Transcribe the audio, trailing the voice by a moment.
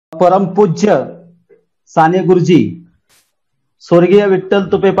परमपूज्य साने गुरुजी स्वर्गीय विठ्ठल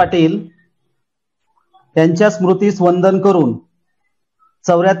तुपे पाटील यांच्या स्मृतीस वंदन करून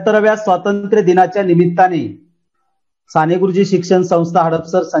 74व्या स्वातंत्र्य दिनाच्या निमित्ताने साने गुरुजी शिक्षण संस्था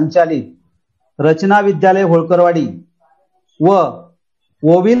हडपसर संचालित रचना विद्यालय होळकरवाडी व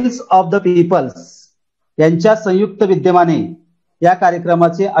वोविल्स ऑफ द पीपल्स यांच्या संयुक्त विद्यमाने या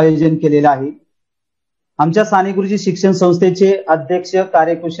कार्यक्रमाचे आयोजन केलेले आहे। आमच्या साने गुरुजी शिक्षण संस्थेचे अध्यक्ष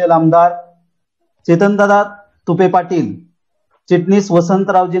कार्यकुशल आमदार चेतनदादा तुपे पाटील, चिटणीस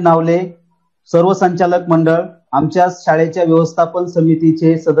वसंतरावजी नावले, सर्व संचालक मंडळ, आमच्या शाळेच्या व्यवस्थापन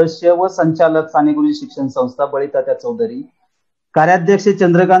समितीचे सदस्य व संचालक साने गुरुजी शिक्षण संस्था बळीतात्या चौधरी, कार्याध्यक्ष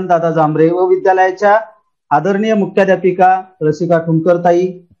चंद्रकांत दादा जांभरे व विद्यालयाच्या आदरणीय मुख्याध्यापिका रसिका ठुमकरताई,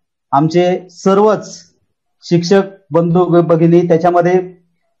 आमचे सर्वच शिक्षक बंधू भगिनी, त्याच्यामध्ये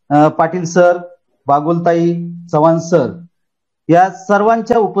पाटील सर, बागुलताई, चव्हाण सर, या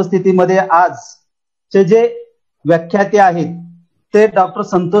सर्वांच्या उपस्थितीमध्ये आजचे जे व्याख्याते आहेत ते डॉक्टर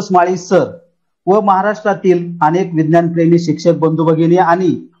संतोष माळी सर व महाराष्ट्रातील अनेक विज्ञानप्रेमी शिक्षक बंधू भगिनी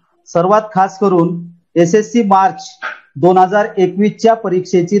आणि सर्वात खास करून SSC मार्च 2021च्या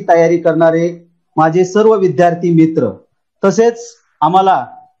परीक्षेची तयारी करणारे माझे सर्व विद्यार्थी मित्र, तसेच आम्हाला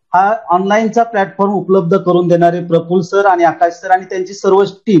हा ऑनलाईनचा प्लॅटफॉर्म उपलब्ध करून देणारे प्रफुल्ल सर आणि आकाश सर आणि त्यांची सर्व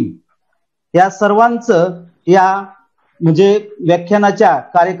टीम, या सर्वांचं या म्हणजे व्याख्यानाच्या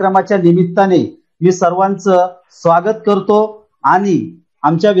कार्यक्रमाच्या निमित्ताने मी सर्वांचं स्वागत करतो आणि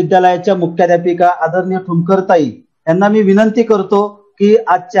आमच्या विद्यालयाच्या मुख्याध्यापिका आदरणीय ठुमकरताई यांना मी विनंती करतो की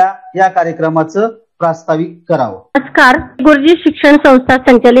आजच्या या कार्यक्रमाचं प्रास्ताविक करावं। नमस्कार, गुरुजी शिक्षण संस्था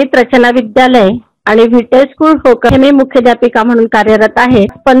संचालित रचना विद्यालय आणि व्हिटेल स्कूल होळकर मी मुख्याध्यापिका म्हणून कार्यरत आहे।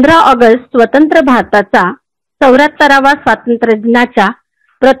 15 ऑगस्ट स्वतंत्र भारताचा 74व्या स्वातंत्र्य दिनाच्या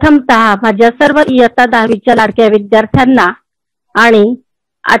प्रथमतः माझ्या सर्व इयत्ता 10वीच्या लाडक्या विद्यार्थ्यांना आणि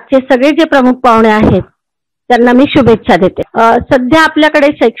आजचे सगळे जे प्रमुख पाहुणे आहेत त्यांना मी शुभेच्छा देते। सध्या आपल्याकडे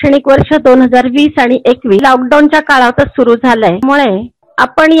शैक्षणिक वर्ष 2020 आणि 21 लॉकडाऊनच्या काळातच सुरू झालंय, त्यामुळे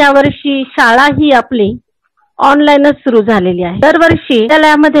आपण यावर्षी शाळा ही आपली ऑनलाईनच सुरू झालेली आहे। दरवर्षी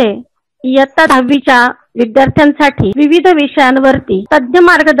विद्यालयामध्ये इयत्ता 10वीच्या विद्यार्थ्यांसाठी विविध विषयांवरती तज्ञ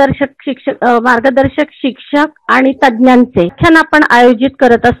मार्गदर्शक शिक्षक आणि तज्ञांचे व्याख्यान आपण आयोजित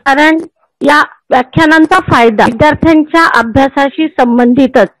करत असतो। कारण या व्याख्यानांचा फायदा विद्यार्थ्यांच्या अभ्यासाशी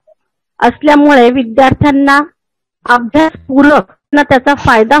संबंधितच असल्यामुळे विद्यार्थ्यांना अभ्यास पूरक त्याचा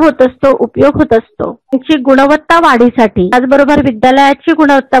फायदा होत असतो, उपयोग होत असतो। त्यांची गुणवत्ता वाढीसाठी, त्याचबरोबर विद्यालयाची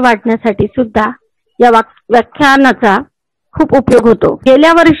गुणवत्ता वाढण्यासाठी सुद्धा या व्याख्यानाचा खूप उपयोग होतो।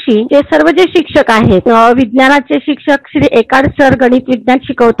 गेल्या वर्षी सर्व जे शिक्षक आहेत, विज्ञानाचे शिक्षक श्री एकाड सर गणित विज्ञान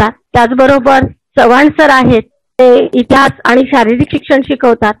शिकवतात, त्याचबरोबर चव्हाण सर आहेत ते इतिहास आणि शारीरिक शिक्षण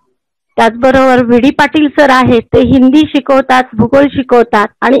शिकवतात, त्याचबरोबर VD पाटील सर आहेत ते हिंदी शिकवतात, भूगोल शिकवतात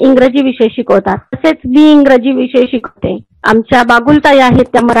आणि इंग्रजी विषय शिकवतात। तसेच मी इंग्रजी विषय शिकवते। आमच्या बागुलताई आहेत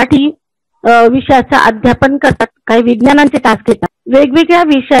त्या मराठी विषयाचं अध्यापन करतात, काही विज्ञानांचे तास घेतात। वेगवेगळ्या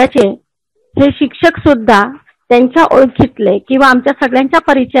विषयाचे हे शिक्षक सुद्धा त्यांच्या ओळखीतले किंवा आमच्या सगळ्यांच्या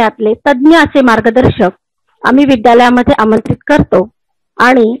परिचयातले तज्ञ असे मार्गदर्शक आम्ही विद्यालयामध्ये आमंत्रित करतो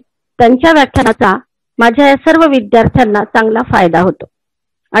आणि त्यांच्या व्याख्यानाचा माझ्या या सर्व विद्यार्थ्यांना चांगला फायदा होतो।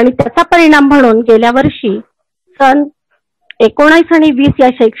 आणि त्याचा परिणाम म्हणून गेल्या वर्षी सन 19 आणि 20 या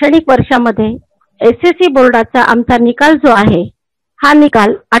शैक्षणिक वर्षामध्ये SSC बोर्डाचा आमचा निकाल जो आहे हा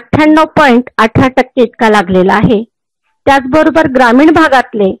निकाल 98.18% इतका लागलेला आहे। त्याचबरोबर ग्रामीण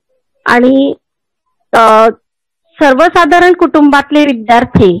भागातले आणि सर्वसाधारण कुटुंबातले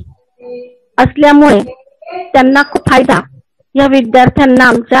विद्यार्थी असल्यामुळे त्यांना खूप फायदा या विद्यार्थ्यांना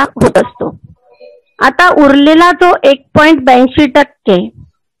आमच्या होत असतो। आता उरलेला जो 1.82%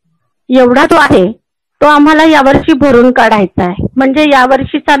 एवढा जो आहे तो आम्हाला यावर्षी भरून काढायचा आहे, म्हणजे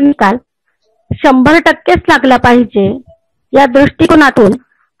यावर्षीचा निकाल 100%च लागला पाहिजे। या दृष्टिकोनातून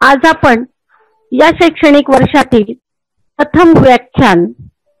आज आपण या शैक्षणिक वर्षातील प्रथम व्याख्यान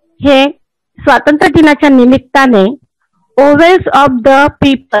हे स्वातंत्र्य दिनाच्या निमित्ताने ओवेल्स ऑफ द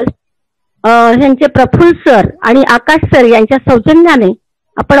पीपल यांचे प्रफुल्ल सर आणि आकाश सर यांच्या सौजन्याने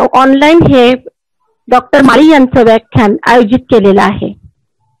आपण ऑनलाईन हे डॉक्टर माळी यांचं व्याख्यान आयोजित केलेलं आहे।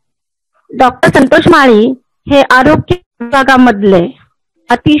 डॉक्टर संतोष माळी हे आरोग्य विभागामधले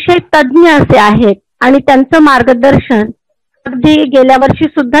अतिशय तज्ञ असे आहेत आणि त्यांचं मार्गदर्शन अगदी गेल्या वर्षी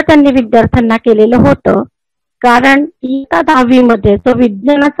सुद्धा त्यांनी विद्यार्थ्यांना केलेलं होतं। कारण इयत्ता 10वी मध्ये जो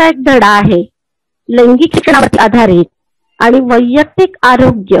विज्ञानाचा एक धडा आहे लैंगिक शिक्षणावर आधारित आणि वैयक्तिक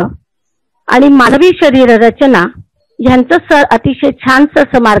आरोग्य आणि मानवी शरीर रचना यांचं सर अतिशय छान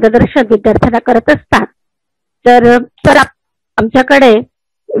असं मार्गदर्शन विद्यार्थ्यांना करत असतात। तर सर आमच्याकडे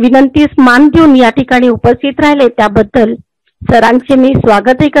विनंतीस मान देऊन या ठिकाणी उपस्थित राहिले त्याबद्दल सरांचे मी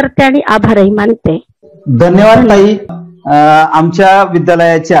स्वागतही करते आणि आभारही मानते. धन्यवाद ताई. आमच्या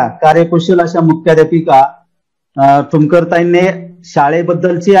विद्यालयाच्या कार्यकुशल अशा मुख्याध्यापिका तुमकरताईंनी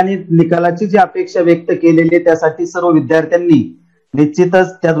शाळेबद्दलची आणि निकालाची जी अपेक्षा व्यक्त केलेली आहे त्यासाठी सर्व विद्यार्थ्यांनी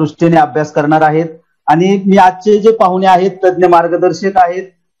निश्चितच त्या दृष्टीने अभ्यास करणार आहेत. आणि मी आजचे जे पाहुणे आहेत, तज्ञ मार्गदर्शक आहेत,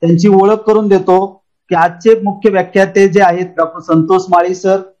 त्यांची ओळख करून देतो की आजचे मुख्य व्याख्याते जे आहेत डॉक्टर संतोष माळी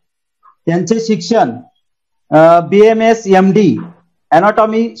सर. यांचे शिक्षण BMS MD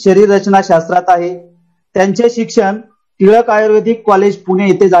अॅनाटॉमी शरीर रचना शास्त्रात आहे. त्यांचे शिक्षण टिळक आयुर्वेदिक कॉलेज पुणे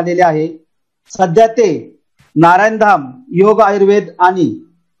येथे झालेले आहे. सध्या ते नारायणधाम योग आयुर्वेद आणि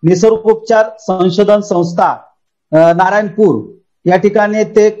निसर्गोपचार संशोधन संस्था नारायणपूर या ठिकाणी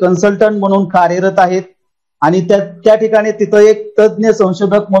ते कन्सल्टंट म्हणून कार्यरत आहेत. आणि त्या ठिकाणी तिथं एक तज्ञ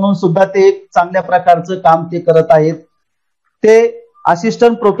संशोधक म्हणून सुद्धा ते एक चांगल्या प्रकारचं काम ते करत आहेत. ते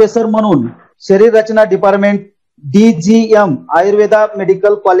असिस्टंट प्रोफेसर म्हणून शरीर रचना department DGM Ayurveda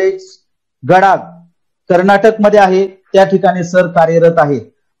medical college गडाग Karnataka मध्ये आहे. त्या ठिकाणी सर कार्यरत आहेत.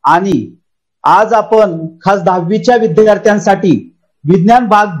 आणि आज आपण खास 10वीच्या विद्यार्थ्यांसाठी विज्ञान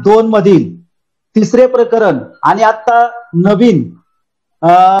भाग 2 मधील तिसरे प्रकरण आणि आता नवीन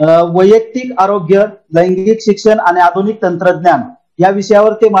वैयक्तिक आरोग्य, लैंगिक शिक्षण आणि आधुनिक तंत्रज्ञान या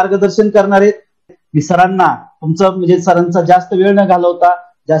विषयावर ते मार्गदर्शन करणार आहेत. मी सरांना तुमचं म्हणजे सरांचा जास्त वेळ न घालवता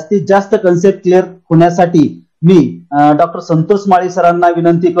जास्तीत जास्त कन्सेप्ट क्लिअर होण्यासाठी मी डॉक्टर संतोष माळी सरांना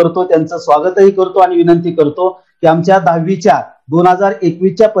विनंती करतो, त्यांचं स्वागतही करतो आणि विनंती करतो की आमच्या 10वीच्या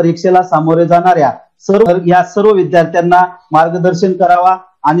 2021च्या परीक्षेला सामोरे जाणाऱ्या सर्व विद्यार्थ्यांना मार्गदर्शन करावा.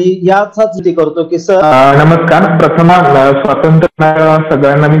 आणि याचाच विनंती करतो की सर. नमस्कार. प्रथम स्वातंत्र्य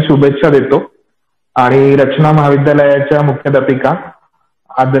सगळ्यांना मी शुभेच्छा देतो. आणि रचना महाविद्यालयाच्या मुख्याध्यापिका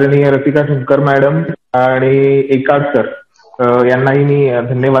आदरणीय रसिका शंकर मॅडम आणि एकाद सर यांनाही मी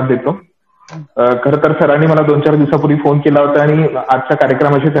धन्यवाद देतो. खर तर सरांनी मला 2-4 दिवसापूर्वी फोन केला होता आणि आजच्या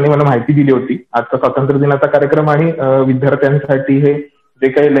कार्यक्रमाची त्यांनी मला माहिती दिली होती. आजचा स्वातंत्र्य दिनाचा कार्यक्रम आणि विद्यार्थ्यांसाठी हे जे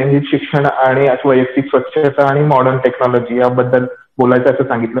काही लैंगिक शिक्षण आणि वैयक्तिक स्वच्छता आणि मॉडर्न टेक्नॉलॉजी याबद्दल बोलायचं असं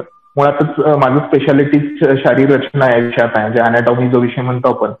सांगितलं. मुळातच माझं स्पेशालिटी शारीर रचना या विषयात आहे, म्हणजे अॅनाटॉमी जो विषय म्हणतो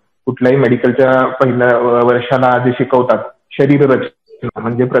आपण. कुठल्याही मेडिकलच्या पहिल्या वर्षाला जे शिकवतात शरीर रचना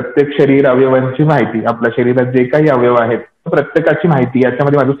म्हणजे प्रत्येक शरीर अवयवांची माहिती, आपल्या शरीरात जे काही अवयव आहेत प्रत्येकाची माहिती,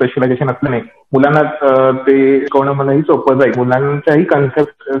 याच्यामध्ये माझं स्पेशलायझेशन असलं नाही. मुलांना ते शिकवणं मलाही सोपं जाईल, मुलांच्याही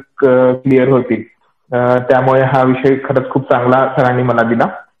कन्सेप्ट क्लिअर होतील. त्यामुळे हा विषय खरंच खूप चांगला सरांनी मला दिला,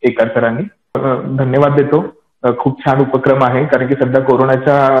 एकाद सरांनी. धन्यवाद देतो. खूप छान उपक्रम आहे, कारण की सध्या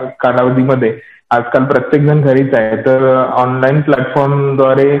कोरोनाच्या कालावधीमध्ये आजकाल प्रत्येक जण घरीच आहे, तर ऑनलाईन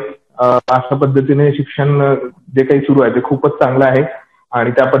प्लॅटफॉर्मद्वारे अशा पद्धतीने शिक्षण जे काही सुरू आहे ते खूपच चांगलं आहे.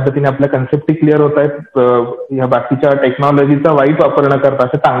 आणि त्या पद्धतीने आपल्या कन्सेप्ट क्लिअर होत आहेत. या बाकीच्या टेक्नॉलॉजीचा वाईट वापर न करता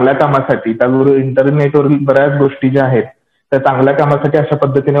अशा चांगल्या कामासाठी, त्याबरोबर इंटरनेटवरील बऱ्याच गोष्टी ज्या आहेत त्या चांगल्या कामासाठी अशा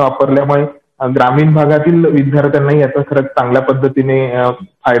पद्धतीने वापरल्यामुळे ग्रामीण भागातील विद्यार्थ्यांनाही याचा खरंच चांगल्या पद्धतीने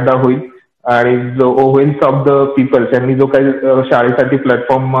फायदा होईल. आणि जो ओव्हेल्स ऑफ द पीपल्स यांनी जो काही शाळेसाठी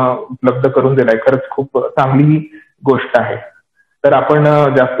प्लॅटफॉर्म उपलब्ध करून दिलाय, खरंच खूप चांगली ही गोष्ट आहे. तर आपण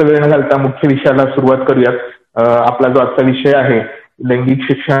जास्त वेळ न घालता मुख्य विषयाला सुरुवात करूयात. आपला जो आजचा विषय आहे लैंगिक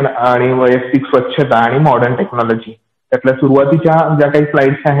शिक्षण आणि वैयक्तिक स्वच्छता आणि मॉडर्न टेक्नॉलॉजी, त्यातल्या सुरुवातीच्या ज्या काही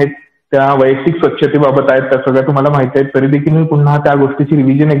स्लाइड्स आहेत त्या वैयक्तिक स्वच्छतेबाबत आहेत. त्या सगळ्या तुम्हाला माहिती आहेत, तरी देखील मी पुन्हा त्या गोष्टीची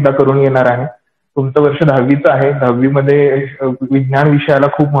रिव्हिजन एकदा करून येणार आहे. तुमचं वर्ष 10वीचं आहे. 10वीमध्ये विज्ञान विषयाला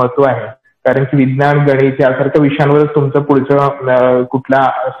खूप महत्व आहे, कारण की विज्ञान, गणित यासारख्या विषयांवरच तुमचं पुढचं कुठल्या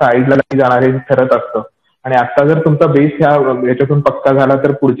साईडला जाणारे ठरत असतं. आणि आता जर तुमचा बेस याच्यातून पक्का झाला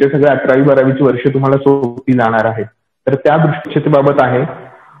तर पुढचे सगळे 11वी-12वीची वर्ष तुम्हाला सोपी जाणार आहेत. तर त्या दृष्टीबाबत आहे.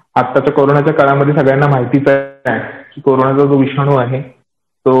 आत्ताच्या कोरोनाच्या काळामध्ये सगळ्यांना माहितीच आहे की कोरोनाचा जो विषाणू आहे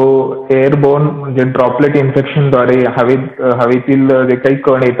तो एअरबोर्न म्हणजे ड्रॉपलेट इन्फेक्शनद्वारे हवेतील जे काही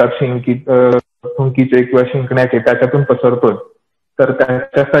कण येतात थुंकीचे किंवा शिंकण्याचे त्याच्यातून पसरतोय. तर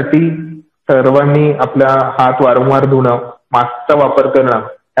त्याच्यासाठी सर्वांनी आपला हात वारंवार धुणं, मास्कचा वापर करणं,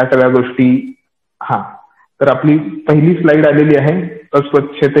 या सगळ्या गोष्टी. तर आपली पहिली स्लाइड आलेली आहे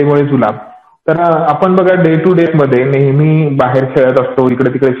अस्वच्छतेमुळे जुलाब. तर आपण बघा डे टू डे मध्ये नेहमी बाहेर खेळत असतो,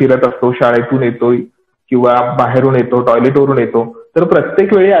 इकडे तिकडे फिरत असतो, शाळेतून येतो किंवा बाहेरून येतो, टॉयलेटवरून येतो. तर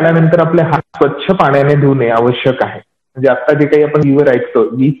प्रत्येक वेळी आल्यानंतर आपले हात स्वच्छ पाण्याने धुणे आवश्यक आहे. म्हणजे आता जे काही आपण टीव्हीवर ऐकतो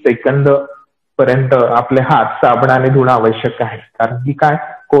 20 सेकंद पर्यंत आपले हात साबणाने धुणं आवश्यक आहे. कारण की काय,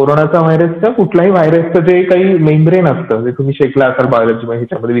 कोरोनाचा व्हायरसचं कुठल्याही व्हायरसचं जे काही मेम्ब्रेन असतं, जे तुम्ही शिकला असाल बायोलॉजी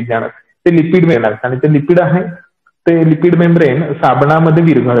ह्याच्यामध्ये विज्ञानात, ते लिपिड मेम्ब्रेन आणि ते लिपिड आहे, ते लिपिड मेम्ब्रेन साबणामध्ये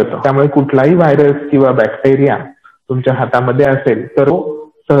विरघळतं. त्यामुळे कुठलाही व्हायरस किंवा बॅक्टेरिया तुमच्या हातामध्ये असेल तर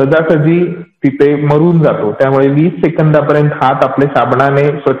सहजासहजी तिथे मरून जातो. त्यामुळे 20 सेकंदापर्यंत हात आपले साबणाने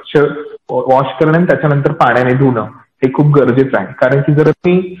स्वच्छ वॉश करणं आणि त्याच्यानंतर पाण्याने धुणं हे खूप गरजेचं आहे. कारण की जर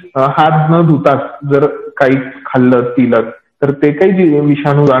तुम्ही हात न धुताच जर काही खाल्लं पिलं तर ते काही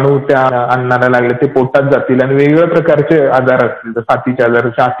विषाणू जाणू त्या अन्नाला लागले ते पोटात जातील आणि वेगवेगळ्या प्रकारचे आजार असतील, साथीचे आजार,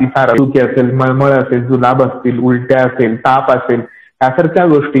 अतिसार असेल, मळमळ असेल, जुलाब असतील, उलट्या असेल, ताप असेल, यासारख्या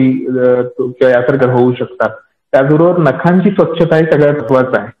गोष्टी यासारख्या होऊ शकतात. त्याचबरोबर नखांची स्वच्छता ही सगळ्यात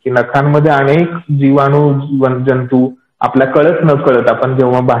महत्वाचं आहे की नखांमध्ये अनेक जीवाणू जंतू आपल्या कळत न कळत आपण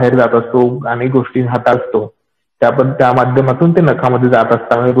जेव्हा बाहेर जात असतो अनेक गोष्टी हातात असतो त्या माध्यमातून ते नखामध्ये जात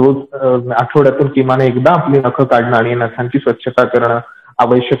असतात. रोज आठवड्यातून किमान एकदा आपली नखं काढणं आणि नखांची स्वच्छता करणं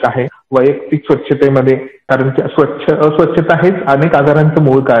आवश्यक आहे. वैयक्तिक स्वच्छतेमध्ये कारण अस्वच्छता हेच अनेक आजारांचं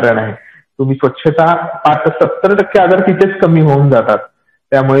मूळ कारण आहे. तुम्ही स्वच्छता 70% आजार तिथेच कमी होऊन जातात.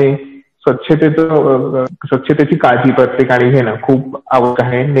 त्यामुळे स्वच्छतेची काळजी प्रत्येकाने घेणं खूप आवश्यक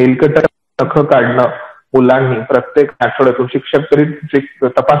आहे. नेलकटर नखं काढणं मुलांनी प्रत्येक आठवड्यातून शिक्षक तरी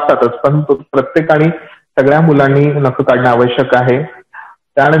तपासतातच पण प्रत्येकाने सगळ्या मुलांनी नखं काढणं आवश्यक आहे.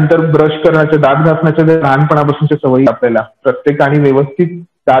 त्यानंतर ब्रश करण्याचे दात घासण्याच्या लहानपणापासूनच्या सवयी आपल्याला प्रत्येकाने व्यवस्थित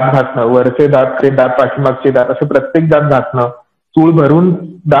दात घासणं, वरचे दात ते दात पाठीमागचे दात असे प्रत्येक दात घासणं, चूळ भरून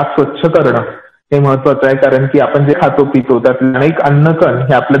दात स्वच्छ करणं हे महत्वाचं आहे. कारण की आपण जे खातो पितो त्यातले अनेक अन्नकण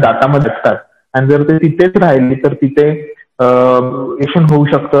हे आपल्या दातामध्ये असतात आणि जर ते तिथेच राहिले तर तिथे इन्फेक्शन होऊ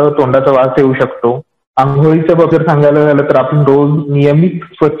शकतं, तोंडाचा वास येऊ शकतो. आंघोळीच्या बाबतीत सांगायला झालं तर आपण रोज नियमित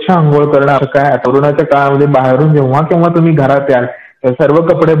स्वच्छ आंघोळ करणं असं काय. कोरोनाच्या काळामध्ये बाहेरून जेव्हा केव्हा तुम्ही घरात याल सर्व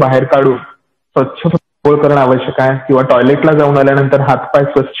कपडे बाहेर काढून स्वच्छ आंघोळ करणं आवश्यक आहे. किंवा टॉयलेटला जाऊन आल्यानंतर हातपाय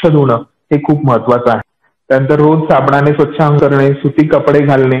स्वच्छ धुणं हे खूप महत्वाचं आहे. त्यानंतर रोज साबणाने स्वच्छ आंघोळ करणे, सुती कपडे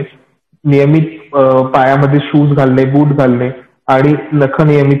घालणे, नियमित पायामध्ये शूज घालणे, बूट घालणे आणि नख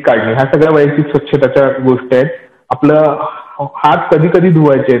नियमित काढणे ह्या सगळ्या वैयक्तिक स्वच्छतेच्या गोष्टी आहेत. आपलं हात कधी कधी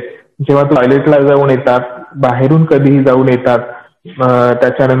धुवायचे जेव्हा टॉयलेटला जाऊन येतात, बाहेरून कधीही जाऊन येतात,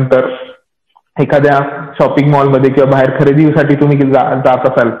 त्याच्यानंतर एखाद्या शॉपिंग मॉलमध्ये किंवा बाहेर खरेदीसाठी तुम्ही जात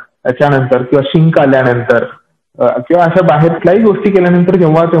असाल त्याच्यानंतर किंवा शिंक आल्यानंतर किंवा अशा बाहेर कुठल्याही गोष्टी केल्यानंतर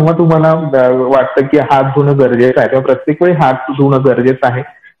जेव्हा तेव्हा तुम्हाला वाटतं की हात धुणं गरजेचं आहे तेव्हा प्रत्येक वेळी हात धुणं गरजेचं आहे.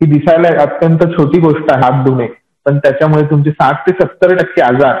 ही दिसायला अत्यंत छोटी गोष्ट आहे हात धुणे, पण त्याच्यामुळे तुमचे 60 ते 70%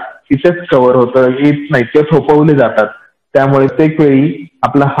 आजार तिथेच कव्हर होतं, येत नाही ते थोपवले जातात. त्यामुळे प्रत्येक वेळी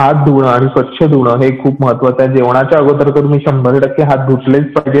आपला हात धुणं आणि स्वच्छ धुणं हे खूप महत्वाचं आहे. जेवणाच्या अगोदर तर तुम्ही 100% हात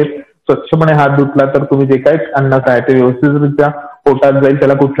धुतलेच पाहिजेत. स्वच्छपणे हात धुतला तर तुम्ही जे काही अन्न काय ते व्यवस्थितरित्या पोटात जाईल,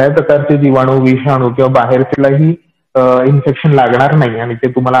 त्याला कुठल्याही प्रकारचे जीवाणू, विषाणू किंवा बाहेरच्यालाही इन्फेक्शन लागणार नाही आणि ते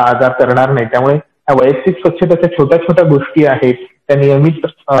तुम्हाला आजार करणार नाही. त्यामुळे वैयक्तिक स्वच्छतेच्या छोट्या छोट्या गोष्टी आहेत त्या नियमित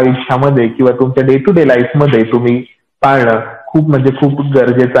आयुष्यामध्ये किंवा तुमच्या डे टू डे लाईफमध्ये तुम्ही पाळणं खूप म्हणजे खूप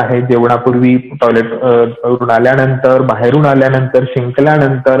गरजेचं आहे. जेवणापूर्वी, टॉयलेट वरून आल्यानंतर, बाहेरून आल्यानंतर,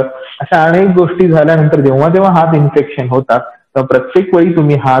 शिंकल्यानंतर अशा अनेक गोष्टी झाल्यानंतर जेव्हा जेव्हा हात इन्फेक्शन होतात तर प्रत्येक वेळी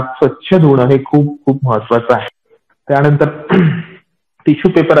तुम्ही हात स्वच्छ धुणं हे खूप खूप महत्वाचं आहे. त्यानंतर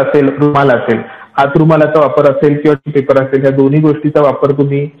टिश्यू पेपर असेल, रुमाल असेल, हात रुमालाचा वापर असेल किंवा पेपर असेल या दोन्ही गोष्टीचा वापर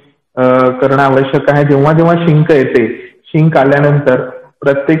तुम्ही करणं आवश्यक आहे. जेव्हा जेव्हा शिंक येते, शिंक आल्यानंतर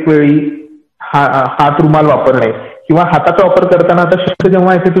प्रत्येक वेळी हात रुमाल वापरणे किंवा हाताचा वापर करताना आता शक्य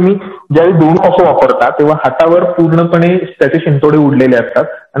जेव्हा येथे तुम्ही ज्यावेळी दोन हात वापरता तेव्हा हातावर पूर्णपणे त्याचे शिंतोडे उडलेले असतात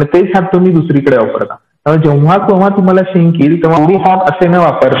आणि तेच हात तुम्ही दुसरीकडे वापरता. त्यामुळे जेव्हा केव्हा तुम्हाला शिंक येईल तेव्हा दोन्ही हात असे न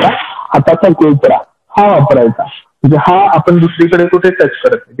वापरता हाताचा कोपरा हा वापरायचा. म्हणजे हा आपण दुसरीकडे कुठे टच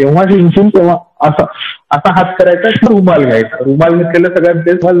करत नाही. जेव्हा शिंकेल तेव्हा असा हात करायचा, रुमाल घ्यायचा. रुमाल घेतलेला सगळ्यात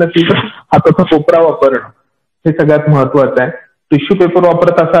बेस्ट रुमाल नसेल तर हाताचा कोपरा वापरणं हे सगळ्यात महत्वाचं आहे. टिश्यू पेपर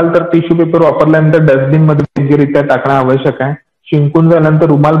वापरत असाल तर टिश्यू पेपर वापरल्यानंतर डस्टबिन मध्ये योग्यरित्या टाकणं आवश्यक आहे. शिंकून झाल्यानंतर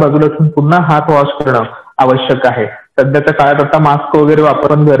रुमाल बाजूला ठेवून पुन्हा हात वॉश करणं आवश्यक आहे. सध्याच्या काळात आता मास्क वगैरे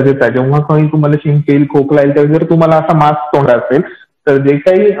वापरणं गरजेचं आहे. जेव्हा काही तुम्हाला शिंक येईल, खोकला येईल तर जर तुम्हाला असा मास्क तोंड असेल तर जे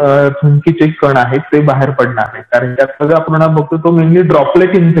काही थुंकीचे कण आहेत ते बाहेर पडणार नाही. कारण त्यात सगळं आपण बघतो तो मेनली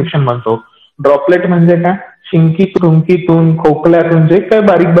ड्रॉपलेट इन्फेक्शन म्हणतो. ड्रॉपलेट म्हणजे काय, थुंकीतून खोकल्यातून जे काय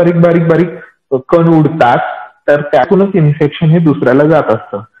बारीक बारीक बारीक बारीक कण उडतात तर त्यातूनच इन्फेक्शन हे दुसऱ्याला जात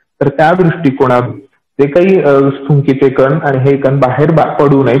असतं. तर त्या दृष्टिकोनातून जे काही थुंकीचे कण आणि हे कण बाहेर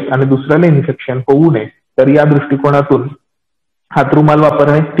पडू नयेत आणि दुसऱ्याला इन्फेक्शन होऊ नये तर या दृष्टिकोनातून हातरुमाल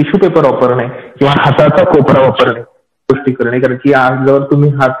वापरणे, टिश्यू पेपर वापरणे किंवा हाताचा कोपरा वापरणे गोष्टी करणे. कारण की आज जर तुम्ही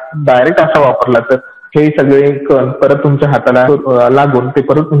हात डायरेक्ट असा वापरला तर हे सगळे कण परत तुमच्या हाताला लागून ते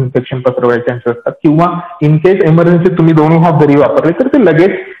परत इन्फेक्शन पसरवायचे चान्सेस असतात. किंवा इन केस इमर्जन्सी तुम्ही दोन्ही हात जरी वापरले तर ते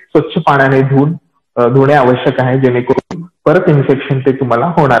लगेच स्वच्छ पाण्याने धुणे आवश्यक आहे जेणेकरून परत इन्फेक्शन ते तुम्हाला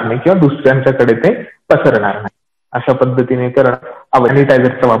होणार नाही किंवा दुसऱ्यांच्याकडे ते पसरणार नाही. अशा पद्धतीने करणं.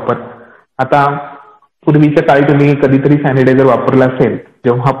 सॅनिटायझरचा वापर आता पूर्वीच्या काळी तुम्ही कधीतरी सॅनिटायझर वापरला असेल.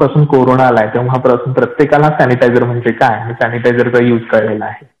 जेव्हापासून कोरोना आलाय तेव्हापासून प्रत्येकाला सॅनिटायझर म्हणजे काय आणि सॅनिटायझरचा यूज करायला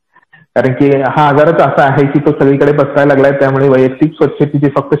आहे. कारण की हा आजारच असा आहे की तो सगळीकडे पसरायला लागलाय. त्यामुळे वैयक्तिक स्वच्छतेची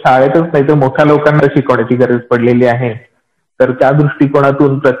फक्त शाळेतच नाही तर मोठ्या लोकांना शिकवण्याची गरज पडलेली आहे. तर त्या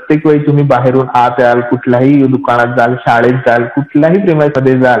दृष्टिकोनातून प्रत्येक वेळी तुम्ही बाहेरून आत याल, कुठल्याही दुकानात जाल, शाळेत जाल, कुठल्याही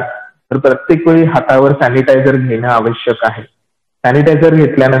प्रेमामध्ये जाल, तर प्रत्येक वेळी हातावर सॅनिटायझर घेणं आवश्यक आहे. सॅनिटायझर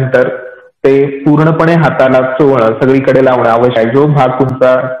घेतल्यानंतर ते पूर्णपणे हाताला चोळणं, सगळीकडे लावणं आवश्यक आहे. जो भाग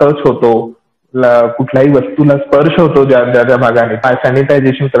तुमचा टच होतो, कुठल्याही वस्तूला स्पर्श होतो ज्या ज्या भागाने,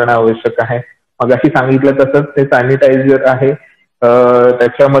 सॅनिटायझेशन करणं आवश्यक आहे. मग अशी सांगितलं तसंच ते सॅनिटायझर आहे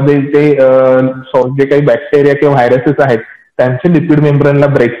त्याच्यामध्ये ते जे काही बॅक्टेरिया किंवा व्हायरसेस आहेत त्यांचे लिपिड मेम्ब्रेनला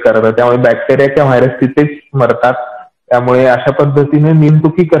ब्रेक करतात. त्यामुळे बॅक्टेरिया किंवा व्हायरस तिथेच मरतात. त्यामुळे अशा पद्धतीने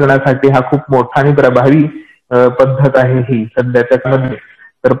नियंत्रित करण्यासाठी हा खूप मोठा आणि प्रभावी पद्धत आहे ही सध्याच्या मध्ये.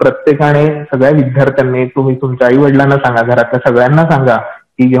 तर प्रत्येकाने, सगळ्या विद्यार्थ्यांनी, तुम्ही तुमच्या आई वडिलांना सांगा, घरातल्या सगळ्यांना सांगा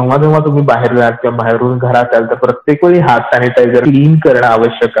की जेव्हा जेव्हा तुम्ही बाहेर जाल किंवा बाहेरून घरात याल तर प्रत्येक वेळी हात सॅनिटायझर क्लीन करणं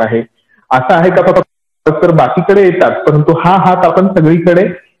आवश्यक आहे. असं आहे का तर बाकीकडे येतात परंतु हा हात आपण सगळीकडे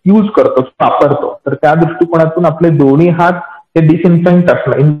यूज करतो, वापरतो. तर त्या दृष्टिकोनातून आपले दोन्ही हात हे डिसइन्फेक्ट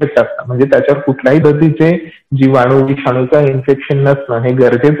असणं, इन्फेक्ट असणं, म्हणजे त्याच्यावर कुठल्याही पद्धतीचे जीवाणू विषाणूचं इन्फेक्शन नसणं हे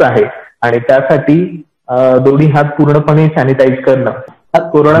गरजेचं आहे. आणि त्यासाठी दोन्ही हात पूर्णपणे सॅनिटाईज करणं.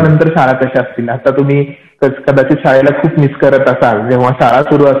 कोरोना नंतर शाळा कशा असतील, आता तुम्ही कदाचित शाळेला खूप मिस करत असाल. जेव्हा शाळा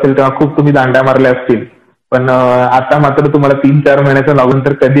सुरू असेल तेव्हा खूप तुम्ही दांड्या मारल्या असतील, पण आता मात्र तुम्हाला 3-4 महिन्याचं लागून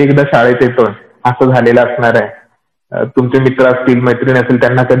तर कधी एकदा शाळेत येतोय असं झालेलं असणार आहे. तुमचे मित्र असतील, मैत्रिणी असतील,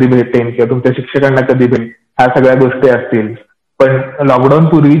 त्यांना कधी भेटेन किंवा तुमच्या शिक्षकांना कधी भेटेन, ह्या सगळ्या गोष्टी असतील. पण लॉकडाऊन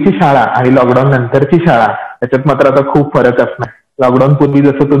पूर्वीची शाळा आणि लॉकडाऊन नंतरची शाळा याच्यात मात्र आता खूप फरक असणार. लॉकडाऊन पूर्वी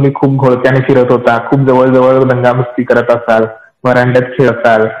जसं तुम्ही खूप घोळक्याने फिरत होता, खूप जवळ दंगामस्ती करत असाल, व्हरांड्यात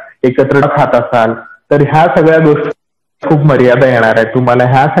खेळताल, एकत्र खात असाल, तर ह्या सगळ्या गोष्टी खूप मर्यादा येणार आहे. तुम्हाला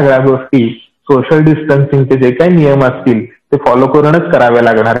ह्या सगळ्या गोष्टी सोशल डिस्टन्सिंगचे जे काही नियम असतील ते फॉलो करूनच करावे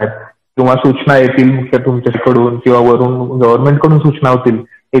लागणार आहेत. किंवा सूचना येतील मुख्य तुमच्याकडून किंवा वरून गव्हर्नमेंटकडून सूचना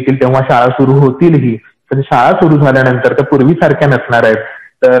येतील तेव्हा शाळा सुरू होतीलही. तर शाळा सुरू झाल्यानंतर त्या पूर्वीसारख्या नसणार आहेत.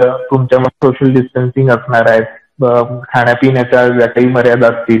 तर तुमच्यामध्ये सोशल डिस्टन्सिंग असणार आहेत, खाण्यापिण्याच्या ज्या काही मर्यादा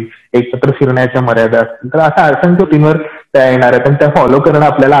असतील, एकत्र फिरण्याच्या मर्यादा असतील, तर अशा असंख्य गोष्टींवर त्या येणार आहेत. आणि त्या फॉलो करणं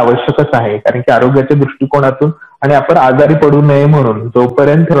आपल्याला आवश्यकच आहे. कारण की आरोग्याच्या दृष्टिकोनातून आणि आपण आजारी पडू नये म्हणून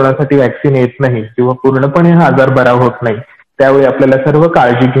जोपर्यंत कोरोनासाठी व्हॅक्सिन येत नाही किंवा पूर्णपणे हा आजार बरा होत नाही त्यावेळी आपल्याला सर्व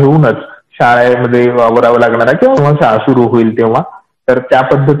काळजी घेऊनच शाळेमध्ये वावरावं लागणार आहे किंवा शाळा सुरू होईल तेव्हा. तर त्या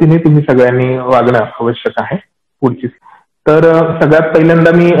पद्धतीने तुम्ही सगळ्यांनी वागणं आवश्यक आहे. पुढची तर सगळ्यात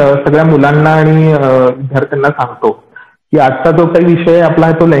पहिल्यांदा मी सगळ्या मुलांना आणि विद्यार्थ्यांना सांगतो की आजचा जो काही विषय आपला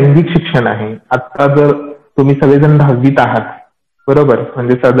आहे तो लैंगिक शिक्षण आहे. आता जर तुम्ही सगळेजण 10वीत आहात, बरोबर,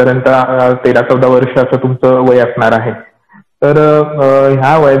 म्हणजे साधारणतः 13-14 वर्ष असं तुमचं वय असणार आहे. तर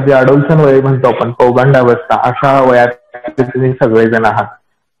ह्या वयात जे अडोल्सन वय म्हणतो आपण, पौगंडावस्था, अशा वयात तुम्ही सगळेजण आहात.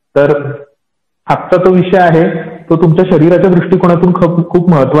 तर आजचा तो विषय आहे तो तुमच्या शरीराच्या दृष्टिकोनातून खूप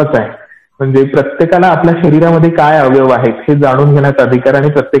महत्वाचा आहे. म्हणजे प्रत्येकाला आपल्या शरीरामध्ये काय अवयव आहेत हे जाणून घेण्याचा अधिकार आणि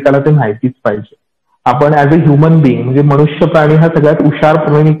प्रत्येकाला ते माहितीच पाहिजे. आपण ऍज अ ह्युमन बिईंग म्हणजे मनुष्य प्राणी हा सगळ्यात हुशार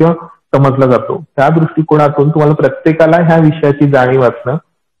प्राणी किंवा समजला जातो. त्या दृष्टिकोनातून तुम्हाला प्रत्येकाला ह्या विषयाची जाणीव असणं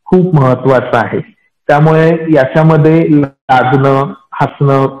खूप महत्वाचं आहे. त्यामुळे याच्यामध्ये लाजणं,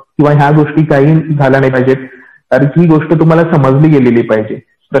 हसणं किंवा ह्या गोष्टी काही झाल्या नाही पाहिजेत. कारण ही गोष्ट तुम्हाला समजली गेलेली पाहिजे.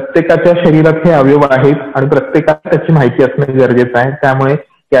 प्रत्येकाच्या शरीरात हे अवयव आहेत आणि प्रत्येकाला त्याची माहिती असणं गरजेचं आहे. त्यामुळे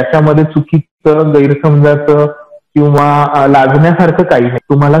याच्यामध्ये चुकीचं, गैरसमजाचं किंवा लाजण्यासारखं काही नाही.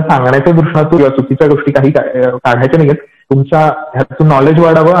 तुम्हाला सांगण्याच्या दृष्टीतून किंवा चुकीच्या गोष्टी काही काढायच्या नाहीत. तुमच्या ह्याचं नॉलेज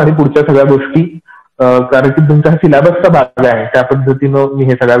वाढावं आणि पुढच्या सगळ्या गोष्टी, कारण की तुमचा सिलेबसचा भाग आहे त्या पद्धतीनं मी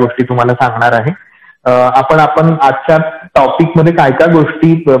हे सगळ्या गोष्टी तुम्हाला सांगणार आहे. आपण आजच्या टॉपिक मध्ये काय काय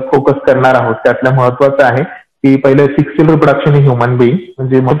गोष्टी फोकस करणार आहोत त्यातल्या महत्वाचं आहे की पहिले sexual reproduction in human being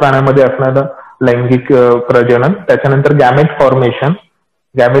म्हणजे प्राण्यामध्ये असणारं लैंगिक प्रजनन, त्याच्यानंतर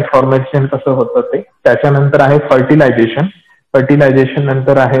गॅमेट फॉर्मेशन कसं होतं ते, त्याच्यानंतर आहे फर्टिलायझेशन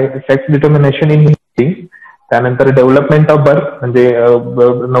नंतर आहे सेक्स डिटर्मिनेशन इन बिईंग, त्यानंतर डेव्हलपमेंट ऑफ बर्थ म्हणजे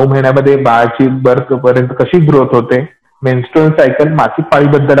 9 महिन्यामध्ये बाळाची बर्थ पर्यंत कशी ग्रोथ होते, मेन्स्ट्रुअल सायकल मासिक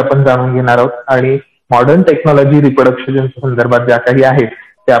पाळीबद्दल आपण जाणून घेणार आहोत आणि मॉडर्न टेक्नॉलॉजी रिप्रोडक्शन संदर्भात ज्या काही आहेत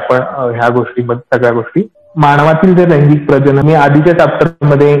त्या आपण ह्या गोष्टीमध्ये सगळ्या गोष्टी, मानवातील जे लैंगिक प्रजनन मी आधीच्या चॅप्टर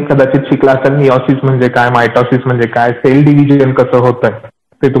मध्ये कदाचित शिकला असेल, मिओसिस म्हणजे काय, मायटोसिस म्हणजे काय, सेल डिव्हिजन कसं होतं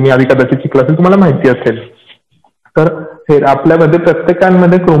ते तुम्ही आधी कदाचित शिकला असेल, तुम्हाला माहिती असेल. तर हे आपल्यामध्ये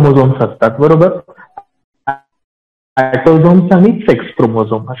प्रत्येकांमध्ये क्रोमोझोम्स असतात, बरोबर. ऑटोझोम्स आणि सेक्स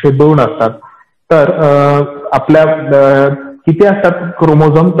क्रोमोझोम असे 2 असतात. तर आपल्या किती असतात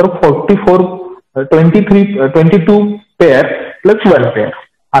क्रोमोझोम तर 22 पेअर प्लस 1 पेअर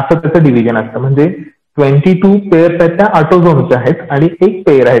असं त्याचं डिव्हिजन असतं. म्हणजे 22 पेअर त्या ऑटोझोमच्या आहेत आणि 1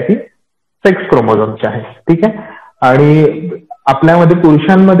 पेअर आहे ती सेक्स क्रोमोझोमचे आहे. ठीक आहे. आणि आपल्यामध्ये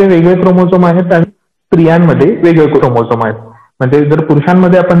पुरुषांमध्ये वेगळे क्रोमोझोम आहेत आणि स्त्रियांमध्ये वेगळे क्रोमोझोम आहेत. म्हणजे जर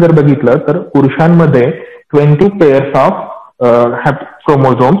पुरुषांमध्ये आपण जर बघितलं तर पुरुषांमध्ये 20 pairs of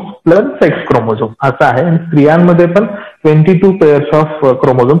chromosome plus sex chromosome असं आहे आणि स्त्रियांमध्ये पण 22 पेअर्स ऑफ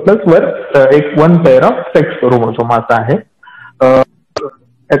क्रोमोझोम प्लस एक 1 पेअर ऑफ सेक्स क्रोमोझोम असं आहे.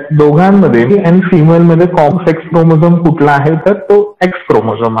 दोघांमध्ये आणि फिमेल मध्ये सेक्स क्रोमोझोम कुठला आहे तर तो एक्स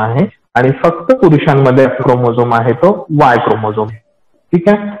क्रोमोझोम आहे आणि फक्त पुरुषांमध्ये क्रोमोझोम आहे तो वाय क्रोमोझोम. ठीक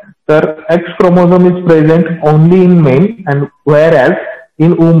आहे. तर x chromosome is present only in male and wear as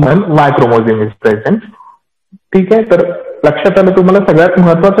in woman Y chromosome is present. ठीक आहे. तर लक्षात आलं तुम्हाला. सगळ्यात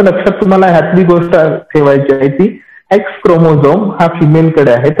महत्वाचं लक्षात तुम्हाला ह्यातली गोष्ट ठेवायची आहे ती एक्स क्रोमोझोम हा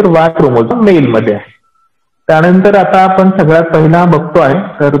फिमेलकडे आहे तर वाय क्रोमोझोम मेल मध्ये आहे. त्यानंतर आता आपण सगळ्यात पहिला बघतोय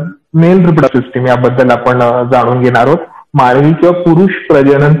तर मेल रिप्रोडक्टिव्ह सिस्टीम याबद्दल आपण जाणून घेणार आहोत. मानवी किंवा पुरुष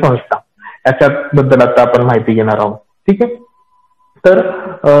प्रजनन संस्था याच्याबद्दल आता आपण माहिती घेणार आहोत. ठीक आहे. तर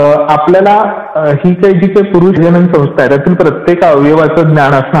आपल्याला ही काही जी काही पुरुष प्रजनन संस्था आहे त्यातील प्रत्येक अवयवाचं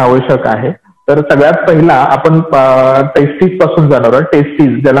ज्ञान असणं आवश्यक आहे. तर सगळ्यात पहिला आपण टेस्टिस पासून जाणार आहोत.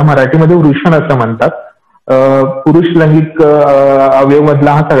 टेस्टिस ज्याला मराठीमध्ये वृषण असं म्हणतात. पुरुष लैंगिक अवयव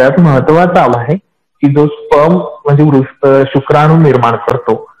मधला हा सगळ्यात महत्वाचा अवयव आहे की जो स्पर्म म्हणजे शुक्राणू निर्माण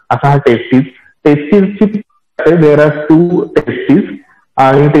करतो असा हा टेस्टिस. टेस्टिसची देर आर 2 टेस्टिस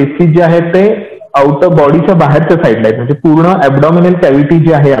आणि टेस्टिस जे आहेत ते आउटर बॉडीच्या बाहेरच्या साईडला आहेत. म्हणजे पूर्ण ऍबडॉमिनल कॅव्हिटी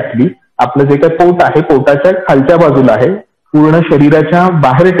जी आहे आपलं जे काही पोट आहे पोटाच्या खालच्या बाजूला आहे. पूर्ण शरीराच्या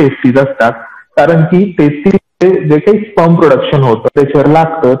बाहेर टेस्टिस असतात कारण की टेस्टिस जे काही स्पर्म प्रोडक्शन होतं प्रेशर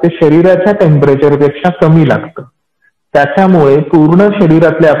लागतं ते शरीराच्या टेम्परेचरपेक्षा कमी लागतं. त्याच्यामुळे पूर्ण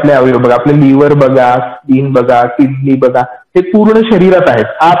शरीरातले आपले अवयव बघा, आपले लिव्हर बघा, स्किन बघा, किडनी बघा, हे पूर्ण शरीरात आहेत,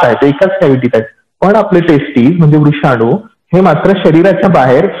 आत आहेत, एकाच कॅव्हिटीत आहेत. पण आपले टेस्टिस म्हणजे वृषाणू हे मात्र शरीराच्या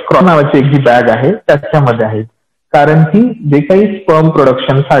बाहेर स्क्रॉ नावाची एक जी बॅग आहे त्याच्यामध्ये आहेत. कारण की जे काही स्पर्म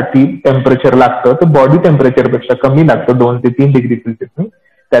प्रोडक्शन साठी टेम्परेचर लागतं ते बॉडी टेम्परेचरपेक्षा कमी लागतं 2 ते 3 डिग्री सेल्सिअस.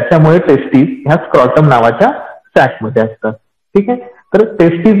 त्याच्यामुळे टेस्टिस ह्या स्क्रॉटम नावाच्या सॅकमध्ये असतात. ठीक आहे. तर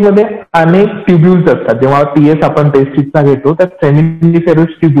टेस्टिस मध्ये अनेक ट्युब्युल्स असतात. जेव्हा टीएस आपण टेस्टिसचा घेतो तर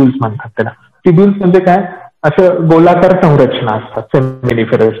सेमिनिफेरस ट्युब्युल्स म्हणतात त्याला. ट्युब्युल्स म्हणजे काय, असं गोलाकार संरचना असतात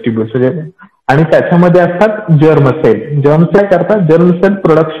सेमिनिफेरस ट्युब्युल्स म्हणजे. आणि त्याच्यामध्ये असतात जर्म सेल. जर्म सेल करतात germ sale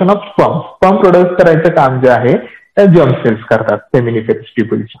production of sperm. Sperm produce करायचं काम जे आहे त्या जर्म सेल्स करतात सेमिनिफेरस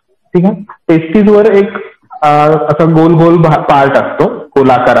ट्युब्युल्स. ठीक आहे. टेस्टिसवर एक असा गोल गोल पार्ट असतो,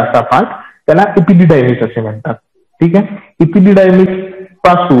 गोलाकार असा पार्ट, त्याला इपिडिडायमिस असे म्हणतात. ठीक आहे.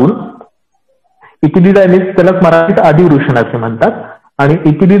 इपिडिडायमिस त्याला मराठीत आदिवृषण असे म्हणतात. आणि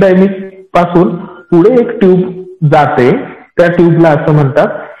इपिडिडायमिस पासून पुढे एक ट्यूब जाते, त्या ट्यूबला असं म्हणतात,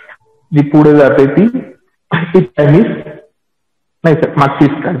 जी पुढे जाते ती इपिडायमिस नाही सर,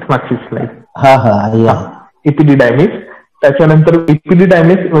 मागची स्लाइड. इपिडिडायमिस. त्याच्यानंतर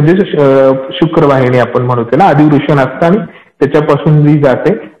इपिडिडायमिस म्हणजे शुक्रवाहिनी आपण म्हणू त्याला, आदिवृषण असतं आणि त्याच्यापासून जी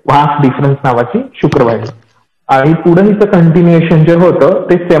जाते वास डिफरन्स नावाची शुक्रवाहिनी. आणि पुढे हिचं कंटिन्युएशन जे होतं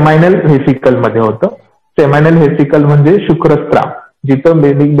ते सेमायनल व्हेसिकल मध्ये होतं. सेमायनल व्हेसिकल म्हणजे शुक्रस्त्राव, जिथं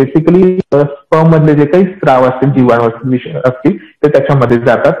बेसिकली स्पर्म मधले जे काही स्त्राव असतील, जीवाणू असतील ते त्याच्यामध्ये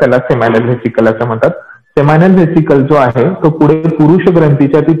जातात, त्याला सेमायनल व्हेसिकल असं म्हणतात. सेमायनल व्हेसिकल जो आहे तो पुढे पुरुष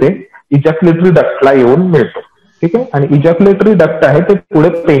ग्रंथीच्या तिथे इजॅक्युलेटरी डक्टला येऊन मिळतो. ठीक आहे. आणि इजॅक्युलेटरी डक्ट आहे ते पुढे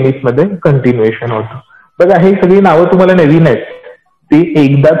पेनिस मध्ये कंटिन्युएशन होतं. बघा हे सगळी नावं तुम्हाला नवीन आहेत, ती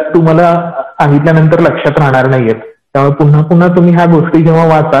एकदाच तुम्हाला सांगितल्यानंतर लक्षात राहणार नाहीयेत. त्यामुळे पुन्हा पुन्हा तुम्ही ह्या गोष्टी जेव्हा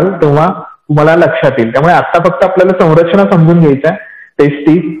वाचाल तेव्हा तुम्हाला लक्षात येईल. त्यामुळे आता फक्त आपल्याला संरचना समजून घ्यायच्या.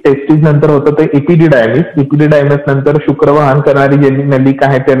 टेस्टिस नंतर होतं ते इपिडिडायमिस. इपिडिडायमिस नंतर शुक्रवाहन करणारी जी नलिका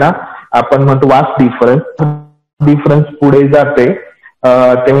आहे त्याला आपण म्हणतो वास डिफरन्स. डिफरन्स पुढे जाते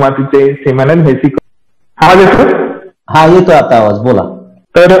तेव्हा तिथे सेमायनल व्हेसिकल. हा येतो आता आवाज, बोला.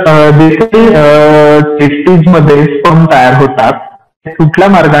 तर जे काही टेस्टिस मध्ये स्पर्म तयार होतात कुठल्या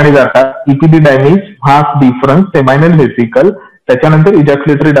मार्गाने जातात, इपिडिडायमिस, व्हास डिफरन्स, सेमायनल व्हेसिकल, त्याच्यानंतर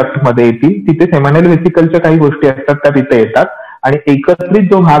इजॅक्युलेटरी डक्ट मध्ये येतील. तिथे सेमायनल व्हेसिकलच्या काही गोष्टी असतात त्या तिथे येतात आणि एकत्रित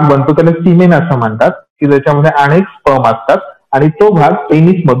जो भाग बनतो त्याला सीमेन असं म्हणतात, की ज्याच्यामध्ये अनेक स्पर्म असतात आणि तो भाग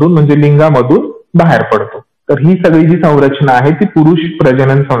पेनिस मधून म्हणजे लिंगामधून बाहेर पडतो. तर ही सगळी जी संरचना आहे ती पुरुष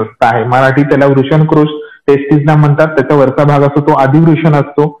प्रजनन संस्था आहे. मराठी त्याला वृषणकोश टेस्टिसला म्हणतात. त्याचा वरचा भाग असतो तो आदिवृषण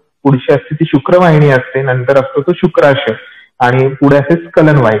असतो, पुढची असते ती शुक्रवाहिनी असते, नंतर असतो तो शुक्राशय आणि पुढे असते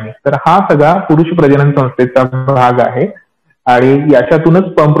स्खलनवाहिनी. तर हा सगळा पुरुष प्रजनन संस्थेचा भाग आहे आणि याच्यातूनच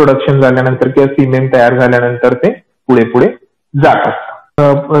स्पर्म प्रोडक्शन झाल्यानंतर किंवा सीमेन तयार झाल्यानंतर ते पुढे पुढे जात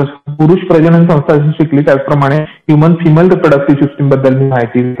असतात. पुरुष प्रजनन संस्था जशी शिकली त्याचप्रमाणे ह्युमन फिमेल रिप्रोडक्टिव्ह सिस्टीम बद्दल मी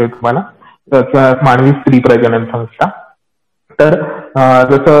माहिती देतो तुम्हाला, मानवी स्त्री प्रजनन संस्था. तर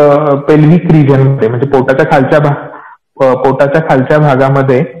जसं पेल्विक रिजन मध्ये म्हणजे पोटाच्या खालच्या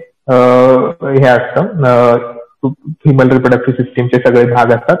भागामध्ये हे असतं, फिमेल रिप्रोडक्टिव्ह सिस्टीमचे सगळे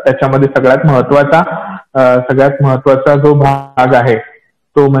भाग असतात. त्याच्यामध्ये सगळ्यात महत्वाचा जो भाग आहे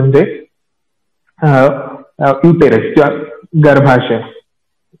तो म्हणजे युटेरस किंवा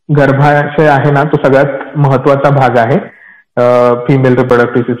गर्भाशय आहे ना, तो सगळ्यात महत्वाचा भाग आहे फिमेल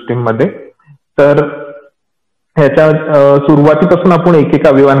रिप्रोडक्टिव्ह सिस्टीम मध्ये. तर ह्याच्या सुरुवातीपासून आपण एक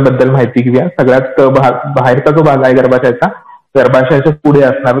अवयवांबद्दल माहिती घेऊया. सगळ्यात बाहेरचा जो भाग आहे गर्भाशयाच्या पुढे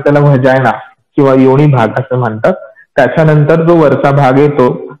असणार त्याला व्हजायना किंवा योनी भाग असं म्हणतात. त्याच्यानंतर जो वरचा भाग येतो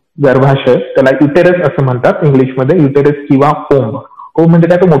गर्भाशय त्याला युटेरस असं म्हणतात इंग्लिशमध्ये, युटेरस किंवा ओंब. ओंब म्हणजे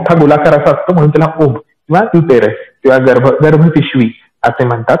काय, तो मोठा गोलाकार असा असतो म्हणून त्याला ओंब किंवा युटेरस किंवा गर्भपिशवी असे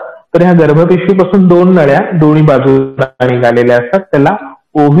म्हणतात. तर ह्या गर्भपिशवीपासून दोन नळ्या दोन्ही बाजूला निघालेल्या असतात, त्याला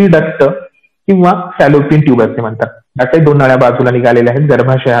ओव्हिडक्ट किंवा फॅलोपियन ट्यूब असे म्हणतात. असे दोन नळ्या बाजूला निघालेल्या आहेत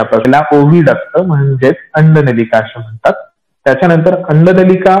गर्भाशयापासून, त्याला ओव्हिडक्ट म्हणजेच अंडनलिका असं म्हणतात. त्याच्यानंतर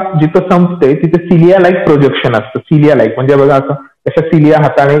अंडनलिका जिथं संपते तिथे सिलिया लाईक प्रोजेक्शन असतं. सिलिया लाईक म्हणजे बघा असं अशा सिलिया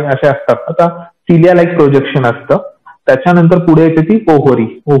हाताने असे असतात, आता सिलिया लाईक प्रोजेक्शन असतं. त्याच्यानंतर पुढे येते ती ओव्हरी.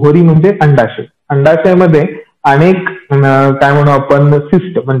 ओव्हरी म्हणजे अंडाशय. अंडाशयामध्ये अनेक काय म्हणू आपण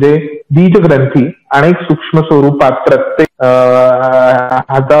सिस्ट म्हणजे बीज ग्रंथी अनेक सूक्ष्म स्वरूपात प्रत्येक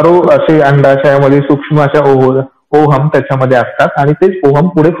हजारो असे अंडाशयामध्ये सूक्ष्म अशा ओहम त्याच्यामध्ये असतात आणि तेच ओहम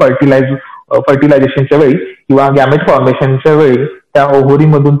पुढे फर्टिलायझेशनच्या वेळी किंवा गॅमेट फॉर्मेशनच्या वेळी त्या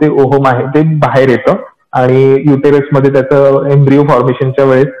ओव्हरीमधून ते ओहम आहे ते बाहेर येतं आणि युटेरसमध्ये त्याचं एम्ब्रिओ फॉर्मेशनच्या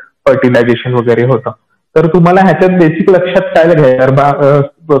वेळेस फर्टिलायझेशन वगैरे होतं. तर तुम्हाला ह्याच्यात बेसिक लक्षात काय घ्यायला,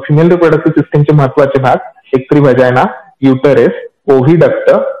 फिमेल रिप्रोडक्टिव्ह सिस्टीमचे महत्वाचे भाग एकतरी व्हजायना, युटरस,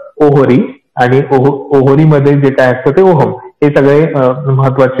 ओव्हिडक्ट, ओव्हरी आणि ओव्हरीमध्ये जे काय असतं ते ओहम, हे सगळे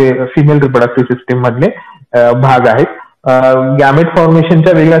महत्वाचे फिमेल रिप्रोडक्टिव्ह सिस्टीम मधले भाग आहेत. गॅमेट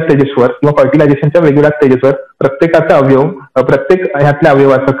फॉर्मेशनच्या वेगळ्या स्टेजेसवर किंवा फर्टिलायझेशनच्या वेगवेगळ्या स्टेजेसवर प्रत्येकाचा अवयव, प्रत्येक ह्यातल्या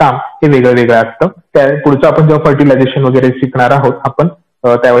अवयवाचं काम हे वेगळं वेगळं असतं. त्या पुढचं आपण जेव्हा फर्टिलायझेशन वगैरे शिकणार आहोत आपण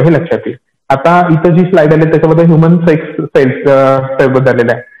त्यावेळी हे लक्षात येईल. आता इथं जी स्लाइड आली त्याच्यामध्ये ह्युमन सेल्स बद्दल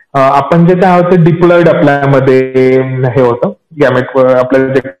आलेलं आहे. आपण जे काय आहोत ते डिप्लॉइड आपल्यामध्ये हे होतं, गॅमेट आपल्या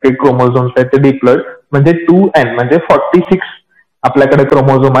जे काही क्रोमोझोम्स आहेत ते डिप्लॉइड म्हणजे 2n म्हणजे 46 आपल्याकडे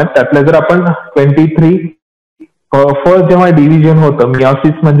क्रोमोझोम आहेत. त्यातल्या जर आपण 23 फर्स्ट जेव्हा डिव्हिजन होतं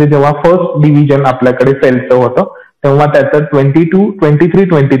मियोसिस म्हणजे जेव्हा फर्स्ट डिव्हिजन आपल्याकडे सेलचं होतं तेव्हा त्याचं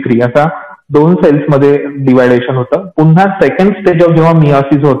 23 असा दोन सेल्स मध्ये डिवायडेशन होतं. पुन्हा सेकंड स्टेज ऑफ जेव्हा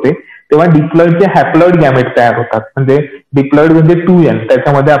मियोसिस होते तेव्हा डिप्लॉइडचे हॅप्लॉइड गॅमेट तयार होतात. म्हणजे डिप्लॉइड म्हणजे 2n,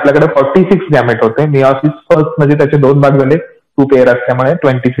 त्याच्यामध्ये आपल्याकडे 46 गॅमेट होते. मियोसिस फर्स्ट म्हणजे त्याचे दोन भाग झाले 2 पेअर असल्यामुळे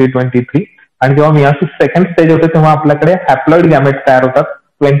 23 आणि जेव्हा मियोसिस सेकंड स्टेज होते तेव्हा आपल्याकडे हॅप्लॉइड गॅमेट तयार होतात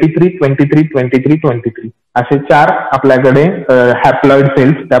 23 असे 4 आपल्याकडे हॅप्लॉइड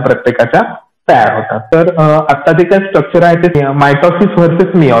सेल्स त्या प्रत्येकाच्या तयार होतात. तर आता जे काय स्ट्रक्चर आहे ते मायटॉसिस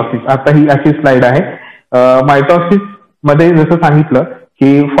व्हर्सेस मियोसिस, आता ही अशी स्लाइड आहे. मायटॉसिस मध्ये जसं सांगितलं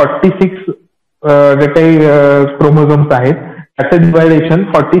की 46 जे काही क्रोमोझोम्स आहेत त्याचं डिवायडेशन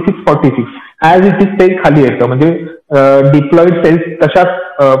 46 ऍज इट इज ते खाली येतं. म्हणजे डिप्लॉइड सेल्स तशाच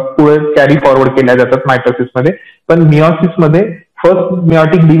पुढे कॅरी फॉरवर्ड केल्या जातात मायटोसिस मध्ये. पण मियोसिस मध्ये फर्स्ट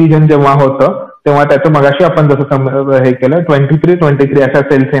मियोटिक डिव्हिजन जेव्हा होतं तेव्हा त्याचं मगाशी आपण जसं हे केलं 23 अशा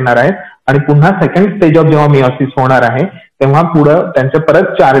सेल्स येणार आहेत आणि पुन्हा सेकंड स्टेज ऑफ जेव्हा मियोसिस होणार आहे तेव्हा पुढं त्यांचे परत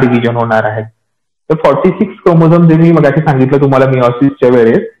 4 डिव्हिजन होणार आहेत. तर 46 क्रोमोझोम जे मी मगाशी सांगितलं तुम्हाला मियोसिसच्या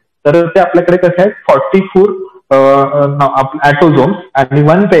वेळेस, तर ते आपल्याकडे कसे आहेत 44 ऍटोझोम्स आणि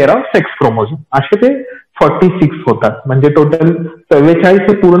 1 पेअर ऑफ सेक्स क्रोमोझोम असे ते 46 होतात. म्हणजे टोटल 44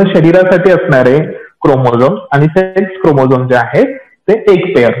 हे पूर्ण शरीरासाठी असणारे क्रोमोझोम आणि सेक्स क्रोमोझोम जे आहेत ते 1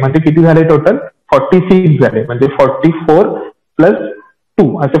 पेअर म्हणजे किती झाले टोटल 46 झाले. म्हणजे 44 प्लस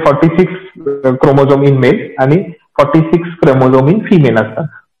 2 असे 46 क्रोमोझोम इन मेल आणि 46 क्रोमोझोम इन फिमेल असतात.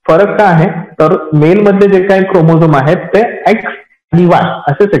 फरक काय आहे तर मेल मध्ये जे काही क्रोमोझोम आहेत ते एक्स आणि वाय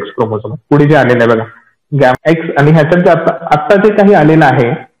असे सेक्स क्रोमोझोम पुढे जे आलेले आहे बघा एक्स आणि ह्याच्यात आता जे काही आलेलं आहे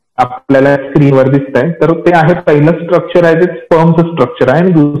आपल्याला स्क्रीनवर दिसतंय तर ते आहे पहिलं स्ट्रक्चर आहे ते स्पर्मचं स्ट्रक्चर आहे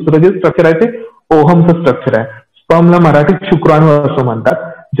आणि दुसरं जे स्ट्रक्चर आहे ते ओहमचं स्ट्रक्चर आहे. स्पर्मला मराठीत शुक्राणू असं म्हणतात.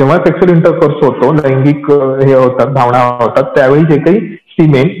 जेव्हा सेक्शुअल इंटरकोर्स होतो, लैंगिक हे होतात, भावना होतात, त्यावेळी जे काही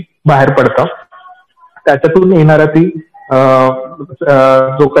सीमेन बाहेर पडतं त्याच्यातून येणारा ती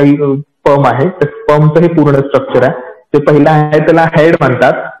जो काही स्पर्म आहे त्या स्पर्मचं हे पूर्ण स्ट्रक्चर आहे. जे पहिलं आहे त्याला हेड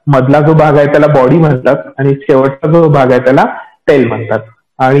म्हणतात, मधला जो भाग आहे त्याला बॉडी म्हणतात आणि शेवटचा जो भाग आहे त्याला टेल म्हणतात.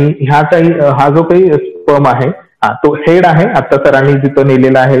 आणि हा जो काही स्पर्म आहे तो हेड आहे, आता सरांनी जिथं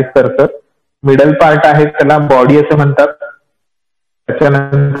नेलेला आहे तर मिडल पार्ट आहे त्याला बॉडी असं म्हणतात.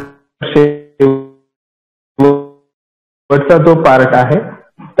 त्याच्यानंतर शेवटचा जो पार्ट आहे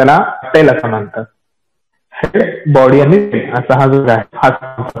त्याला टेल असं म्हणतात. बॉडी आणि असा हा जो आहे हा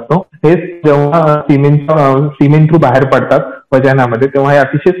असतो. हे जेव्हा सिमेन थ्रू बाहेर पडतात वजानामध्ये तेव्हा हे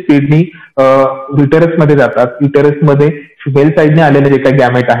अतिशय स्पीडनी युटेरस मध्ये जातात. युटेरस मध्ये फिमेल साईडने आलेले जे काही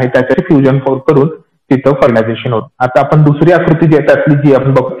गॅमेट आहे त्याचे फ्युजन करून तिथं फर्टिलायझेशन होतं. आता आपण दुसरी आकृती जी त्यातली जी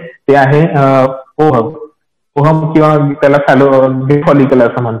आपण बघतो ते आहे ओहम किंवा त्याला फॉलिकल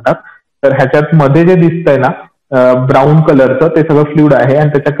असं म्हणतात. तर ह्याच्यात मध्ये जे दिसतंय ना ब्राऊन कलरचं ते सगळं फ्लुइड आहे आणि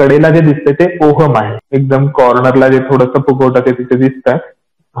त्याच्या कडेला जे दिसतंय ते ओहम आहे. एकदम कॉर्नरला जे थोडंसं फुगवतं ते तिथे दिसतंय.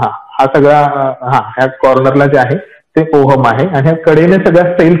 हा सगळा ह्या कॉर्नरला जे आहे ते ओहम आहे आणि ह्या कडेने सगळ्या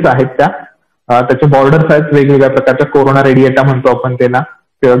सेल्स आहेत त्याचे बॉर्डर्स आहेत वेगवेगळ्या प्रकारच्या. कोरोना रेडिएटा म्हणतो आपण त्याला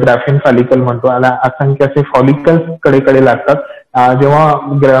किंवा ग्राफिन फॉलिकल म्हणतो. असंख्य असे फॉलिकल्स कडे लागतात.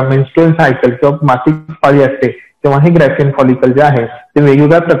 जेव्हा मेन्स्ट्रुअल सायकल किंवा मासिक पाळी असते तेव्हा हे ग्राफिन फॉलिकल जे आहे ते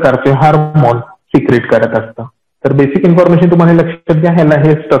वेगवेगळ्या प्रकारचे हार्मोन सिक्रेट करत असतं. तर बेसिक इन्फॉर्मेशन तुम्हाला लक्षात घ्या. ह्याला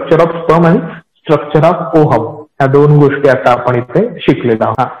हे स्ट्रक्चर ऑफ स्पर्म आणि स्ट्रक्चर ऑफ ओहम ह्या दोन गोष्टी आता आपण इथे शिकलेलो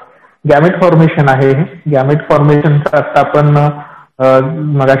आहोत. गॅमेट फॉर्मेशन आहे. गॅमेट फॉर्मेशनचं आता आपण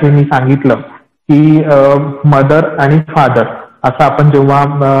मगाशी मी सांगितलं की मदर आणि फादर असं आपण जेव्हा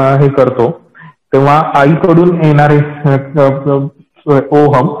हे करतो तेव्हा आईकडून येणारे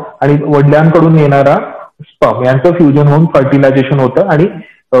ओहम आणि वडिलांकडून येणारा स्पर्म यांचं फ्युजन होऊन फर्टिलायझेशन होतं आणि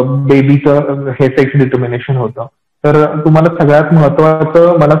बेबीचं हे सेक्स डिटर्मिनेशन होतं. तर तुम्हाला सगळ्यात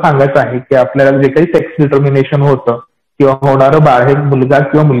महत्वाचं मला सांगायचं आहे की आपल्याला जे काही सेक्स डिटर्मिनेशन होतं किंवा होणारं बाळ हे मुलगा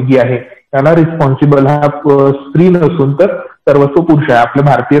किंवा मुलगी आहे त्याला रिस्पॉन्सिबल हा स्त्री नसून तर सर्वस्व पुरुष आहे. आपल्या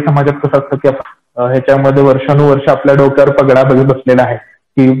भारतीय समाजात कसं असतं की ह्याच्यामध्ये वर्षानुवर्ष आपल्या डोक्यावर पगडा बसलेला आहे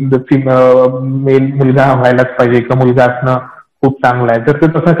की मेल मुलगा व्हायलाच पाहिजे किंवा मुलगा असणं खूप चांगलं आहे. तर ते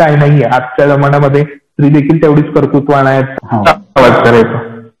तसं काही नाहीये. आजच्या जमान्यामध्ये स्त्री देखील तेवढीच कर्तृत्वान आहे. आवाज करायचा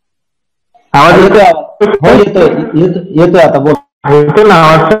आवाज येतोय आता बोल येतो ना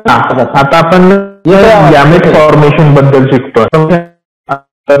आवाज. आता आपण गॅमेट फॉर्मेशन बद्दल शिकतोय.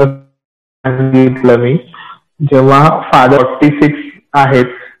 सांगितलं मी जेव्हा फादर 46 आहेत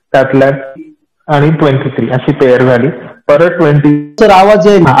त्यातल्या आणि 23 अशी पेअर झाली परत 20. सर आवाज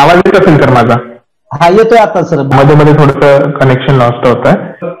येत असेल तर माझा? हा येतोय आता सर. मध्ये मध्ये थोडस कनेक्शन लॉस्ट होत आहे.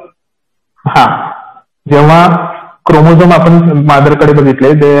 हा जेव्हा क्रोमोझोम आपण मादरकडे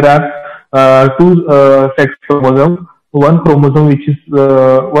बघितले there are 2 sex chromosome. One chromosome which is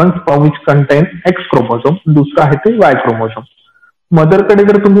one sperm which contain x chromosome. दुसरं आहे ते वाय क्रोमोझोम. मदरकडे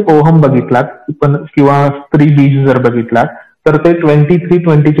जर तुम्ही ओहम बघितलात पण किंवा स्त्री बीज जर बघितलात तर ते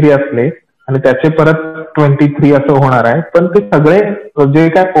 23 असले आणि त्याचे परत 23 असं होणार आहे. पण ते सगळे जे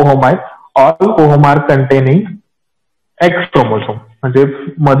काय ओहम आहेत all ohm R containing x chromosome. म्हणजे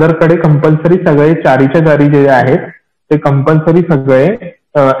मदरकडे कंपल्सरी सगळे चारीच्या चारी जे आहेत ते कंपल्सरी सगळे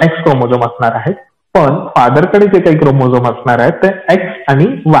एक्स क्रोमोझोम असणार आहेत. पण फादरकडे जे काही क्रोमोझोम असणार आहेत ते एक्स आणि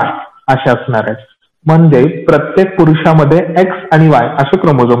वाय असे असणार आहेत. म्हणजे प्रत्येक पुरुषामध्ये एक्स आणि वाय असे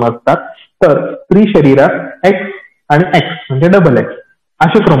क्रोमोझोम असतात. तर स्त्री शरीरात एक्स आणि एक्स म्हणजे डबल एक्स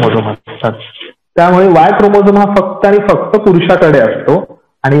असे क्रोमोझोम असतात. त्यामुळे वाय क्रोमोझोम हा फक्त आणि फक्त पुरुषाकडे असतो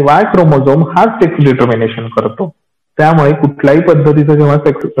आणि वाय क्रोमोझोम हा सेक्स डिटर्मिनेशन करतो. त्यामुळे कुठल्याही पद्धतीचं जेव्हा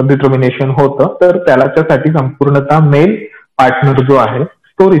सेक्स डिटर्मिनेशन होतं तर त्याच्यासाठी संपूर्णतः मेल पार्टनर जो आहे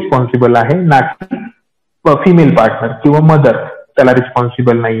तो रिस्पॉन्सिबल आहे ना फिमेल पार्टनर किंवा मदर त्याला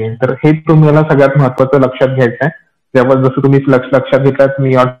रिस्पॉन्सिबल नाहीये. तर हे तुम्हाला सगळ्यात महत्वाचं लक्षात घ्यायचं आहे. जेव्हा जसं तुम्ही लक्षात घेतलात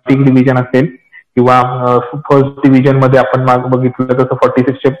मियोटिक डिव्हिजन असेल किंवा फर्स्ट डिव्हिजन मध्ये आपण बघितलं तसं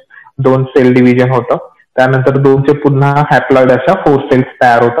 46चे 2 सेल डिव्हिजन होतं. त्यानंतर 2चे पुन्हा हॅप्लॉइड अशा 4 सेल्स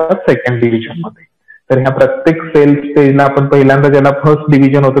तयार होतात सेकंड डिव्हिजन मध्ये. तर ह्या प्रत्येक सेल स्टेजला आपण पहिल्यांदा ज्याला फर्स्ट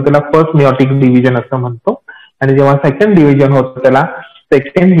डिव्हिजन होतं त्याला फर्स्ट मियोटिक डिव्हिजन असं म्हणतो आणि जेव्हा सेकंड डिव्हिजन होतं त्याला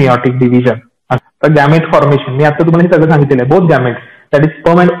सेकंड मियोटिक डिव्हिजन. तर गॅमेट फॉर्मेशन मी आता तुम्हाला हे सगळं सांगितलेलं आहे. Both gamete that is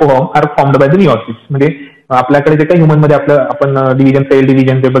sperm and ovum R formed by the meiosis. म्हणजे आपल्याकडे जे काही ह्युमन मध्ये आपण डिव्हिजन सेल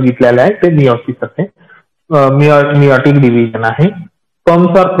डिव्हिजन जे बघितलेलं आहे ते मियोसिस असते. मियोटिक डिव्हिजन आहे.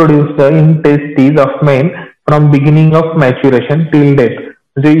 Sperms R produced in testes of main from beginning of maturation till death.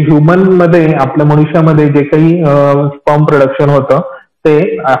 म्हणजे ह्युमन मध्ये आपल्या मनुष्यामध्ये जे काही स्पर्म प्रोडक्शन होतं ते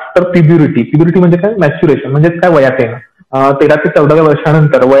आफ्टर प्युबरिटी. प्युबरिटी म्हणजे काय? मॅच्युरेशन म्हणजे काय? वयात येणं. 13 ते 14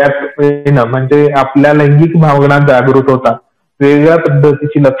 वर्षानंतर वयात येणं म्हणजे आपल्या लैंगिक भावना जागृत होतात. वेगवेगळ्या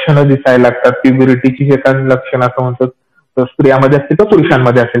पद्धतीची लक्षणं दिसायला लागतात. प्युबरिटीची जे काही लक्षणं असं म्हणतो स्त्रियामध्ये असते तर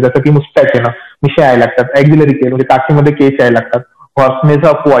पुरुषांमध्ये असेल. जसं की मुस्टॅच येणं, मिशा यायला लागतात. ऍक्झिलरी केस म्हणजे काशीमध्ये केस यायला लागतात. हॉर्सनेस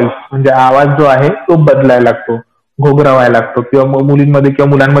ऑफ व्हॉइस म्हणजे आवाज जो आहे तो बदलायला लागतो, घोगरा व्हायला लागतो. किंवा मुलींमध्ये किंवा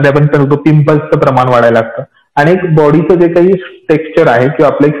मुलांमध्ये आपण करतो पिंपल्सचं प्रमाण वाढायला लागतं. आणि बॉडीचं जे काही टेक्स्चर आहे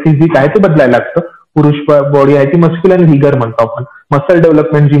किंवा आपलं एक फिजिक आहे ते बदलायला लागतं. पुरुष बॉडी आहे ती मस्क्युलर व्हिगर म्हणतो आपण. मसल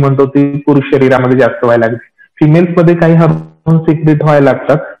डेव्हलपमेंट जी म्हणतो ती पुरुष शरीरामध्ये जास्त व्हायला लागते. फिमेल्स मध्ये काही हार्मोन सिक्रेट व्हायला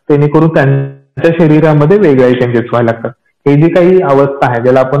लागतात, जेणेकरून त्यांच्या शरीरामध्ये वेगळे चेंजेस व्हायला लागतात. हे जे काही अवस्था आहे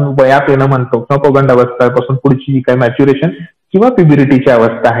ज्याला आपण वयात येणं म्हणतो किंवा पौगंड अवस्थापासून पुढची जी काही मॅच्युरेशन किंवा प्युबरिटीची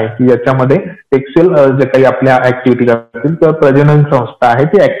अवस्था आहे की ज्याच्यामध्ये सेक्शुअल जे काही आपल्या ऍक्टिव्हिटीज असतील किंवा प्रजनन संस्था आहे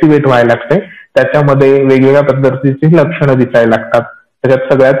ती ऍक्टिव्हेट व्हायला लागते. त्याच्यामध्ये वेगवेगळ्या पद्धतीची लक्षणं दिसायला लागतात.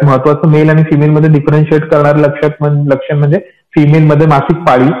 त्याच्यात सगळ्यात महत्वाचं मेल आणि फिमेल मध्ये डिफरन्शिएट करणारं लक्षण म्हणजे फिमेल मध्ये मासिक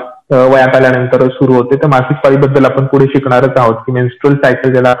पाळी वयात आल्यानंतर सुरू होते. तर मासिक पाळीबद्दल आपण पुढे शिकणारच आहोत की मेन्स्ट्रुअल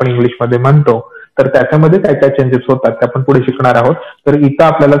सायकल ज्याला आपण इंग्लिशमध्ये म्हणतो. तर त्याच्यामध्ये काय काय चेंजेस होतात ते आपण पुढे शिकणार आहोत. तर इथं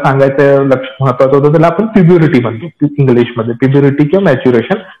आपल्याला सांगायचं लक्ष महत्वाचं होतं त्याला आपण प्युबरिटी म्हणतो इंग्लिशमध्ये. प्युबरिटी किंवा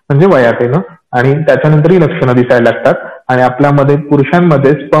मॅच्युरेशन म्हणजे वयात येणं आणि त्याच्यानंतर ही लक्षणं दिसायला लागतात. आणि आपल्यामध्ये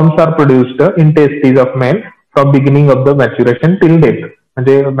पुरुषांमध्ये sperms R produced in testes of male from beginning of the maturation till death.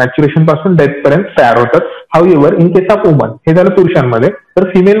 म्हणजे मॅच्युरेशन पासून डेथ पर्यंत तयार होतात. हाऊएव्हर इन केस ऑफ वुमन हे झालं पुरुषांमध्ये. तर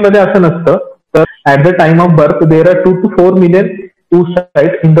फिमेलमध्ये असं नसतं. तर at the time of birth there are 2 to 4 million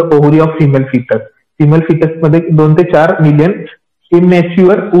oocytes in the ovary of female foetus. Female foetus मध्ये 2 ते 4 मिलियन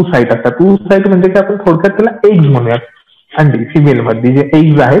इमॅच्युअर oocyte असतात. oocyte म्हणजे काय आपण थोडक्यात त्याला एग्ज म्हणूयात. अंडी फिमेल मध्ये जे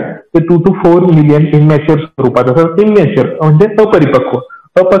एग्ज आहेत ते 2 to 4 मिलियन इमॅच्युअर स्वरूपात असतात. इमॅच्युअर म्हणजे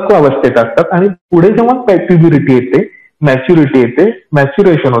अपक्व अवस्थेत असतात. आणि पुढे जेव्हा प्युबरिटी येते, मॅच्युरिटी येते,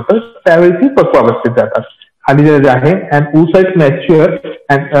 मॅच्युरेशन होतं त्यावेळी ती पक्व अवस्थेत जातात. खाली जे आहे and oocyte mature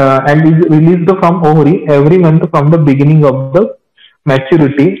and is released from ovary every month from the beginning of the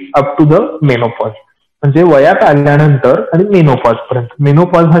maturity up to the menopause. म्हणजे वयात आल्यानंतर आणि मेनोपॉज पर्यंत.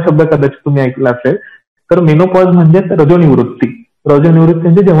 मेनोपॉज हा शब्द कदाचित तुम्ही ऐकला असेल. तर मेनोपॉज म्हणजे रजोनिवृत्ती. रजोनिवृत्ती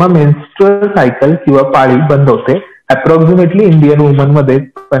म्हणजे जेव्हा मेन्स्ट्रुअल सायकल किंवा पाळी बंद होते. अप्रॉक्सिमेटली इंडियन वुमन मध्ये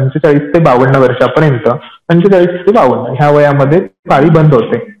 45 ते 52 वर्षापर्यंत 45 ते 52 ह्या वयामध्ये पाळी बंद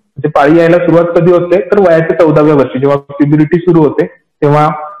होते. म्हणजे पाळी यायला सुरुवात कधी होते तर वयाच्या 14व्या वर्षी जेव्हा प्युबरिटी सुरू होते तेव्हा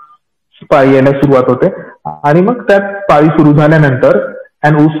पाळी यायला सुरुवात होते. आणि मग त्यात पाळी सुरू झाल्यानंतर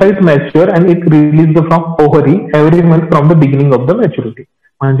and oocyte mature and it release from ovary every month from the beginning of the maturity.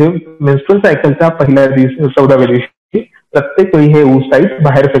 म्हणजे मेन्स्ट्रुअल सायकलच्या पहिल्या दिवशी 14व्या दिवशी प्रत्येक वेळी हे oocyte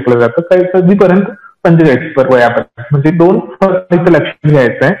बाहेर फेकलं जातं काही कधीपर्यंत 45 वयापर्यंत. म्हणजे 2 लक्षात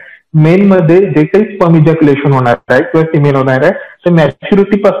घ्यायचं आहे. मेल मध्ये जे काही स्पर्म इजॅक्युलेशन होणार आहे किंवा फिमेल होणार आहे ते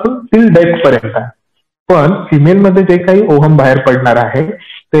मॅच्युरिटी पासून टिल डेथ पर्यंत आहे. पण फिमेल मध्ये जे काही ओव्हम बाहेर पडणार आहे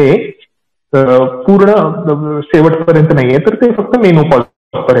ते पूर्ण शेवटपर्यंत नाहीये. तर ते फक्त मेनोपॉज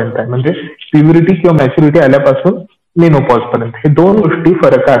पर्यंत आहे. म्हणजे प्युबरिटी किंवा मॅच्युरिटी आल्यापासून मेनोपॉज पर्यंत. हे 2 गोष्टी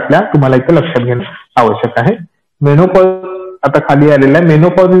फरकातल्या तुम्हाला इथे लक्षात घेणं आवश्यक आहे. मेनोपॉज आता खाली आलेला आहे.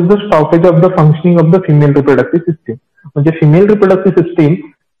 Menopause is the stoppage of the functioning of the female reproductive system. म्हणजे फिमेल रिप्रोडक्टिव्ह सिस्टीम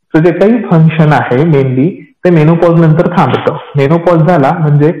जे काही फंक्शन आहे मेनली ते मेनोपॉज नंतर थांबतं. मेनोपॉज झाला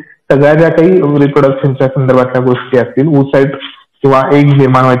म्हणजे सगळ्या ज्या काही रिप्रोडक्शनच्या संदर्भातल्या गोष्टी असतील, oocyte किंवा एग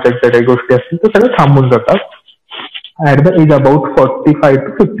निर्माण व्हायच्या ज्या काही गोष्टी असतील ते सगळे थांबून जातात. At the age about 45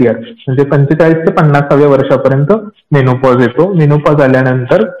 to 50 years. म्हणजे 45 ते 50व्या वर्षापर्यंत मेनोपॉज येतो. मेनोपॉज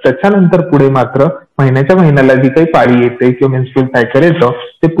आल्यानंतर त्याच्यानंतर पुढे मात्र महिन्याच्या महिन्याला जी काही पाळी येते किंवा मेन्स्ट्रुअल सायकल येतं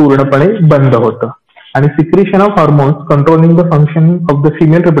ते पूर्णपणे बंद होतं. आणि secretion of hormones controlling the function of the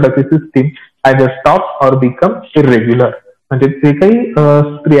female reproductive system either stop or become irregular. म्हणजे जे काही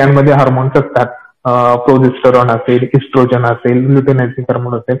स्त्रियांमध्ये हार्मोन्स असतात, प्रोजेस्टेरॉन असेल, इस्ट्रोजन असेल, ल्युटेनायझिंग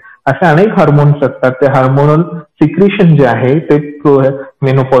हार्मोन असेल, असे अनेक हार्मोन्स असतात. ते हार्मोनल सिक्रेशन जे आहे ते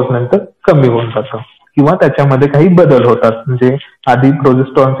मेनोपॉज नंतर कमी होऊन जातं किंवा त्याच्यामध्ये काही बदल होतात. म्हणजे आधी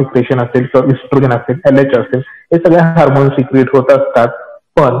प्रोजेस्टेरॉन सिक्रेशन असेल किंवा इस्ट्रोजन असेल, LH असेल, हे सगळे हार्मोन सिक्रेट होत असतात.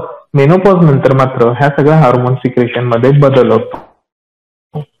 पण मेनोपॉज नंतर मात्र ह्या सगळ्या हार्मोन सिक्रेशन मध्ये बदल होतो.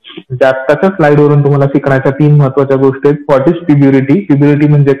 आत्ताच्या स्लाइड वरून तुम्हाला शिकण्याच्या 3 महत्वाच्या गोष्टी आहेत. What is puberty. प्युबरिटी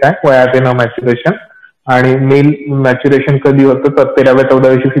म्हणजे काय? वयात येणं, मॅच्युरेशन. आणि मेल मॅच्युरेशन कधी होतं तर 13व्या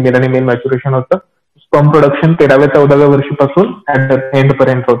 14व्या वर्षी फिमेल आणि मेल मॅच्युरेशन होतं. स्पर्म प्रोडक्शन 13व्या 14व्या वर्षीपासून ऍट द एंड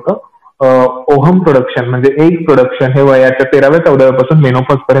पर्यंत होतं. ओव्हम प्रोडक्शन म्हणजे एग प्रोडक्शन हे वयाच्या 13व्या 14व्या पासून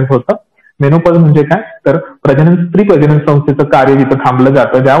मेनोपॉज पर्यंत होतं. मेनोपॉज म्हणजे काय तर स्त्री प्रजनन संस्थेचं कार्य जिथं थांबलं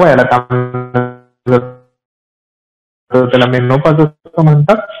जातं, ज्या वयाला थांबलं त्याला मेनोपॉज असं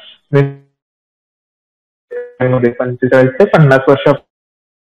म्हणतात. 45 ते 50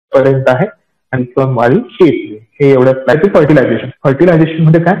 वर्षापर्यंत आहे. आणि वाढी येते. हे एवढं फर्टिलायझेशन. फर्टिलायझेशन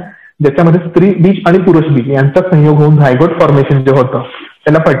म्हणजे काय? ज्याच्यामध्ये स्त्री बीज आणि पुरुष बीज यांचा संयोग होऊन झायगोट फॉर्मेशन जे होतं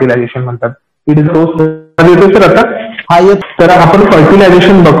त्याला फर्टिलायझेशन म्हणतात. इट इज तर आता हा एक तर आपण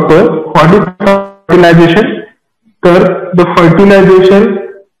फर्टिलायझेशन बघतोय. What is fertilisation? तर the fertilisation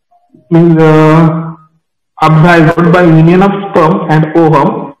means of zygote by union of sperm and ovum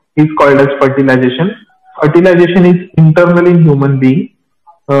is called as fertilization. Fertilization is internal in human being.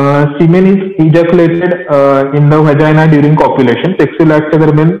 Semen is इजॅक्युलेटेड in the व्हजायना during कॉप्युलेशन. Sexual ऍक्टच्या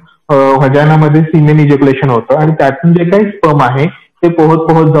दरम्यान व्हजायनामध्ये सीमेन ejaculation होतं आणि त्यातून जे काही sperm आहे ते पोहत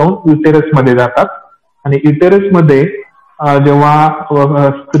पोहत जाऊन युटेरस मध्ये जातात आणि युटेरस मध्ये जेव्हा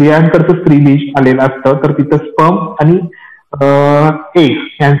स्त्रियांकडचं स्त्रीबीज आलेलं असतं तर तिथं स्पर्म आणि एग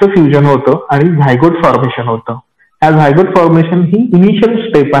यांचं फ्युजन होतं आणि झायगोट फॉर्मेशन होतं. ह्या झायगोट फॉर्मेशन ही इनिशियल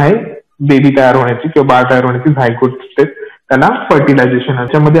स्टेप आहे बेबी तयार होण्याची किंवा बाळ तयार होण्याची झायगोट स्टेप, त्याला फर्टिलायझेशन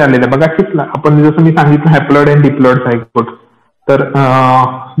याच्यामध्ये आलेलं बघा. आपण जसं मी सांगितलं हॅप्लॉइड अँड डिप्लॉइड झायगोट, तर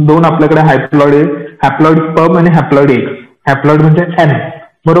दोन आपल्याकडे हॅप्लॉइड स्पर्म आणि हॅप्लॉइड एग. हॅप्लॉइड म्हणजे एन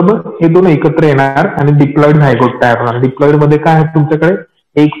बरोबर, हे दोन एकत्र येणार आणि डिप्लॉइड झायगोट तयार होणार. डिप्लॉइड मध्ये काय आहे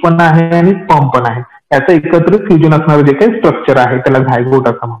तुमच्याकडे एग पण आहे आणि स्पर्म पण आहे, त्याचं एकत्र फ्युजन असणारं जे काही स्ट्रक्चर आहे त्याला झायगोट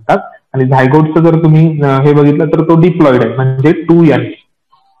असं म्हणतात. आणि झायगोटचं जर तुम्ही हे बघितलं तर तो डिप्लॉइड आहे म्हणजे 2n.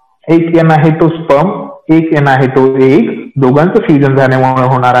 एक एन आहे तो स्पर्म, एक एन आहे तो एग, दोघांचं फ्युजन झाल्यामुळे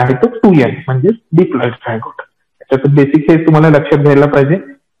होणार आहे तो 2n म्हणजे डिप्लॉइड झायगोट. त्याच्यात बेसिक हे तुम्हाला लक्षात घ्यायला पाहिजे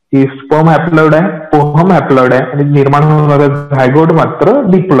की स्पर्म हॅप्लॉइड आहे, ओहम हॅप्लॉइड आहे आणि निर्माण होणारा झायगोट मात्र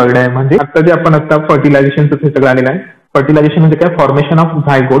डिप्लॉइड आहे. म्हणजे आता जे आपण आता फर्टिलायझेशनचं हे सगळं आलेलं आहे. फर्टिलायझेशन म्हणजे काय, formation of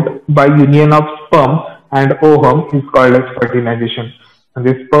zygote bye union of sperm and ohm is called age fertilisation.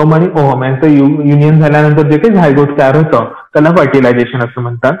 म्हणजे स्पर्म आणि ओहम यांचं युनियन झाल्यानंतर जे काही झायगोट तयार होतं त्याला फर्टिलायझेशन असं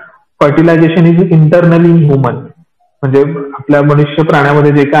म्हणतात. Fertilisation is internal in human, म्हणजे आपल्या मनुष्य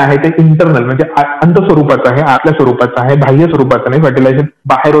प्राण्यामध्ये जे काय आहे ते इंटरनल म्हणजे अंत स्वरूपाचं आहे, आतल्या स्वरूपाचं आहे, बाह्य स्वरूपाचं नाही. फर्टिलायझेशन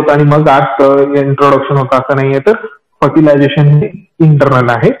बाहेर होतं आणि मग आत इंट्रोडक्शन होतं असं नाहीये, तर फर्टिलायझेशन हे इंटरनल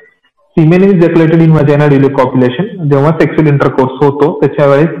आहे. Semen is इजॅक्युलेटेड in व्हजायना during कॉप्युलेशन. जेव्हा सेक्शुअल इंटरकोर्स होतो त्याच्या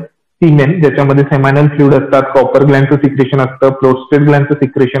वेळेस सीमेन, ज्याच्यामध्ये सेमायनल फ्लुइड असतात, कॉपर ग्लँडचं सिक्रेशन असतं, प्रोस्टेट ग्लँडचं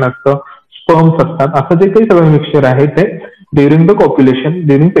सिक्रेशन असतं, स्पर्म्स असतात, असं जे काही सगळं मिक्सचर आहे ते during the कॉप्युलेशन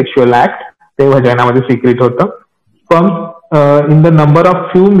during sexual act ते व्हजायनामध्ये सिक्रेट होतं. Sperms in the number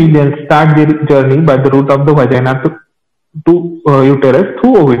of few million start journey by the route of the व्हजायना to uterus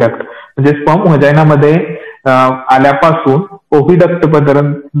through ओव्हिडक्ट. म्हणजे स्पर्म व्हजायनामध्ये आल्यापासून ओव्हिडक्ट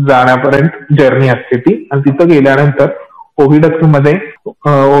पर्यंत जाण्यापर्यंत जर्नी असते ती आणि तिथं गेल्यानंतर ओव्हिडक्ट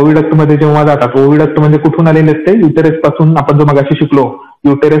मध्ये जेव्हा जातात, ओव्हिडक्ट म्हणजे कुठून आलेले असते, युटेरस पासून. आपण जो मगाशी शिकलो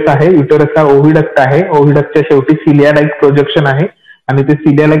युटेरस आहे, युटेरस हा ओव्हिडक्ट आहे, ओव्हिडक्टच्या शेवटी सिलिया लाईक प्रोजेक्शन आहे आणि ते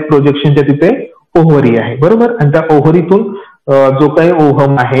सिलिया लाईक प्रोजेक्शनच्या तिथे ओव्हरी आहे बरोबर. आणि त्या ओव्हरीतून जो काही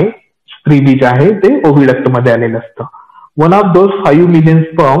ओहम आहे, स्त्रीबीज आहे, ते ओव्हिडक्ट मध्ये आलेलं असतं. One of those 5 million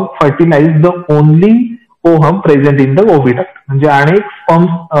sperm fertilise the only ohm present in the ओव्हिडक्ट. म्हणजे अनेक स्पर्म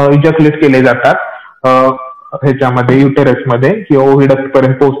इजॅक्युलेट केले जातात ह्याच्यामध्ये युटेरसमध्ये किंवा ओव्हिडक्ट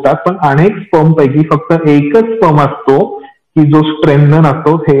पर्यंत पोहोचतात, पण अनेक स्पर्म पैकी फक्त एकच स्पर्म असतो की जो स्ट्रेंथन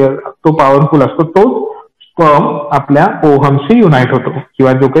असतो, तो पॉवरफुल असतो, तो स्पर्म आपल्या ओहमशी युनाइट होतो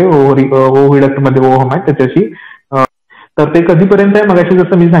किंवा जो काही ओव्हिडक्ट मध्ये ओहम आहे त्याच्याशी. तर ते कधीपर्यंत आहे, मगाशी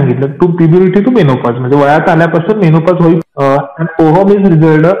जसं मी सांगितलं, टू प्युबर्टी टू मेनोपॉज, म्हणजे वयात आल्यापासून मेनोपॉज होईल. Ohm is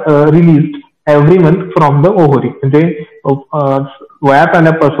release every month from the ovary. म्हणजे वयात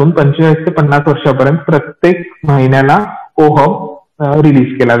आल्यापासून 45 ते 50 वर्षापर्यंत प्रत्येक महिन्याला ओहम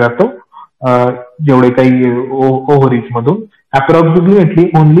रिलीज केला जातो जेवढे काही ओव्हरीज मधून. Approximately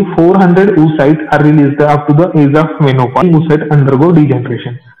only 400 oocytes R release up to the age of menopause. oocyte undergo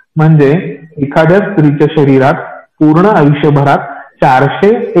degeneration. म्हणजे एखाद्या स्त्रीच्या शरीरात पूर्ण आयुष्यभरात 400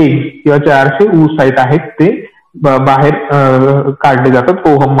 एग किंवा 400 oocyte आहेत ते बाहेर काढले जातात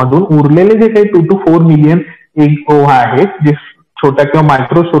ओहम मधून. उरलेले जे काही 2 to 4 मिलियन एग ओव्हा आहेत जे छोट्या किंवा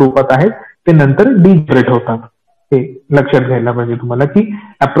मायक्रो स्वरूपात आहेत ते नंतर डिजनरेट होतात. हे लक्षात घ्यायला पाहिजे तुम्हाला की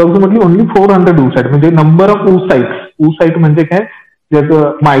अप्रॉक्सिमेटली ओनली 400 oocyte म्हणजे नंबर ऑफ oocyte म्हणजे काय,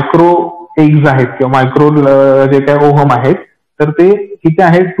 ज्याचं मायक्रो एग्ज आहेत किंवा मायक्रो जे काय ओहम आहेत तर ते किती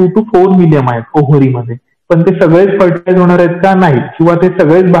आहेत, 2 to 4 मिलियन आहेत ओव्हरीमध्ये. पण ते सगळेच फर्टिलाइज होणार आहेत का, नाही, किंवा ते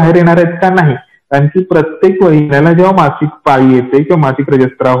सगळेच बाहेर येणार आहेत का, नाही. कारण की प्रत्येक महिन्याला जेव्हा मासिक पाळी येते किंवा मासिक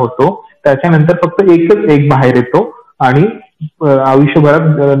रजस्त्राव होतो त्याच्यानंतर फक्त एकच एग बाहेर येतो आणि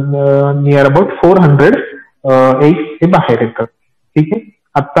आयुष्यभरात नियर अबाउट 400 एग हे बाहेर येतात. ठीक आहे.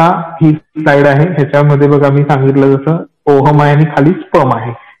 आता ही स्लाइड आहे, ह्याच्यामध्ये बघा मी सांगितलं जसं ओहम आहे आणि खाली स्पर्म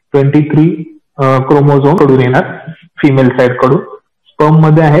आहे. 23 क्रोमोझोम कडून येणार फिमेल साइड कडून. स्पर्म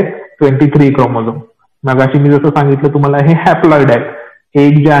मध्ये आहेत 23 क्रोमोझोम. मगाशी मी जसं सांगितलं तुम्हाला हे हॅप्लॉइड आहे.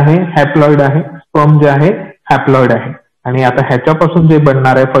 एग जे आहे हॅप्लॉइड आहे, स्पर्म जे आहे हॅप्लॉइड आहे. आणि आता ह्याच्यापासून जे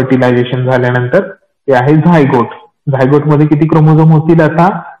बनणार आहे फर्टिलायझेशन झाल्यानंतर ते आहे झायगोट. झायगोट मध्ये किती क्रोमोझोम होतील, आता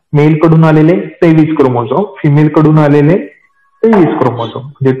मेल कडून आलेले 23 क्रोमोझोम, फिमेल कडून आलेले 23 क्रोमोझोम,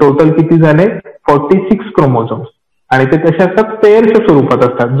 म्हणजे टोटल किती झाले 46 क्रोमोझोम. आणि ते कसे असतात, पेअरच्या स्वरूपात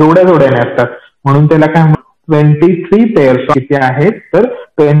असतात, जोड्या जोड्याने असतात. म्हणून त्याला काय म्हणतात 23 पेअर्स किती आहेत तर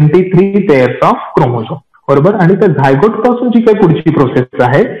 23 पेअर्स ऑफ क्रोमोझोम बरोबर. आणि त्या झायगोट पासून जी काही पुढची प्रोसेस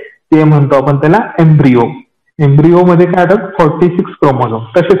आहे ते म्हणतो आपण त्याला एम्ब्रिओ. एम्ब्रिओ मध्ये काय होतात 46 क्रोमोझोम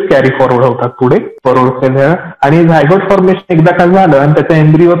तसेच कॅरी फॉरवर्ड होतात पुढे फॉरवर्ड. आणि झायगोट फॉर्मेशन एकदा काय झालं आणि त्याचा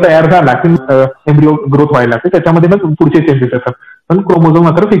एम्ब्रिओ तयार झाला की एम्ब्रिओ ग्रोथ व्हायला लागते, त्याच्यामध्ये मग पुढचे चेंजेस येतात, पण क्रोमोझोम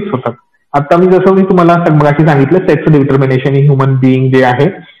मात्र फिक्स होतात. आता जसं मी तुम्हाला मगाशी सांगितलं sex determination in human being जे आहे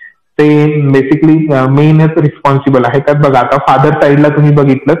ते बेसिकली मेनच रिस्पॉन्सिबल आहे. त्यात बघा आता फादर साईडला तुम्ही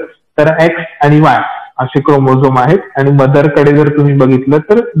बघितलं तर एक्स आणि वाय असे क्रोमोझोम आहेत आणि मदर कडे जर तुम्ही बघितलं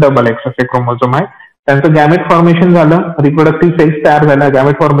तर डबल एक्स असे क्रोमोझोम आहे. त्यांचं गॅमेट फॉर्मेशन झालं, रिप्रोडक्टिव्ह सेल्स तयार झाला,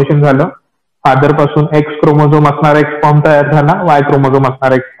 गॅमेट फॉर्मेशन झालं, फादर पासून एक्स क्रोमोझोम असणारा एक्स फॉर्म तयार झाला, वाय क्रोमोझोम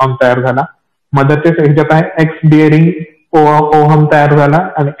असणारा एक्स फॉर्म तयार झाला. मदरच्या ह्याच्यात आहे एक्स बिअरिंग ओहम तयार झाला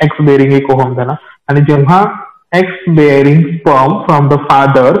आणि एक्स बेअरिंग एक ओहम झाला. आणि जेव्हा x bearing sperm from the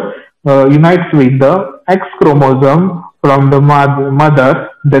father unites with the x chromosome from the mother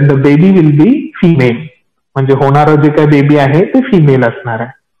then the baby will be female. म्हणजे होणारं जे काही बेबी आहे ते फिमेल असणार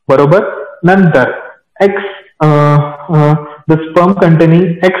आहे. बरोबर. नंतर x the sperm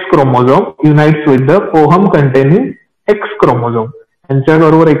containing x chromosome unites with the ohm containing x chromosome.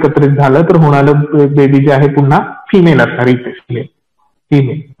 यांच्याबरोबर एकत्रित झालं तर होणारं बेबी जे आहे पुन्हा फिमेल असणार इथे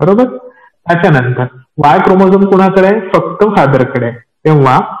फिमेल. बरोबर. त्याच्यानंतर वाय क्रोमोझोम कुणाकडे आहे? फक्त फादरकडे आहे.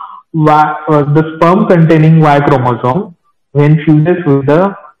 तेव्हा the sperm containing Y chromosome when फ्युजेस with the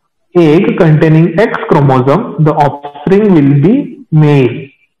egg containing x chromosome the offspring will be mail.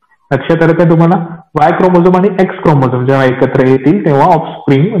 लक्षात आलं का तुम्हाला? वाय क्रोमोझोम आणि एक्स क्रोमोझोम जेव्हा एकत्र येतील तेव्हा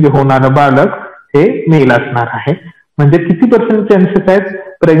ऑफस्प्रिंग म्हणजे होणारं बालक हे मेल असणार आहे. म्हणजे किती पर्सेंट चान्सेस आहेत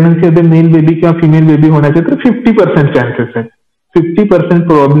प्रेग्नन्सी मध्ये मेल बेबी किंवा फिमेल बेबी होण्याचे? तर 50% चान्सेस आहेत. 50%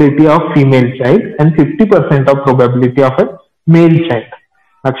 probability of female child and 50% of probability of a male child.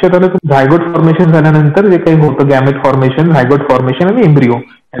 लक्षात आलं? झायगोट फॉर्मेशन झाल्यानंतर जे काही होतं गॅमेट फॉर्मेशन, झायगोट फॉर्मेशन आणि एम्ब्रिओ,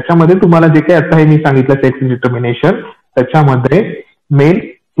 याच्यामध्ये तुम्हाला जे काही आता हे मी सांगितलं सेक्स डिटर्मिनेशन, त्याच्यामध्ये mail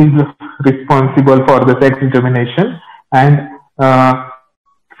is responsible for the sex determination and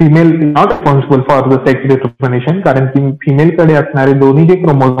female is not responsible for the sex determination, कारण की फिमेल कडे असणारे दोन्ही जे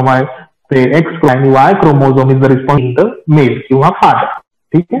क्रोमोझोम आहेत ते एक्स आणि Y chromosome is the responsible mail किंवा फादर.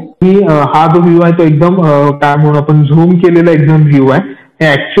 ठीक आहे. ही हा जो व्ह्यू आहे तो एकदम काय म्हणून आपण झूम केलेला एकदम व्ह्यू आहे.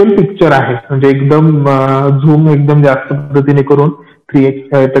 हे ऍक्च्युअल पिक्चर आहे म्हणजे एकदम झूम एकदम जास्त पद्धतीने करून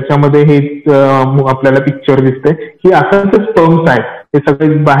त्याच्यामध्ये हे आपल्याला पिक्चर दिसते की असंख्य स्पर्म्स आहेत. हे सगळे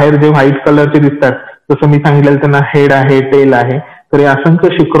बाहेर जे व्हाईट कलरचे दिसतात जसं मी सांगितलं त्यांना हेड आहे, टेल आहे, तर हे असंख्य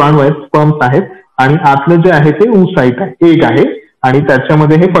शुक्राणू आहेत, स्पर्म्स आहेत आणि आतलं जे आहे ते oocyte आहे, एग आहे आणि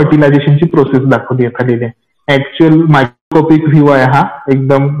त्याच्यामध्ये हे फर्टिलायझेशनची प्रोसेस दाखवली आलेली आहे. ऍक्च्युअल मायक्रोस्कोपिक व्ह्यू आहे हा,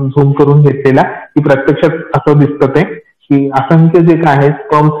 एकदम झूम करून घेतलेला की प्रत्यक्षात असं दिसतं ते की असंख्य जे काय आहे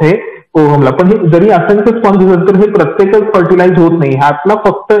स्पर्म्स हे ओहमला, पण हे जरी असंख्य स्पर्म दिसत तर हे प्रत्येकच फर्टिलाइज होत नाही. ह्यातला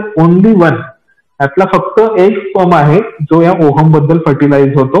फक्त ओनली वन, यातला फक्त एक स्पर्म आहे जो या ओहम बद्दल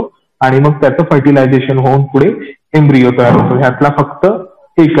फर्टिलाइज होतो आणि मग त्याचं फर्टिलायझेशन होऊन पुढे एम्ब्रिओ तयार होतो. ह्यातला फक्त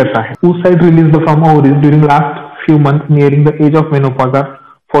एकच आहे. oocyte release the from ovaries during last few months nearing the age of menopause are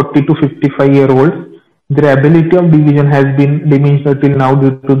 40 to 55 year old. Their ability of division has been diminished till now.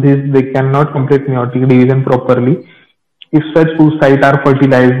 Due to this, they cannot complete meiotic division properly. If such oocytes are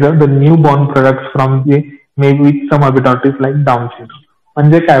fertilized, the newborn products from the may with some abnormalities like Down syndrome.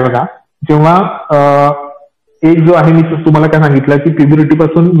 म्हणजे काय बघा, जेव्हा एक जो आहे मी तुम्हाला काय सांगितलं की प्युबरिटी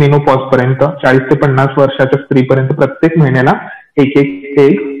पासून मेनोपॉज पर्यंत 40 ते 50 वर्षाच्या स्त्रीपर्यंत प्रत्येक महिन्याला एक एक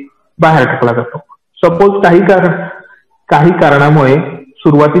एग बाहेर टाकला जातो. सपोज काही कारणामुळे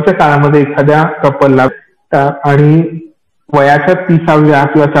सुरुवातीच्या काळामध्ये एखाद्या कपलला आणि वयाच्या 30व्या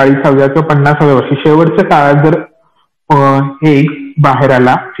किंवा 40व्या किंवा 50व्या वर्षी शेवटच्या काळात जर एग बाहेर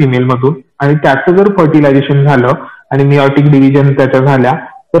आला फिमेल मधून आणि त्याचं जर फर्टिलायझेशन झालं आणि मिओटिक डिव्हिजन त्याच्या झाल्या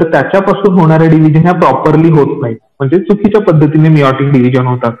तर त्याच्यापासून होणारे डिव्हिजन ह्या प्रॉपरली होत नाही, म्हणजे चुकीच्या पद्धतीने मिओटिक डिव्हिजन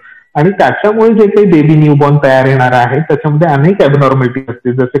होतात आणि त्याच्यामुळे जे काही बेबी न्यूबॉर्न तयार येणार आहे त्याच्यामध्ये अनेक ॲबनॉर्मॅलिटी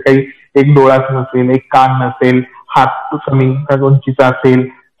असतील, जसे काही एक डोळाच नसेल, एक कान नसेल, हात कमी उंचीचा असेल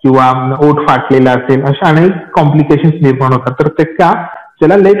किंवा ओठ फाटलेला असेल, अशा अनेक कॉम्प्लिकेशन्स निर्माण होतात. तर त्या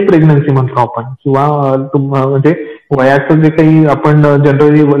ज्याला लेट प्रेग्नन्सी म्हणतो आपण किंवा म्हणजे वयाचं जे काही आपण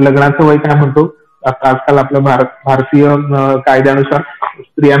जनरली लग्नाचं वय काय म्हणतो, आजकाल आपल्या भारतीय कायद्यानुसार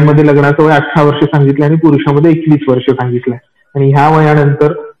स्त्रियांमध्ये लग्नाचं वय 18 वर्ष सांगितलं आणि पुरुषांमध्ये 21 वर्ष सांगितलंय. आणि ह्या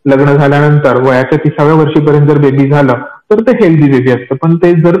वयानंतर लग्न झाल्यानंतर वयाच्या 30व्या वर्षीपर्यंत जर बेबी झालं तर ते हेल्दी बेबी असतं. पण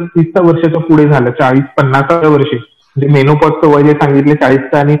ते जर 30 वर्षाच्या पुढे झालं 40-50व्या वर्षी, म्हणजे मेनोपॉजचं वय जे सांगितले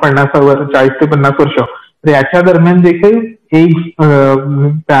 40 आणि 40 ते 50 वर्ष, तर याच्या दरम्यान जे काही एग्स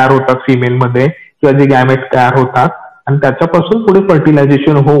तयार होतात फिमेल मध्ये किंवा जे गॅमेट तयार होतात आणि त्याच्यापासून पुढे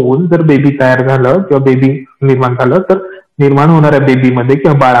फर्टिलायझेशन होऊन जर बेबी तयार झालं किंवा बेबी निर्माण झालं तर निर्माण होणाऱ्या बेबीमध्ये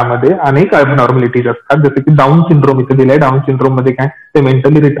किंवा बाळामध्ये अनेक अबनॉर्मॅलिटीज असतात. जसे की डाऊन सिंड्रोम इथे दिलाय. डाऊन सिंड्रोम मध्ये काय, ते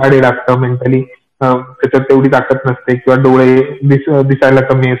मेंटली रिटार्डेड असतं, मेंटली त्याच्यात तेवढी ताकद नसते किंवा डोळे दिसायला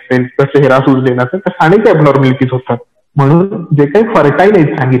कमी असतील किंवा चेहरा सुजलेला असेल, तर अनेक अबनॉर्मॅलिटीज होतात. म्हणून जे काही फर्टाईल एज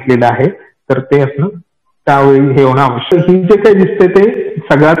सांगितलेलं आहे तर ते असणं त्यावेळी हे होणं आवश्यक. ही जे काही दिसते ते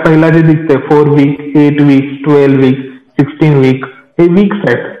सगळ्यात पहिला जे दिसते 4 वीक, 8 वीक, 12 वीक, 16 वीक, हे वीक्स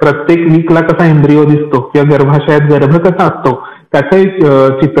आहेत. प्रत्येक वीकला कसा एम्ब्रिओ दिसतो किंवा गर्भाशयात गर्भ कसा असतो त्याचं एक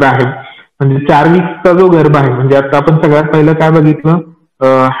चित्र आहे. म्हणजे 4 वीक्सचा जो गर्भ आहे, म्हणजे आता आपण सगळ्यात पहिलं काय बघितलं,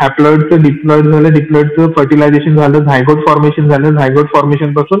 हॅप्लॉइडचं डिप्लॉइड झालं, डिप्लॉइडचं फर्टिलायझेशन झालं, झायगोट फॉर्मेशन झालं, झायगोट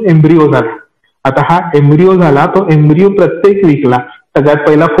फॉर्मेशन पासून एम्ब्रिओ झाला. आता हा एम्ब्रिओ झाला, तो एम्ब्रिओ प्रत्येक वीकला सगळ्यात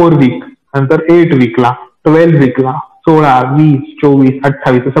पहिला 4 वीक, नंतर 8 वीकला, 12 वीकला, 16, 20, 24,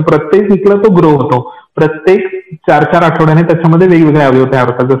 28 असं प्रत्येक वीकला तो ग्रो होतो. प्रत्येक 4-4 आठवड्याने त्याच्यामध्ये वेगवेगळे अवयव तयार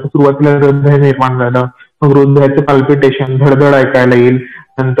होतात. जसं सुरुवातीला हृदय निर्माण झालं, मग हृदयाचे पाल्पिटेशन, धडधड ऐकायला येईल,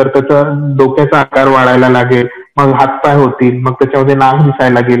 नंतर त्याचा डोक्याचा आकार वाढायला लागेल, मग हातपाय होतील, मग त्याच्यामध्ये नाक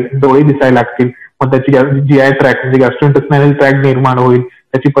दिसायला लागेल, डोळे दिसायला लागतील, मग त्याची जीआय ट्रॅक म्हणजे गॅस्ट्रोइंटेस्टायनल ट्रॅक निर्माण होईल,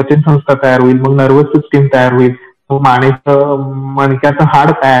 त्याची पचन संस्था तयार होईल, मग नर्वस सिस्टीम तयार होईल, मग मणक्याचं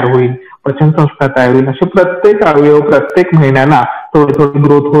हाड तयार होईल, पचन संस्था तयार होईल. असे प्रत्येक अवयव प्रत्येक महिन्याला थोडे थोडे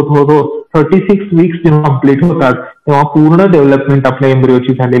ग्रोथ होत होत होत 36 वीक्स जेव्हा कम्प्लीट होतात तेव्हा पूर्ण डेव्हलपमेंट आपल्या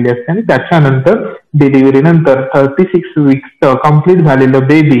एम्ब्रिओची झालेली असते. आणि त्याच्यानंतर डिलिव्हरी नंतर 36 वीक्स कम्प्लीट झालेलं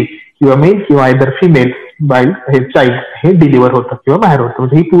बेबी किंवा मेल किंवा आयदर फिमेल हे चाइल्ड हे डिलिव्हर होतं किंवा बाहेर होतं.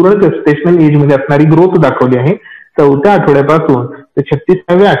 म्हणजे ही पूर्ण जेस्टेशनल एज मध्ये असणारी ग्रोथ दाखवली आहे. 4थ्या आठवड्यापासून ते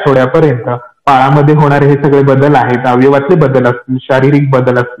 36व्या आठवड्यापर्यंत बाळामध्ये होणारे हे सगळे बदल आहेत. अवयवातले बदल असतील, शारीरिक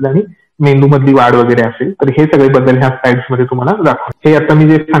बदल असतील आणि मेंदू मधली वाढ वगैरे असेल, तर हे सगळे बदल ह्या स्लाइड्स मध्ये तुम्हाला दाखवतो. हे आता मी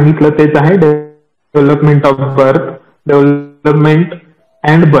जे सांगितलं तेच आहे development of birth, development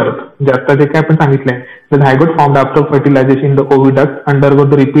and birth. म्हणजे आता जे काय आपण सांगितलंय, the zygote formed after fertilisation in the ओव्हिडक्ट undergo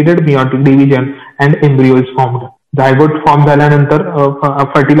the repeated meiotic division and embryo is formed. Zygote form झाल्यानंतर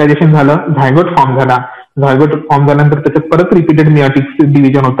फर्टिलायझेशन झालं, झायगोट फॉर्म झाला, झायगोट फॉर्म झाल्यानंतर त्याच्यात परत रिपीटेड मियोटिक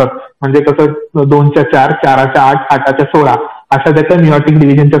डिव्हिजन होतात. म्हणजे कसं 2च्या 4, 4च्या 8, 8च्या 16 अशा त्याच्या मियोटिक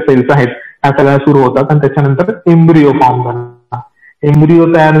डिव्हिजनच्या सेल्स आहेत, त्या सगळ्या सुरू होतात. आणि त्याच्यानंतर एम्ब्रिओ फॉर्म झाला, एम्ब्रिओ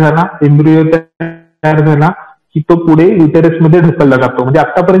तयार झाला, एम्ब्रिओ तयार झाला की तो पुढे युटेरस मध्ये ढकलला जातो. म्हणजे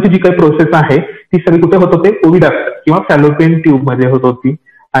आतापर्यंत जी काही प्रोसेस आहे ती सगळी कुठे होत होते, ओव्हिडक्ट किंवा फॅलोपियन ट्यूब मध्ये होत होती.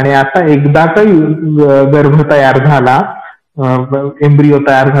 आणि आता एकदा का गर्भ तयार झाला, एम्ब्रिओ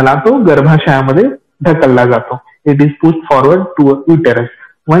तयार झाला, तो गर्भाशयामध्ये ढकलला जातो. It is pushed forward to uterus.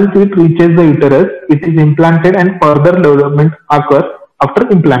 Once it reaches the uterus, it is implanted and further development occurs after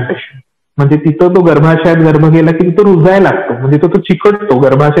implantation. म्हणजे तिथं तो गर्भाशयात गर्भ गेला की तिथं रुजायला लागतो, म्हणजे तो चिकटतो.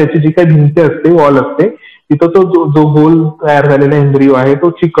 गर्भाशयाची जी काही भिंत असते, वॉल असते, तिथं तो जो होल तयार झालेला एम्ब्रिओ आहे तो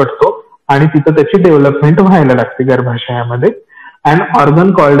चिकटतो आणि तिथं त्याची डेव्हलपमेंट व्हायला लागते गर्भाशयामध्ये. And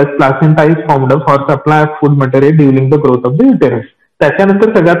organ called age placenta is formed for supply of food material during the growth of the uterus.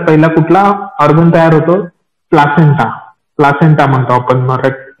 त्याच्यानंतर सगळ्यात पहिला कुठला ऑर्गन तयार होतो, प्लासेंटा. प्लासेंटा म्हणतो आपण,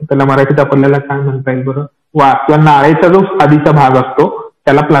 त्याला मराठीत आपल्याला काय म्हणता येईल बरं, किंवा नाळेचा जो आधीचा भाग असतो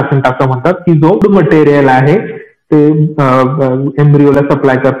त्याला प्लासेंटा असं म्हणतात, की जो फूड मटेरियल आहे ते एम्ब्रिओला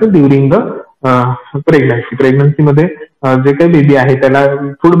सप्लाय करतो ड्युरिंग द प्रेग्नन्सी. प्रेग्नन्सीमध्ये जे काही बेबी आहे त्याला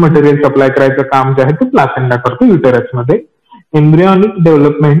फूड मटेरियल सप्लाय करायचं काम जे आहे ते प्लासेंटा करतो युटेरस मध्ये. Embryonic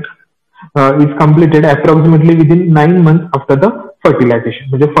development is completed approximately within 9 months after the fertilisation.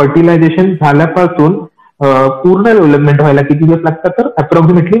 म्हणजे फर्टिलायझेशन झाल्यापासून पूर्ण डेव्हलपमेंट व्हायला किती दिवस लागतात, तर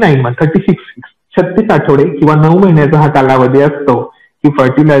अप्रॉक्सिमेटली 9 months, 36 weeks, 36 आठवडे किंवा 9 महिन्याचा हा कालावधी असतो की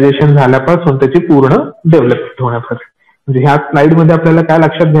फर्टिलायझेशन झाल्यापासून त्याची पूर्ण डेव्हलपमेंट होण्यापर्यंत. म्हणजे ह्या स्लाइड मध्ये आपल्याला काय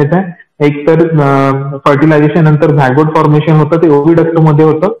लक्षात घ्यायचं आहे, एक तर फर्टिलायझेशन नंतर झायगोट फॉर्मेशन होतं, ते ओव्हिडक्ट मध्ये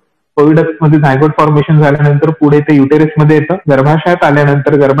होतं. ओव्हिडक्ट मध्ये झायगोट फॉर्मेशन झाल्यानंतर पुढे ते युटेरस मध्ये येतं. गर्भाशयात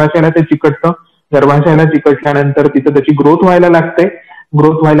आल्यानंतर गर्भाशयाला ते चिकटतं. गर्भाशयाला चिकटल्यानंतर तिथं त्याची ग्रोथ व्हायला लागते.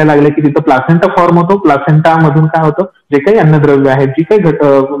 ग्रोथ व्हायला लागले की तिथं प्लासेंटा फॉर्म होतो. प्लासेंटा मधून काय होतं, जे काही अन्नद्रव्य आहेत, जी काही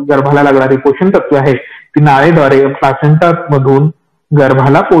गर्भाला लागणारी पोषण तत्व आहेत ती नाळेद्वारे प्लासेंटा मधून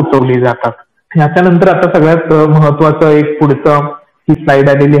गर्भाला पोहोचवली जातात. याच्यानंतर आता सगळ्यात महत्वाचं एक पुढचं ही स्लाइड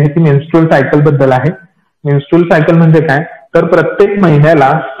आलेली आहे ती मेन्स्ट्रुअल सायकल बद्दल आहे. मेन्स्ट्रुअल सायकल म्हणजे काय, तर प्रत्येक महिन्याला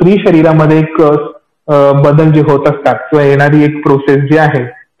स्त्री शरीरामध्ये एक बदल जे होत असतात किंवा येणारी एक प्रोसेस जी आहे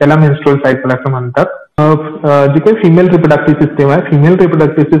त्याला मेन्स्ट्रुअल सायकल असं म्हणतात. जी काही फिमेल रिप्रोडक्टिव्ह सिस्टीम आहे, female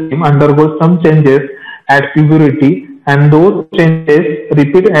reproductive system undergoes some changes at puberty and those changes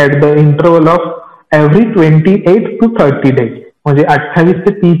repeat at the interval of every 28 to 30 days. म्हणजे 28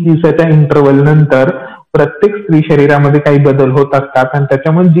 ते 30 दिवसाच्या इंटरवल नंतर प्रत्येक स्त्री शरीरामध्ये काही बदल होत असतात आणि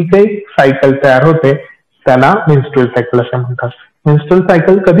त्याच्यामुळे जी काही सायकल तयार होते त्याला मेन्स्ट्रुअल सायकल असं म्हणतात. मेन्स्ट्रुअल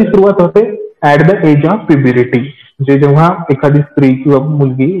सायकल कधी सुरुवात होते, at the age of puberty. म्हणजे जेव्हा एखादी स्त्री किंवा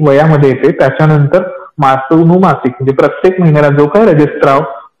मुलगी वयामध्ये येते त्याच्यानंतर मासिक म्हणजे प्रत्येक महिन्याला जो काही रजस्त्राव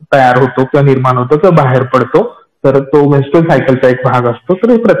तयार होतो किंवा निर्माण होतो किंवा बाहेर पडतो, तर तो मेन्स्ट्रुअल सायकलचा एक भाग असतो.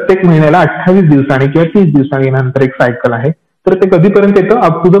 तर प्रत्येक महिन्याला 28 दिवसांनी किंवा 30 दिवसांनी नंतर एक सायकल आहे. तर ते कधीपर्यंत येतं?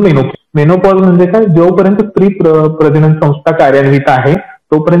 Up to the menopause. Menopause म्हणजे काय? जोपर्यंत स्त्री प्रजनन संस्था कार्यान्वित आहे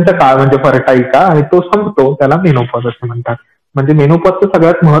तोपर्यंत काळ म्हणजे फर्टाईल काळ, आणि तो संपतो त्याला मेनोपॉज असे म्हणतात. म्हणजे मेनोपॉजचं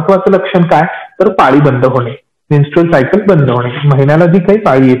सगळ्यात महत्वाचं लक्षण काय? तर पाळी बंद होणे, मेन्स्ट्रुअल सायकल बंद होणे. महिन्याला जी काही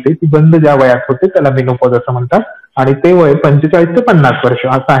पाळी येते ती बंद ज्या वयात होते त्याला मेनोपॉज असं म्हणतात. आणि ते वय 45 ते 50 वर्ष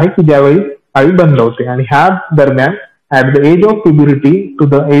असं आहे की ज्यावेळी पाळी बंद होते. आणि ह्या दरम्यान at the age of puberty to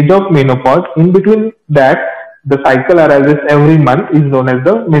the age of menopause, in between that the cycle arises every month is non age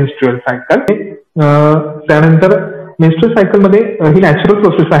the menstrual cycle. त्यानंतर मेन्स्ट्रुअल सायकल मध्ये ही नॅचरल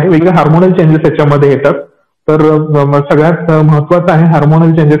प्रोसेस आहे, वेगवेगळे हार्मोनल चेंजेस याच्यामध्ये येतात. तर सगळ्यात महत्वाचं आहे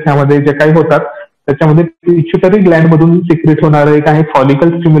हार्मोनल चेंजेस ह्यामध्ये जे काही होतात त्याच्यामध्ये पिट्युटरी ग्लँड मधून सिक्रेट होणारं एक आहे फॉलिकल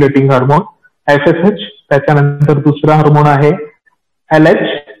स्टिम्युलेटिंग हार्मोन FSH. त्याच्यानंतर दुसरा हार्मोन आहे LH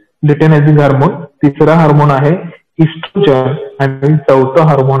लिटेनायझिंग हार्मोन, तिसरा हार्मोन आहे इस्ट्रोजन, आणि चौथं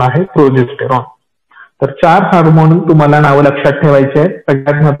हार्मोन आहे प्रोजेस्टेरॉन. तर 4 हार्मोन तुम्हाला नावं लक्षात ठेवायचे आहेत.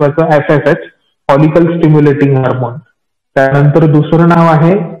 सगळ्यात महत्वाचं FSH फॉलिकल स्टिम्युलेटिंग हार्मोन, त्यानंतर दुसरं नाव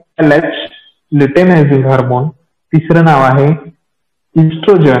आहे LH लिटेनायझिंग हार्मोन, तिसरं नाव आहे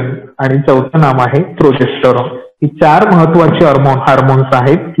इस्ट्रोजन, आणि चौथं नाव आहे प्रोजेस्टेरॉन. ही 4 महत्वाचे हार्मोन्स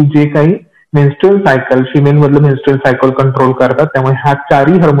आहेत की जे काही मेन्स्ट्रुअल सायकल, फिमेल मधलं मेन्स्ट्रुअल सायकल कंट्रोल करतात. त्यामुळे ह्या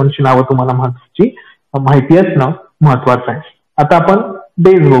 4ही हार्मोन्सची नावं तुम्हाला माहिती असणं महत्वाचं आहे. आता आपण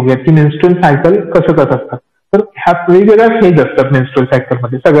डेज बघूयात की मेन्स्ट्रुअल सायकल कसं असतात. तर ह्यात वेगवेगळ्या फेज असतात मेन्स्ट्रुअल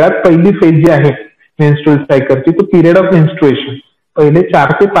सायकलमध्ये. सगळ्यात पहिली फेज जी आहे मेन्स्ट्रुअल सायकलची तो पिरियड ऑफ मेन्स्ट्रुएशन. पहिले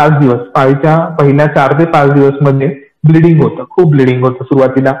 4 ते 5 दिवस, पाळीच्या पहिल्या 4 ते 5 दिवस मध्ये ब्लिडिंग होतं, खूप ब्लिडिंग होतं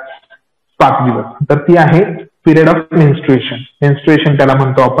सुरुवातीला 5 दिवस. तर ती आहे पिरियड ऑफ मेन्स्ट्रुएशन. मेन्स्ट्रुएशन त्याला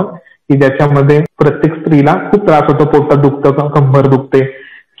म्हणतो आपण, की ज्याच्यामध्ये प्रत्येक स्त्रीला खूप त्रास होतो, पोटात दुखतं, कंबर दुखते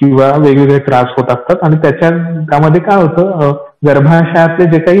किंवा वेगवेगळे त्रास होत असतात. आणि त्यामध्ये काय होतं, गर्भाशयातले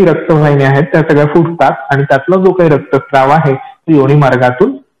जे काही रक्तवाहिन्या आहेत त्या सगळ्या फुटतात आणि त्यातला जो काही रक्तस्राव आहे तो योनी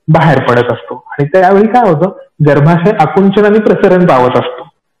मार्गातून बाहेर पडत असतो. आणि त्यावेळी काय होतं, गर्भाशय आकुंचनाने प्रसरण पावत असतो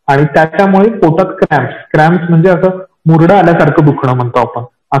आणि त्याच्यामुळे पोटात क्रॅम्प्स म्हणजे असं मुरडा आल्यासारखं दुखणं म्हणतो आपण,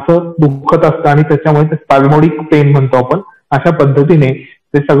 असं दुखत असतं. आणि त्याच्यामुळे ते स्पाझमोडिक पेन म्हणतो आपण. अशा पद्धतीने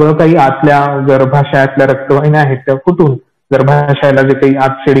ते सगळं काही आतल्या गर्भाशयातल्या रक्तवाहिन्या आहेत त्या फुटून गर्भाशयाला जे काही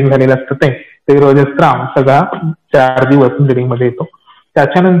आत शेडिंग झालेलं असतं ते रजस्त्राव सगळा 4 दिवस ब्लिडिंग मध्ये येतो.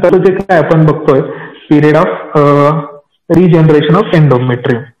 त्याच्यानंतर जे काय आपण बघतोय period of regeneration of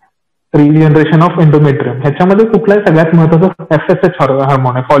endometrium. Regeneration of endometrium ह्याच्यामध्ये कुठलाही सगळ्यात महत्वाचा FSH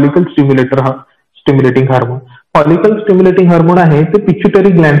हार्मोन आहे, follicle stimulating hormone. Follicle stimulating hormone आहे ते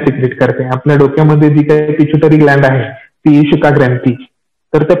पिट्युटरी ग्लँड सिक्रेट करते. आपल्या डोक्यामध्ये जी काही पिट्युटरी ग्लँड आहे पीयूषिका ग्रंथी,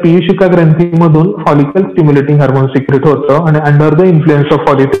 तर त्या पीयूषिका ग्रंथीमधून फॉलिकल स्टिम्युलेटिंग हार्मोन सिक्रेट होतं. आणि under the influence of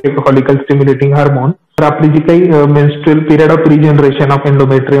follicle stimulating hormone तर आपली जी काही menstrual period of regeneration of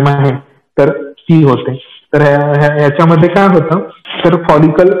endometrium आहे तर ती होते. तर ह्याच्यामध्ये काय होतं, तर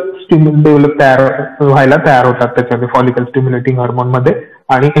फॉलिकल डेव्हलप व्हायला तयार होतात त्याच्यामध्ये फॉलिकल स्टिम्युलेटिंग हार्मोन मध्ये,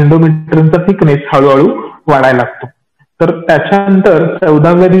 आणि एंडोमेट्रियमचा थिकनेस हळूहळू वाढायला लागतो. तर त्याच्यानंतर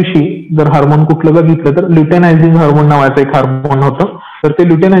 14व्या दिवशी जर हार्मोन कुठलं बघितलं तर ल्युटेनायझिंग हार्मोन नावाचं एक हार्मोन होतं. तर ते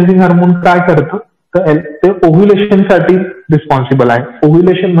ल्युटेनायझिंग हार्मोन काय करतं, तर ते ओव्ह्युलेशन साठी रिस्पॉन्सिबल आहे.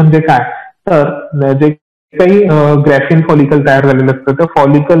 ओव्ह्युलेशन म्हणजे काय, तर जे काही ग्रॅफिन फॉलिकल तयार झालेलं असतं त्या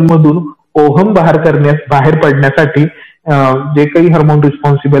फॉलिकल मधून ओव्हम बाहेर पडण्यासाठी जे काही हार्मोन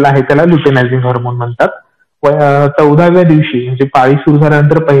रिस्पॉन्सिबल आहे त्याला ल्युटेनायझिंग हार्मोन म्हणतात. 14व्या दिवशी म्हणजे पाळी सुरू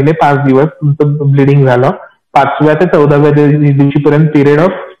झाल्यानंतर पहिले 5 दिवस तुमचं ब्लिडिंग झालं, 5व्या ते 14व्या दिवशीपर्यंत period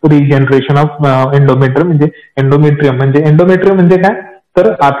of regeneration of endometrium म्हणजे काय,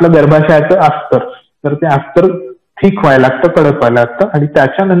 तर आपलं गर्भाशयाचं अस्तर, तर ते अस्तर थिक व्हायला लागतं, कडक व्हायला लागतं. आणि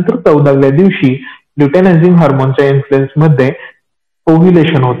त्याच्यानंतर 14व्या दिवशी ल्युटेनायझिंग हार्मोनच्या इन्फ्लुएन्स मध्ये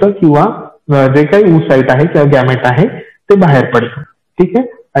ओव्ह्युलेशन होतं किंवा जे काही oocyte आहे किंवा गॅमेट आहे ते बाहेर पडतं. ठीक आहे.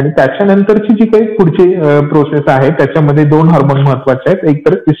 आणि त्याच्यानंतरची जी काही पुढची प्रोसेस आहे त्याच्यामध्ये 2 हार्मोन महत्वाचे आहेत, एक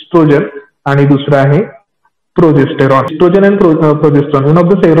तर इस्ट्रोजन आणि दुसरं आहे progesterone. Estrogen and progesterone, one of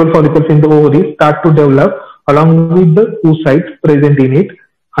the several follicles in the ovary, start to develop along with the oocytes present in it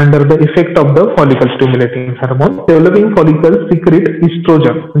under the effect of the follicle stimulating hormone. Developing follicles secrete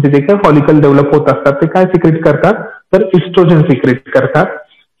estrogen, म्हणजे जे काय follicle develop होत असतात ते काय secret करतात, तर oestrogen secret करतात.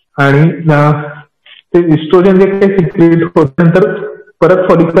 आणि ते इस्ट्रोजन जे काही सिक्रेट होत नंतर परत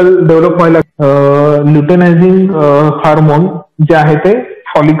फॉलिकल डेव्हलप व्हायला ल्युटेनायझिंग हार्मोन जे आहे ते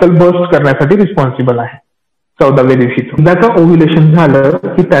फॉलिकल बर्स्ट करण्यासाठी रिस्पॉन्सिबल आहे 14व्या दिवशी. एकदा का ओव्ह्युलेशन झालं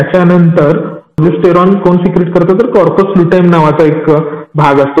की त्याच्यानंतर प्रोजेस्टेरॉन कोण सिक्रेट करतो तर कॉर्पस लुटेम नावाचा एक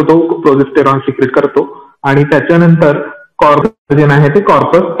भाग असतो, तो प्रोजेस्टेरॉन सिक्रेट करतो. आणि त्याच्यानंतर कॉर्पस जे आहे ते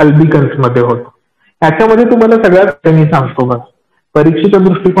कॉर्पस अल्बिकन्स मध्ये होतं. याच्यामध्ये तुम्हाला सगळ्यात मी सांगतो बघ, परीक्षेच्या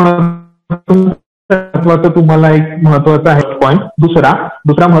दृष्टिकोनातून महत्वाचं तुम्हाला एक महत्वाचा आहे पॉईंट.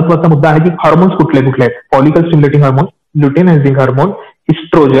 दुसरा महत्वाचा मुद्दा आहे की हॉर्मोन्स कुठले कुठले आहेत. Follicle stimulating hormone, ल्युटेनायझिंग hormone,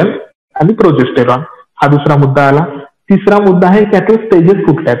 oestrogen आणि प्रोजेस्टेरॉन, हा दुसरा मुद्दा आला. तिसरा मुद्दा आहे त्याचे स्टेजेस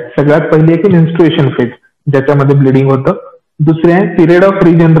कुठले आहेत. सगळ्यात पहिली आहे की मेन्स्ट्रुएशन फेज, ज्याच्यामध्ये ब्लिडिंग होतं. दुसरी आहे पिरियड ऑफ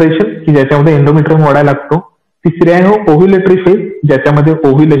रिजनरेशन, की ज्याच्यामध्ये एंडोमेट्रियम वाढायला लागतो. तिसरी आहे ओव्ह्युलेटरी फेज, ज्याच्यामध्ये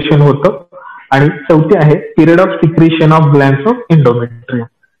ओव्ह्युलेशन होतं. आणि चौथी आहे period of secretion of ग्लॅन्ड्स of endometrium.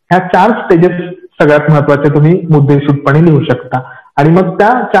 ह्या 4 स्टेजेस सगळ्यात महत्वाचे तुम्ही मुद्देसूदपणे लिहू शकता. आणि मग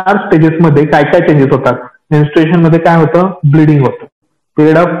त्या 4 स्टेजेस मध्ये काय काय चेंजेस होतात. मेन्स्ट्रुएशन मध्ये काय होतं, ब्लिडिंग होतं.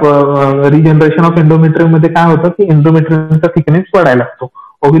 Period of regeneration of endometrium मध्ये काय होतं की एंडोमेट्रियमचा थिकनेस वाढायला लागतो.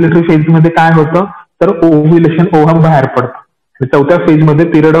 ओव्ह्युलेटरी फेज मध्ये काय होतं तर ओव्ह्युलेशन, ओव्हम बाहेर पडतं. चौथ्या फेज मध्ये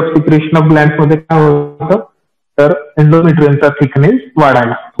पिरियड ऑफ सिक्रेशन ऑफ ग्लॅन्ड्स मध्ये काय होतं तर एंडोमेट्रियमचा थिकनेस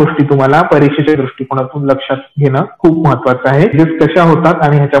वाढायला. गोष्टी तुम्हाला परीक्षेच्या दृष्टिकोनातून लक्षात घेणं खूप महत्वाचं आहे. कशा होतात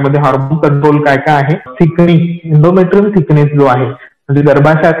आणि ह्याच्यामध्ये हार्मोन कंट्रोल काय काय आहे. थिकनिंग, एंडोमेट्रियम थिकनेस जो आहे म्हणजे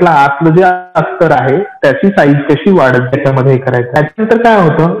गर्भाशयातला आतलं जे अस्तर आहे त्याची साईज कशी वाढत त्याच्यामध्ये हे करायचं. त्याच्यानंतर काय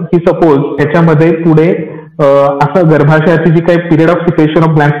होतं की सपोज त्याच्यामध्ये पुढे असं गर्भाशयाची जी काही period of secretion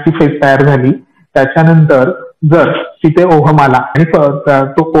of ग्लॅन्ड्सची phase तयार झाली, त्याच्यानंतर जर तिथे ओहम आला आणि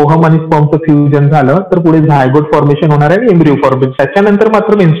तो ओहम आणि स्पर्मचं फ्युजन झालं तर पुढे झायगोट फॉर्मेशन होणार आहे, एम्ब्रिओ फॉर्मेशन. त्याच्यानंतर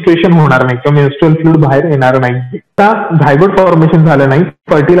मात्र मेन्स्ट्रुएशन होणार नाही किंवा मेन्स्ट्रुअल फ्लुइड बाहेर येणार नाही. झायगोट फॉर्मेशन झालं नाही,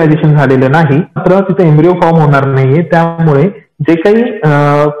 फर्टिलायझेशन झालेलं नाही, मात्र तिथे एम्ब्रिओ फॉर्म होणार नाहीये. त्यामुळे जे काही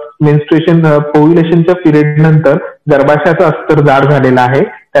मेन्स्ट्रुएशन ओव्ह्युलेशनच्या पिरियड नंतर गर्भाशयाचं अस्तर जाड झालेलं आहे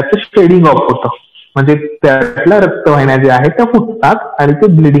त्याचं शेडिंग ऑफ होतं. म्हणजे त्यातल्या रक्तवाहिन्या ज्या आहेत त्या फुटतात आणि ते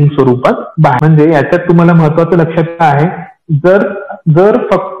ब्लिडिंग स्वरूपात बाहेर. म्हणजे याच्यात तुम्हाला महत्वाचं लक्षात आहे, जर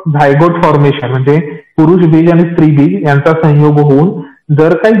फक्त झायगोट फॉर्मेशन म्हणजे पुरुष बीज आणि स्त्री बीज यांचा संयोग होऊन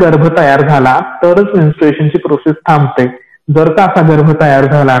जर काही गर्भ तयार झाला तरच मेन्स्ट्रुएशनची प्रोसेस थांबते. जर का असा गर्भ तयार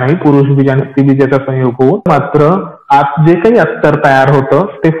झाला नाही, पुरुष बीज आणि स्त्री बीजाचा संयोग होऊन, मात्र आत जे काही अस्तर तयार होतं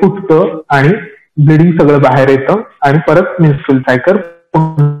ते फुटतं आणि ब्लिडिंग सगळं बाहेर येतं आणि परत मेन्स्ट्रुअल सायकल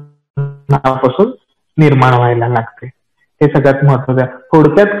पासून निर्माण व्हायला लागते. हे सगळ्यात महत्वाचं आहे.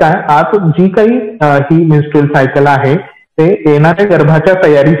 थोडक्यात काय, आज जी काही ही मेन्स्ट्रुअल सायकल आहे ते येणाऱ्या गर्भाच्या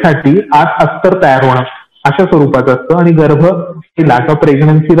तयारीसाठी आज अस्तर तयार होणं अशा स्वरूपाचं असतं. आणि गर्भ किंवा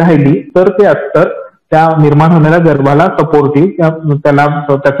प्रेग्नन्सी राहिली तर ते अस्तर त्या निर्माण होणाऱ्या गर्भाला सपोर्टिव्ह त्याला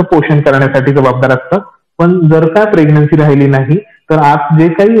त्याचं पोषण करण्यासाठी जबाबदार असतं. पण जर का प्रेग्नन्सी राहिली नाही तर आज जे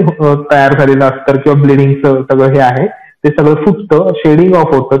काही तयार झालेलं अस्तर किंवा ब्लिडिंगचं सगळं हे आहे ते सगळं फुटतं, शेडिंग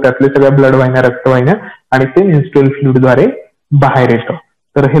ऑफ होतं, त्यातले सगळ्या ब्लड वाहिन्या, रक्तवाहिन्या, आणि ते मेन्स्ट्रुअल फ्लुइडद्वारे बाहेर येतं.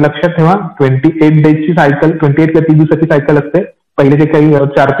 तर हे लक्षात ठेवा. 28 डेजची सायकल, 28 ते 30 दिवसाची सायकल असते. पहिले जे काही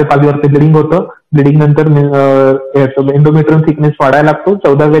 4 ते 5 दिवस ब्लिडिंग होतं, ब्लिडिंग नंतर एंडोमेट्रियम थिकनेस वाढायला लागतो.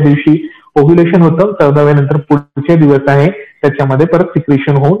 14व्या दिवशी ओव्ह्युलेशन होतं. 14व्या नंतर पुढचे दिवस आहे त्याच्यामध्ये परत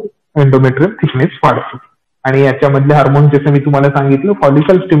सिक्रेशन होऊन एंडोमेट्रियम थिकनेस वाढतो. आणि याच्यामधले हार्मोन जसं मी तुम्हाला सांगितलं,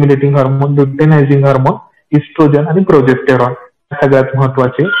 follicle stimulating hormone, ल्युटेनायझिंग hormone, oestrogen आणि प्रोजेस्टेरॉन सगळ्यात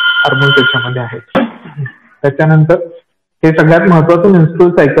महत्वाचे हार्मोन त्याच्यामध्ये आहेत. त्याच्यानंतर हे सगळ्यात महत्वाचं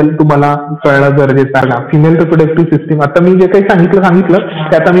मेन्स्ट्रुअल सायकल तुम्हाला कळणं गरजेचं आहे. फिमेल रिप्रोडक्टिव्ह सिस्टीम, आता मी जे काही सांगितलं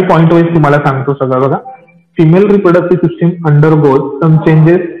ते आता मी पॉईंट वाईज तुम्हाला सांगतो सगळं. बघा, female reproductive system undergoes some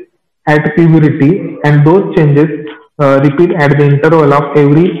changes at puberty and those changes repeat at the interval of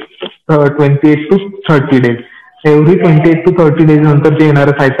every 28 to 30 days. Every 28 to 30 days नंतर जे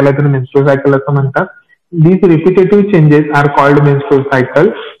येणारं सायकल आहे त्याला मेन्स्ट्रुअल सायकल असं म्हणतात. These repetitive changes are called menstrual cycle.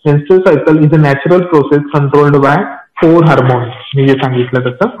 Menstrual cycle is a natural process controlled by 4 hormones. मी जे सांगितलं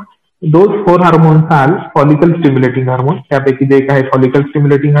तसं. Those 4 hormones are follicle stimulating hormone. त्यापैकी जे एक आहे follicle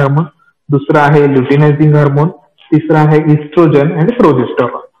stimulating hormone, दुसरा आहे luteinizing hormone, तिसरा आहे estrogen and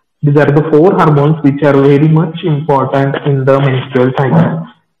progesterone. These are the 4 hormones which are very much important in the menstrual cycle.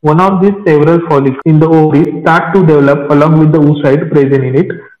 One of these several follicles in the ovaries start to develop along with the oocyte present in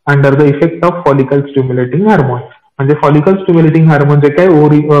it under the effect of follicle stimulating hormone. म्हणजे follicle stimulating hormone जे काही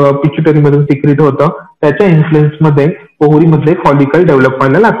ovary pituitary मधून secret होतं त्याच्या influence मध्ये ovary मधले follicle develop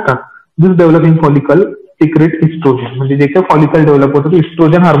व्हायला लागतात. दिस डेव्हलपिंग फॉलिकल सिक्रेट इस्ट्रोजन, म्हणजे जे काही फॉलिकल डेव्हलप होतं ते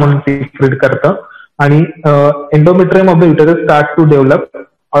इस्ट्रोजन हार्मोन सिक्रेट करतं. आणि endometrium of the uterus start to develop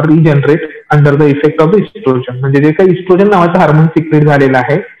और regenerate under the effect of the oestrogen. म्हणजे जे काही इस्ट्रोजन नावाचं हार्मोन सिक्रेट झालेलं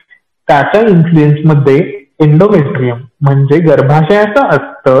आहे त्याच्या इन्फ्लुएन्स मध्ये एंडोमेट्रियम म्हणजे गर्भाशयाचं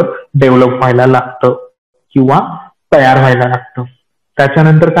अस्तर डेव्हलप व्हायला लागतं किंवा तयार व्हायला लागतं.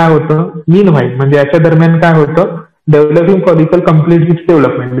 त्याच्यानंतर काय होतं, मीन व्हाईल म्हणजे याच्या दरम्यान काय होतं, developing follicle complete its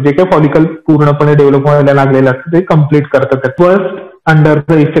development, जे काही फॉलिकल पूर्णपणे डेव्हलप व्हायला लागलेलं असतं ते कम्प्लीट करतात. First under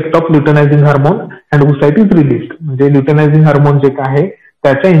the effect of ल्युटेनायझिंग hormone and oocyte is release, म्हणजे ल्युटेनायझिंग हार्मोन जे काय आहे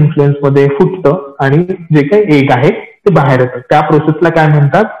त्याच्या इन्फ्लुएन्स मध्ये फुटतं आणि जे काही एग आहे ते बाहेर येतं. त्या प्रोसेसला काय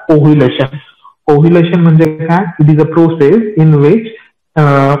म्हणतात? ओव्ह्युलेशन. ओव्ह्युलेशन म्हणजे काय? It is a process in which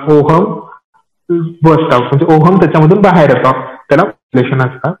ovum bast out, म्हणजे ओव्हम त्याच्यामधून बाहेर येतं, त्याला ओव्ह्युलेशन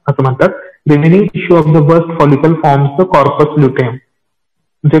असतं असं म्हणतात. Remaining tissue of the bast follicle forms the corpus ल्युटेम.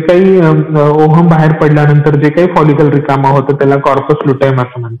 जे काही ओव्हम बाहेर पडल्यानंतर जे काही फॉलिकल रिकामा होतं त्याला कॉर्पस ल्युटेम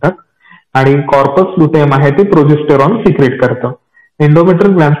असं म्हणतात. आणि कॉर्पस ल्युटेम आहे ते प्रोजेस्टेरॉन सिक्रेट करतं.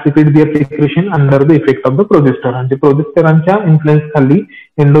 Endometrial ग्लॅन्ड secret dear secretion under the effect of the progesterone, म्हणजे प्रोजेस्टेरॉनच्या इन्फ्लुएन्स खाली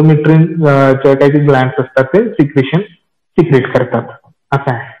एंडोमेट्रियल काही ग्लॅन्ड्स असतात ते सिक्रेट करतात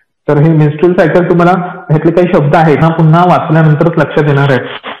असं आहे. तर हे मेन्स्ट्रुअल सायकल तुम्हाला ह्यातले काही शब्द आहेत ना पुन्हा वाचल्यानंतरच लक्षात येणार आहेत.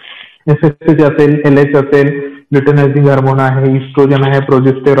 एसएसएच असेल, एलएच असेल, ल्युटेनायझिंग हार्मोन आहे, इस्ट्रोजन आहे,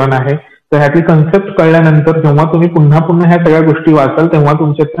 प्रोजेस्टेरॉन आहे. तर ह्यातली कन्सेप्ट कळल्यानंतर जेव्हा तुम्ही पुन्हा ह्या सगळ्या गोष्टी वाचाल तेव्हा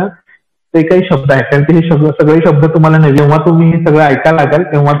तुमच्या ते काही शब्द आहेत त्यांचे हे सगळे शब्द तुम्हाला नाही, जेव्हा तुम्ही हे सगळं ऐकायला लागाल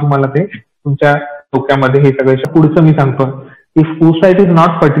तेव्हा तुम्हाला ते तुमच्या डोक्यामध्ये हे सगळे. पुढचं मी सांगतो, if oocyte is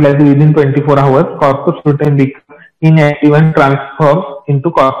not fertilised within 24 hours, corpus ल्युटेम become इनएक्टिव्ह and transform into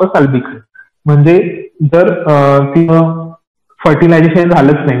corpus अल्बिकम. म्हणजे जर ती फर्टिलायझेशन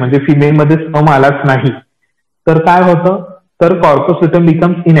झालंच नाही, म्हणजे फिमेल मध्ये स्पर्म आलाच नाही, तर काय होतं? तर कॉर्पस ल्युटेम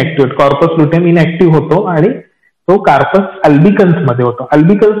बिकम्स इनएक्टिव्ह. कॉर्पस ल्युटेम इनएक्टिव्ह होतो आणि तो कार्पस अल्बिकन्स मध्ये होतो.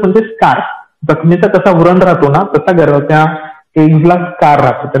 अल्बिकन्स म्हणजे स्कार, जखमेचा कसा व्रण राहतो ना तसा त्या एग्जला स्कार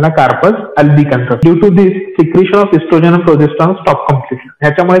राहतो, त्यांना corpus albicans. Due to this secretion of estrogen and progesterone stop completely.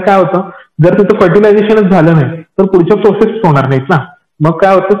 ह्याच्यामुळे काय होतं? जर तिचं फर्टिलायझेशनच झालं नाही तर पुढच्या प्रोसेस होणार नाहीत ना. मग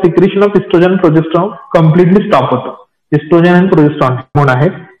काय होतं? Secretion of oestrogen progesterone completely stop होतं. इस्ट्रोजन अँड प्रोजेस्टेरॉन हार्मोन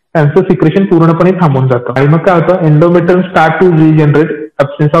आहेत त्यांचं सिक्रेशन पूर्णपणे थांबून जातं. आणि मग काय होतं? Endometrium start to regenerate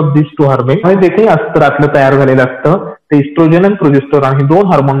ऍब्सेन्स of this to hormone. जे काही अस्त्रातलं तयार झालेलं असतं ते इस्ट्रोजन आणि प्रोजेस्टेरॉन हे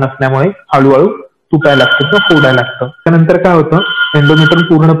दोन हार्मोन नसल्यामुळे हळूहळू तुटायला लागतं किंवा फोडायला लागतं. त्यानंतर काय होतं? एंडोमेट्रियम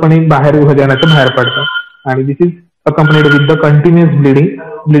पूर्णपणे बाहेर विभाजनाच्या बाहेर पडतं आणि दिस is accompanied with the continuous bleeding.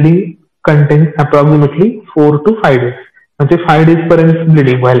 Bleeding contains approximately 4 to 5 days, म्हणजे 5 days पर्यंत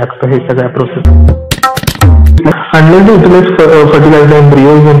ब्लिडिंग व्हायला लागतं हे सगळ्या process. Unless the uterus fertilized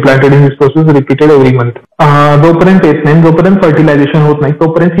embryo is implanted in this process repeated every month. जोपर्यंत येत नाही, जोपर्यंत फर्टिलायझेशन होत नाही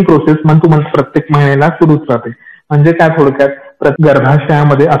तोपर्यंत ही प्रोसेस मंथ टू मंथ प्रत्येक महिन्याला सुरूच राहते. म्हणजे काय? थोडक्यात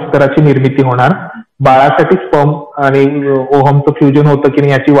गर्भाशयामध्ये अस्तराची निर्मिती होणार, बाळासाठी स्पर्म आणि ओव्हमचं फ्युजन होतं की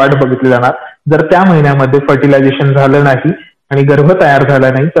नाही याची वाट बघितली जाणार. जर त्या महिन्यामध्ये फर्टिलायझेशन झालं नाही आणि गर्भ तयार झाला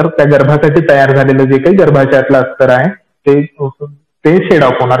नाही तर त्या गर्भासाठी तयार झालेलं जे काही गर्भाशयातलं अस्तर आहे ते शेड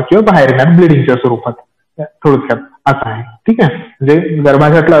ऑफ होणार किंवा बाहेर येणार ब्लिडिंगच्या स्वरूपात. थोडक्यात असं आहे. ठीक आहे, म्हणजे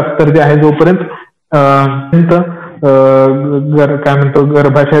गर्भाशयातलं अस्तर जे आहे जोपर्यंत काय म्हणतो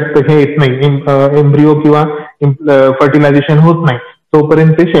गर्भाशयात हे येत नाही, एम्ब्रिओ किंवा फर्टिलायझेशन होत नाही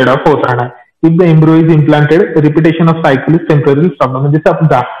तोपर्यंत ते शेड ऑफ होत राहणार. If the embryo is implanted repetition of cycle is temporary stop. म्हणजे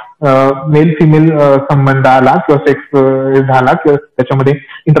समजा मेल फिमेल संबंध आला किंवा सेक्स झाला किंवा त्याच्यामध्ये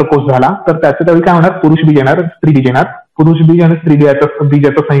इंटरकोर्स झाला तर त्याच्या त्यावेळी काय होणार? पुरुष बीज येणार, स्त्री बीज येणार. पुरुष बीज आणि स्त्री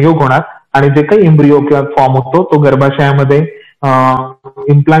बीजाचा संयोग होणार आणि जे काही एम्ब्रिओ किंवा फॉर्म होतो तो गर्भाशयामध्ये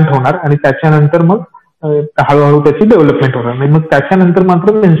इम्प्लांट होणार आणि त्याच्यानंतर मग हळूहळू त्याची डेव्हलपमेंट होणार. आणि मग त्याच्यानंतर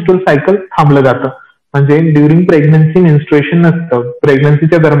मात्र मेन्स्ट्रुअल सायकल थांबलं जातं. म्हणजे ड्युरिंग प्रेग्नन्सी मेन्स्ट्रुएशन नसतं,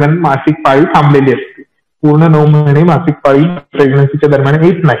 प्रेग्नन्सीच्या दरम्यान मासिक पाळी थांबलेली असते. पूर्ण 9 महिने मासिक पाळी प्रेग्नन्सीच्या दरम्यान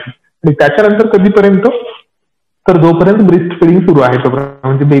येत नाही. आणि त्याच्यानंतर कधीपर्यंत? तर जोपर्यंत ब्रेस्ट फिडिंग सुरू आहे तोपर्यंत,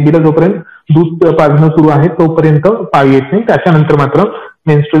 म्हणजे बेबीला जोपर्यंत दूध पाजणं सुरू आहे तोपर्यंत पाळी येत नाही. त्याच्यानंतर मात्र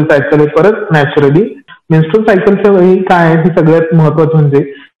मेन्स्ट्रुअल सायकल परत नॅचरली. मेन्स्ट्रुअल सायकलच्या वेळी काय आहे? ही सगळ्यात महत्वाचं म्हणजे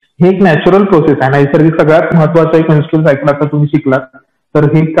हे एक नॅचरल प्रोसेस आहे, नैसर्गिक. सगळ्यात महत्वाचं एक मेन्स्ट्रुअल सायकल आता तुम्ही शिकलात तर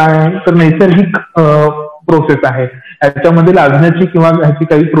हे काय आहे? तर नैसर्गिक प्रोसेस आहे. याच्यामध्ये लाजण्याची किंवा ह्याची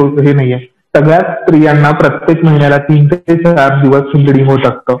काही हे नाहीये. सगळ्या स्त्रियांना प्रत्येक महिन्याला 3 ते 4 दिवस ब्लिडिंग होत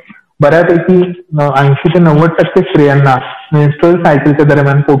असतं. बऱ्यापैकी 80 ते 90% स्त्रियांना मेन्स्ट्रुअल सायकलच्या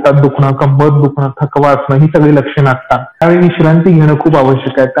दरम्यान पोटात दुखणं, कंबर दुखणं, थकवा असणं ही सगळी लक्षणं असतात. त्यावेळी विश्रांती घेणं खूप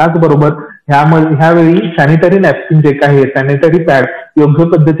आवश्यक आहे. त्याचबरोबर ह्यावेळी सॅनिटरी नॅपकिन जे काही सॅनिटरी पॅड योग्य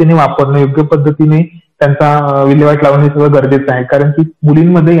पद्धतीने वापरणं, योग्य पद्धतीने त्यांचा विल्हेवाट लावणं हे सगळं गरजेचं आहे. कारण की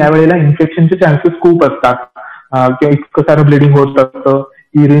मुलींमध्ये यावेळेला इन्फेक्शनचे चान्सेस खूप असतात किंवा इतकं सारं ब्लिडिंग होत असतं.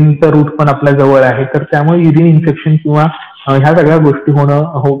 युरिनचा रूट पण आपल्या जवळ आहे तर त्यामुळे युरिन इन्फेक्शन किंवा ह्या सगळ्या गोष्टी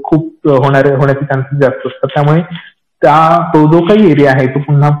खूप होण्याचे चान्सेस जास्त असतात. त्यामुळे तो जो काही एरिया आहे तो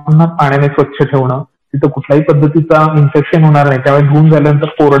पुन्हा पुन्हा पाण्याने स्वच्छ ठेवणं, तिथं कुठल्याही पद्धतीचा इन्फेक्शन होणार नाही त्यावेळी धुवून झाल्यानंतर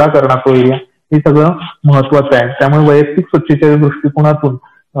कोरडा करणं तो एरिया, हे सगळं महत्वाचं आहे. त्यामुळे वैयक्तिक स्वच्छतेच्या दृष्टिकोनातून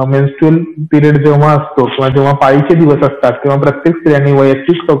मेन्स्ट्रुअल पिरियड जेव्हा असतो किंवा जेव्हा पाळीचे दिवस असतात तेव्हा प्रत्येक स्त्रियांनी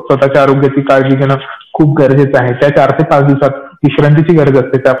वैयक्तिक स्वतःच्या आरोग्याची काळजी घेणं खूप गरजेचं आहे. त्या 4 ते 5 दिवसात विश्रांतीची गरज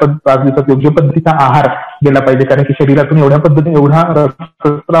असते. त्या 5 दिवसात योग्य पद्धतीचा आहार गेला पाहिजे, कारण की शरीरातून एवढ्या पद्धतीने एवढा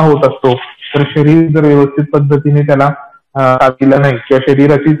रक्तस्राव होत असतो, तर शरीर जर व्यवस्थित पद्धतीने त्याला दिलं नाही किंवा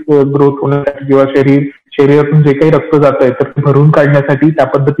शरीराची ग्रोथ होण्यासाठी किंवा शरीरातून जे काही रक्त जात आहे तर ते भरून काढण्यासाठी त्या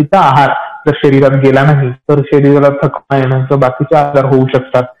पद्धतीचा आहार जर शरीरात गेला नाही तर शरीराला थकवा येण्याचं बाकीचे आजार होऊ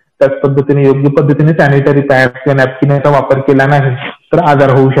शकतात. त्याच पद्धतीने योग्य पद्धतीने सॅनिटरी पॅड किंवा नॅपकिनचा वापर केला नाही तर आजार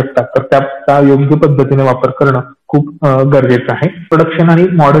होऊ शकतात. तर त्याचा योग्य पद्धतीने वापर करणं खूप गरजेचं आहे. प्रोडक्शन आणि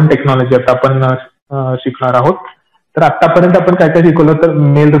मॉडर्न टेक्नॉलॉजी आता आपण शिकणार आहोत. तर आतापर्यंत आपण काय काय शिकवलं तर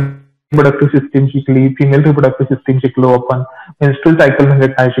मेल रिप्रोडक्टिव्ह सिस्टीम शिकली, फिमेल रिप्रोडक्टिव्ह सिस्टीम शिकलो, आपण मेन्स्ट्रुअल सायकल म्हणजे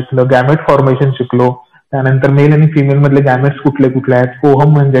काय शिकलो, गॅमेट फॉर्मेशन शिकलो, त्यानंतर मेल आणि फिमेल मधले गॅमेट्स कुठले कुठले आहेत,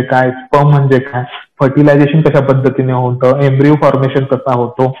 ओहम म्हणजे काय, स्पर्म म्हणजे काय, फर्टिलायझेशन कशा पद्धतीने होतं, एम्ब्रिओ फॉर्मेशन कसा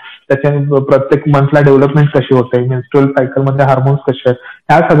होतो, त्याच्या प्रत्येक मंथला डेव्हलपमेंट कशी होते, मेन्स्ट्रुअल सायकल मध्ये हार्मोन्स कसे आहेत,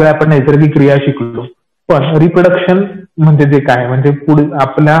 ह्या सगळ्या आपण नैसर्गिक क्रिया शिकलो. पण रिप्रोडक्शन म्हणजे जे काय म्हणजे पुढे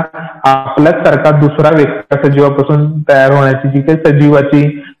आपल्याच सारखा दुसरा व्यक्ती सजीवापासून तयार होण्याची जी काही सजीवाची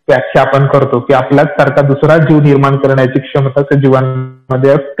व्याख्या आपण करतो की आपल्याच सारखा दुसरा जीव निर्माण करण्याची क्षमता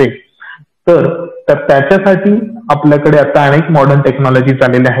सजीवांमध्ये असते. तर त्याच्यासाठी आपल्याकडे आता अनेक मॉडर्न टेक्नॉलॉजी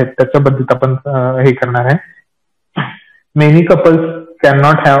आलेल्या आहेत, त्याच्याबद्दल आपण हे करणार आहे. Many couples can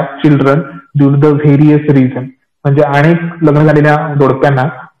not have children due to the various reason, म्हणजे अनेक लग्न झालेल्या जोडप्यांना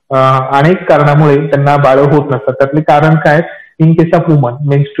अनेक कारणामुळे त्यांना बाळ होत नसतात. त्यातले कारण काय, in case of woman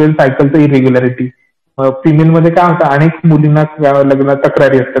menstrual सायकलचं इरेग्युलरिटी. फिमेलमध्ये काय होतं, अनेक मुलींना लग्न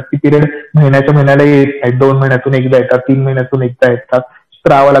तक्रारी असतात की पिरियड महिन्याला येत आहेत, 2 महिन्यातून एकदा येतात, 3 महिन्यातून एकदा येतात,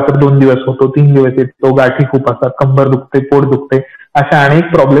 स्त्रावाला तर 2 दिवस होतो, 3 दिवस येतो, गाठी खूप असतात, कंबर दुखते, पोट दुखते, अशा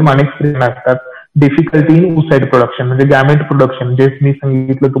अनेक प्रॉब्लेम अनेक स्त्रियांना असतात. डिफिकल्टी इन ओव्हाइड प्रोडक्शन म्हणजे गॅमेट प्रोडक्शन, जे मी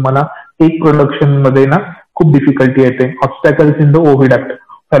सांगितलं तुम्हाला, एक प्रोडक्शन मध्ये ना खूप डिफिकल्टी येते. Obstacles in the ओव्हिडक्ट,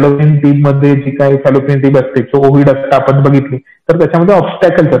 fallopian tube मध्ये जी काही फॅलोपियन ट्यूब असते किंवा ओव्हिडक्ट आपण बघितली तर त्याच्यामध्ये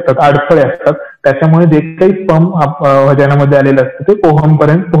ऑब्स्टॅकल्स असतात, अडथळे असतात, त्याच्यामुळे जे काही स्पर्म वजनामध्ये आलेलं असतं ते ओव्हम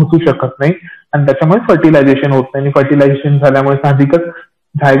पर्यंत पोहोचू शकत नाही आणि त्याच्यामुळे फर्टिलायझेशन होत नाही. आणि फर्टिलायझेशन झाल्यामुळे साहजिकच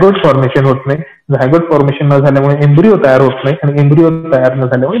झायगोट फॉर्मेशन होत नाही, झायगोट फॉर्मेशन न झाल्यामुळे एम्ब्रिओ तयार होत नाही आणि एम्ब्रिओ तयार न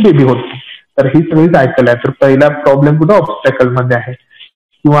झाल्यामुळे बेबी होत नाही. तर ही सगळी सायकल आहे. तर पहिला प्रॉब्लेम कुठं ऑब्स्टॅकल मध्ये आहे.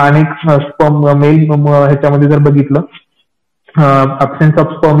 किंवा अनेक स्पर्म मेल ह्याच्यामध्ये जर बघितलं, absence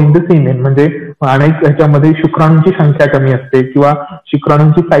of sperm in the female म्हणजे अनेक ह्याच्यामध्ये शुक्राणूंची संख्या कमी असते किंवा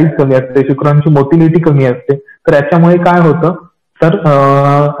शुक्राणूंची साईज कमी असते, शुक्राणूंची मोटिलिटी कमी असते. तर याच्यामुळे काय होतं तर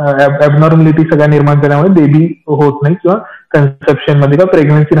ॲबनॉर्मॅलिटी सगळ्या निर्माण झाल्यामुळे बेबी होत नाही किंवा कन्सेप्शन मध्ये किंवा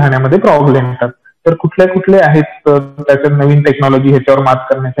प्रेग्नन्सी राहण्यामध्ये प्रॉब्लेम येतात. तर कुठले आहेत त्याच्या नवीन टेक्नॉलॉजी ह्याच्यावर मात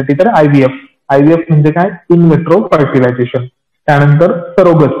करण्यासाठी, तर आयव्हीएफ म्हणजे काय, इन विट्रो फर्टिलायझेशन. त्यानंतर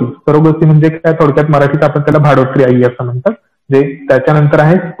सरोगसी म्हणजे काय, थोडक्यात मराठीत आपण त्याला भाडोत्री आई असं म्हणतात. जे त्याच्यानंतर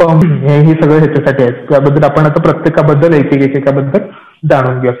आहे स्पर्म, हे सगळं ह्याच्यासाठी आहे. त्याबद्दल आपण आता प्रत्येकाबद्दल एकेकाबद्दल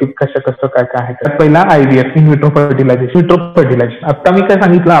जाणून घेऊया की कसं काय आहे. तर पहिला आयव्हीएफ, इन विट्रो फर्टिलायझेशन. आता मी काय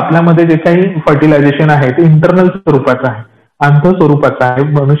सांगितलं, आपल्यामध्ये जे काही फर्टिलायझेशन आहे ते इंटरनल स्वरूपाचं आहे, अंध स्वरूपाचं आहे.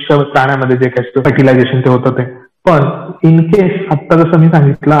 मनुष्य प्राण्यामध्ये जे काही फर्टिलायझेशन ते होतं ते. पण इन केस आता जसं मी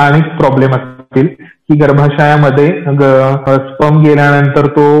सांगितलं अनेक प्रॉब्लेम असतील की गर्भाशयामध्ये स्पर्म गेल्यानंतर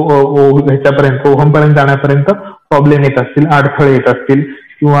तो ह्याच्यापर्यंत ओव्हम पर्यंत जाण्यापर्यंत प्रॉब्लेम येत असतील, अडथळे येत असतील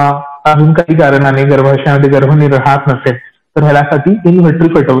किंवा अजून काही कारणाने गर्भाशयामध्ये गर्भ राहत नसेल तर ह्यासाठी in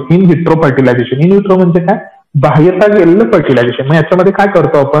vitro fertilisation. In vitro म्हणजे काय, बाह्यता गेलेलं फर्टिलायझेशन. मग याच्यामध्ये काय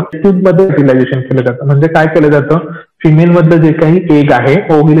करतो आपण, ट्यूब मध्ये फर्टिलायझेशन केलं जातं. म्हणजे काय केलं जातं, फिमेल मधलं जे काही एग आहे,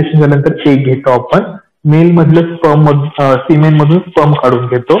 ओव्ह्युलेशन झाल्यानंतर एग घेतो आपण, मेल मधलं स्पर्म फिमेल मधून स्पर्म काढून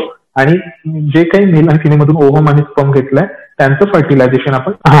घेतो आणि जे काही मेल आणि फिमेल मधून ओव्हम आणि स्पर्म घेतलंय त्यांचं फर्टिलायझेशन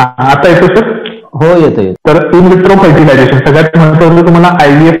आपण. आता येतो सर? हो येतो. तर इन विट्रो फर्टिलायझेशन सगळ्यात महत्त्वाचं तुम्हाला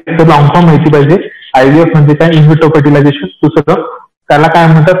आयव्हीएफ लॉंग फॉर्म माहिती पाहिजे. आयव्हीएफ म्हणजे काय, इन विट्रो फर्टिलायझेशन. दुसरं त्याला काय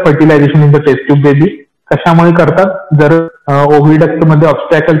म्हणतात, fertilisation in the taste tube baby. कशामुळे करतात, जर ओव्हिडक्ट मध्ये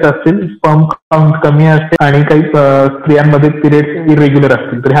ऑब्स्टॅकल्स असतील, स्पर्म काउंट कमी असते आणि काही स्त्रियांमध्ये पिरियड इरेग्युलर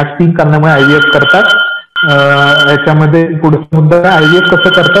असतील तर ह्या 3 कारणामुळे आयव्हीएफ करतात. याच्यामध्ये पुढचा मुद्दा आयव्हीएफ कसं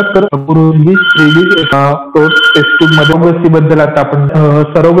करतात, तर पूर्वी तो टेस्ट ट्यूब मध्ये सरोगसी बद्दल आता आपण.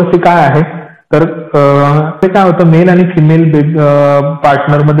 सरोगसी काय आहे तर ते काय होतं, मेल आणि फिमेल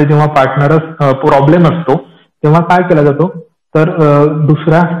पार्टनर मध्ये जेव्हा पार्टनर प्रॉब्लेम असतो तेव्हा काय केला जातो तर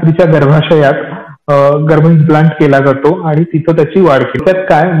दुसऱ्या स्त्रीच्या गर्भाशयात गर्भ इम्प्लांट केला जातो आणि तिथं त्याची वाढ केली. त्यात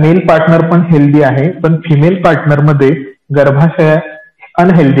काय, मेल पार्टनर पण हेल्दी आहे पण फिमेल पार्टनर मध्ये गर्भाशय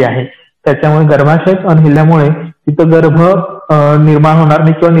अनहेल्दी आहे. त्याच्यामुळे गर्भाशय अनहेल्ल्यामुळे तिथं गर्भ निर्माण होणार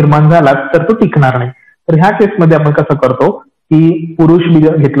नाही किंवा निर्माण झाला तर तो टिकणार नाही. तर ह्या केसमध्ये आपण कसं करतो की पुरुष बीज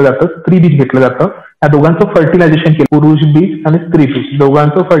घेतलं जातं, स्त्री बीज घेतलं जातं. या दोघांचं फर्टिलायझेशन केलं, पुरुष बीज आणि स्त्री बीज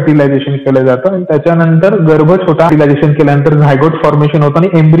दोघांचं फर्टिलायझेशन केलं जातं आणि त्याच्यानंतर गर्भ छोटा फर्टिलायझेशन केल्यानंतर झायगोट फॉर्मेशन होतं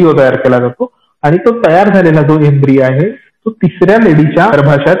आणि एम्ब्रिओ तयार केला जातो. आणि तो तयार झालेला जो एम्ब्रिओ आहे तो तिसऱ्या लेडीच्या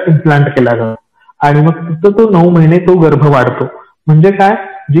गर्भाशयात इम्प्लांट केला जातो आणि मग तिथं तो 9 महिने तो गर्भ वाढतो. म्हणजे काय,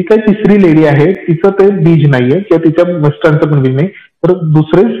 जी काही तिसरी लेडी आहे तिचं ते बीज नाहीये किंवा तिच्या मिस्टरांचं पण बीज नाही, तर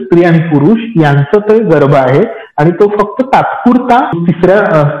दुसरे स्त्री आणि पुरुष यांचं ते गर्भ आहे आणि तो फक्त तात्पुरता तिसऱ्या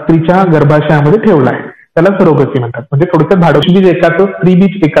स्त्रीच्या गर्भाशयामध्ये ठेवला आहे. त्याला सरोगसी म्हणतात. म्हणजे थोडक्यात धाडसी बीज एकाचं, स्त्री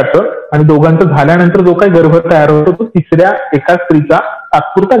बीज एकाचं आणि दोघांचं झाल्यानंतर जो काही गर्भ तयार होतो तो तिसऱ्या एका स्त्रीचा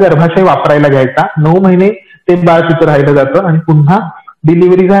तात्पुरता गर्भाशय वापरायला घ्यायचा. 9 महिने ते बाळ तिथं राहिलं जातं आणि पुन्हा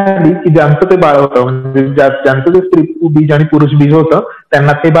डिलिव्हरी झाली की ज्यांचं ते बाळ होतं, म्हणजे ज्यांचं ते स्त्री बीज आणि पुरुष बीज होतं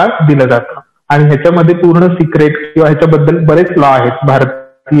त्यांना ते बाळ दिलं जातं. आणि ह्याच्यामध्ये पूर्ण सिक्रेट किंवा ह्याच्याबद्दल बरेच लॉ आहेत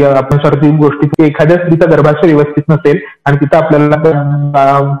भारतीय. आपण सरती गोष्टी की एखाद्या स्त्रीचा गर्भाशय व्यवस्थित नसेल आणि तिथं आपल्याला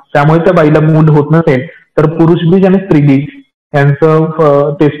त्यामुळे त्या बाईला मूल होत नसेल तर पुरुष बीज आणि स्त्री बीज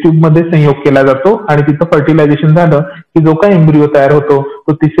यांचं टेस्ट ट्यूब मध्ये संयोग केला जातो आणि तिथं फर्टिलायझेशन झालं की जो काही एम्ब्रिओ तयार होतो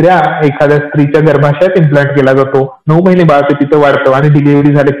तो तिसऱ्या एखाद्या स्त्रीच्या गर्भाशयात इम्प्लांट केला जातो. 9 महिने बाळ ते तिथं वाढतं आणि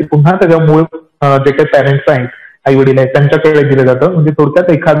डिलिव्हरी झाली की पुन्हा त्याच्या मूळ जे काही पॅरेंट्स आहेत, आई वडील आहेत, त्यांच्याकडे दिलं जातं. म्हणजे थोडक्यात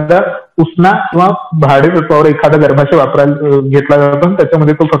एखादा उसना किंवा भाडे तत्वावर एखादा गर्भाशय वापरायला घेतला जातो आणि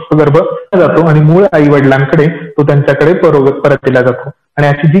त्याच्यामध्ये तो फक्त गर्भ जातो आणि मूळ आई वडिलांकडे तो त्यांच्याकडे परत दिला जातो. आणि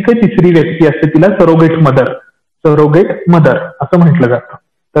अशी जी काही तिसरी व्यक्ती असते तिला सरोगेट मदर असं म्हटलं जातं.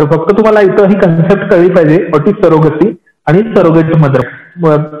 तर फक्त तुम्हाला इथं ही कन्सेप्ट कळली पाहिजे, व्हॉट इज सरोगसी आणि सरोगेट मदर.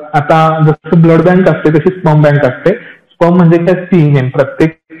 आता जसं ब्लड बँक असते तशी स्पर्म बँक असते. स्पर्म म्हणजे काय, सीमेन.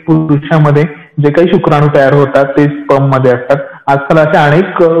 प्रत्येक पुरुषामध्ये जे काही शुक्राणू तयार होतात ते स्पर्म मध्ये असतात. आजकाल असे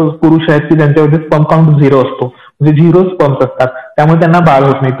अनेक पुरुष आहेत की ज्यांच्यामध्ये स्पर्म काउंट 0 असतो, म्हणजे 0 स्पर्म्स असतात, त्यामुळे त्यांना बाळ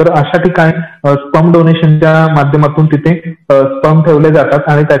होत नाही. तर अशा ठिकाणी स्पर्म डोनेशनच्या माध्यमातून तिथे स्पर्म ठेवले जातात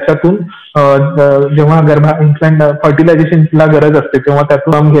आणि त्याच्यातून जेव्हा इन्फ्लंट फर्टिलायझेशनला गरज असते तेव्हा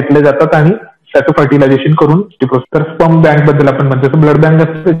त्यातून स्पर्म घेतले जातात आणि त्याचं फर्टिलायझेशन करून तर स्पर्म बँक बद्दल आपण म्हणतो, जसं ब्लड बँक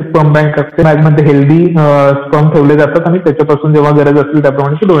असते स्पर्म बँक असते. बँकमध्ये हेल्दी स्पर्म ठेवले जातात आणि त्याच्यापासून जेव्हा गरज असेल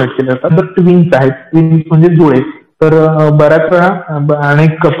त्याप्रमाणे ते डोनेट केले जातात. तर ट्विन्स आहेत, ट्विन्स म्हणजे जुळे. तर बऱ्याच वेळा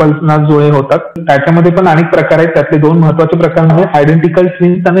अनेक कपल्सना जुळे होतात. त्याच्यामध्ये पण अनेक प्रकार आहेत. त्यातले 2 महत्वाचे प्रकार म्हणजे आयडेंटिकल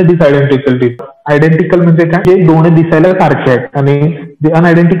ट्विन्स आणि डिसआयडेंटिकल ट्विन्स. आयडेंटिकल म्हणजे काय, जे दोन्ही दिसायला सारखे आहेत, आणि जे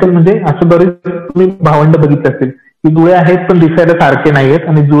अनआयडेंटिकल म्हणजे असं बरेच तुम्ही भावंड बघितले असतील की जुळे आहेत पण दिसायला सारखे नाहीयेत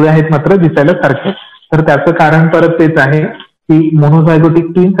आणि जुळे आहेत मात्र दिसायला सारखे. तर त्याचं कारण परत तेच आहे की मोनोझायगोटिक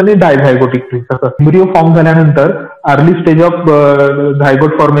ट्विन्स आणि डायझायगोटिक ट्विन्स असं. एम्ब्रिओ फॉर्म झाल्यानंतर early stage of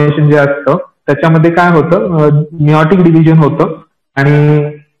zygote formation जे असतं त्याच्यामध्ये काय होतं, मिओटिक डिव्हिजन होतं आणि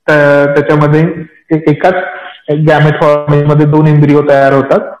त्याच्यामध्ये एकाच गॅमेट फॉर्मेशन मध्ये 2 एम्ब्रिओ तयार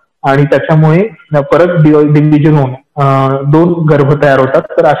होतात आणि त्याच्यामुळे परत डिव्हिजन होऊन 2 गर्भ तयार होतात.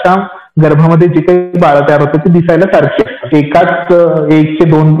 तर अशा गर्भामध्ये जे काही बाळ तयार होतं ते दिसायला सारखे, एकाच 1चे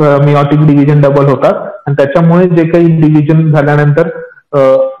 2 मिओटिक डिव्हिजन डबल होतात आणि त्याच्यामुळे जे काही डिव्हिजन झाल्यानंतर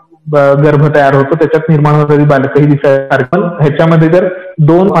गर्भ तयार होतो त्याच्यात निर्माण होणारी बालकही दिसायला सारखी. पण ह्याच्यामध्ये जर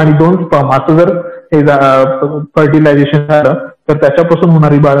 2 आणि 2 स्पर्म असं जर फर्टिलायझेशन झालं तर त्याच्यापासून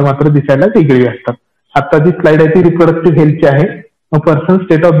होणारी बाळ मात्र दिसायला वेगळी असतात. आता जी स्लाइड आहे ती रिप्रोडक्टिव्ह हेल्थची आहे. Person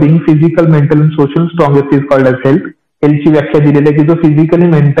state of being physical, mental and social strongest is called age health. हेल्थची व्याख्या दिलेली आहे की जो फिजिकली,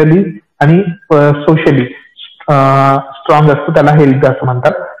 मेंटली आणि सोशली स्ट्रॉंग असतो त्याला हेल्थ असं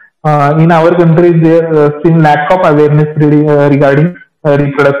म्हणतात. In our country there scene lack of awareness regarding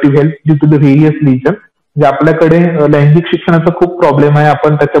reproductive health due to the various region. म्हणजे आपल्याकडे लैंगिक शिक्षणाचा खूप प्रॉब्लेम आहे,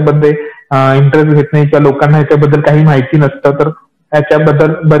 आपण त्याच्याबद्दल इंटरेस्ट घेत नाही किंवा लोकांना ह्याच्याबद्दल काही माहिती नसतं. तर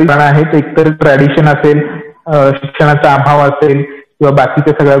याच्याबद्दल बरीच कारणं आहेत. एकतर ट्रॅडिशन असेल, शिक्षणाचा अभाव असेल किंवा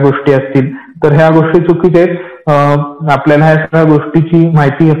बाकीच्या सगळ्या गोष्टी असतील. तर ह्या गोष्टी चुकीच्या आहेत. आपल्याला ह्या सगळ्या गोष्टीची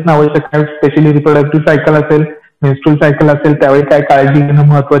माहिती असणं आवश्यक आहे. स्पेशली रिप्रोडक्टिव्ह सायकल असेल, मेन्स्ट्रुअल सायकल असेल, त्यावेळी काय काळजी घेणं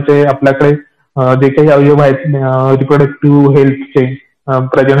महत्वाचे आहे. आपल्याकडे जे काही अवयव आहेत रिप्रोडक्टिव्ह हेल्थचे,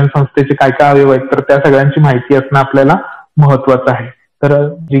 प्रजनन संस्थेचे काय काय अवयव आहेत तर त्या सगळ्यांची माहिती असणं आपल्याला महत्वाचं आहे. तर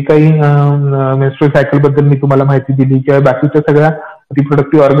जी काही मेन्स्ट्रुअल सायकल बद्दल मी तुम्हाला माहिती दिली किंवा बाकीच्या सगळ्या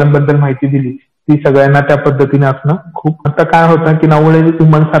रिप्रोडक्टिव्ह ऑर्गन बद्दल माहिती दिली ती सगळ्यांना त्या पद्धतीने असणं खूप. आता काय होतं की नावळे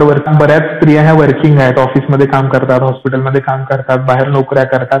वुमन्स आर वर्किंग, बऱ्याच स्त्रिया ह्या वर्किंग आहेत, ऑफिसमध्ये काम करतात, हॉस्पिटलमध्ये काम करतात, बाहेर नोकऱ्या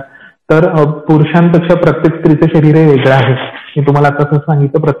करतात. तर पुरुषांपेक्षा प्रत्येक स्त्रीचं शरीर हे वेगळं आहे. मी तुम्हाला तसं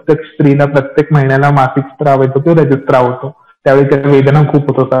सांगितलं, प्रत्येक स्त्रीला प्रत्येक महिन्याला मासिक स्त्राव येतो किंवा रजस्त्राव होतो. त्यावेळी त्यांना वेदना खूप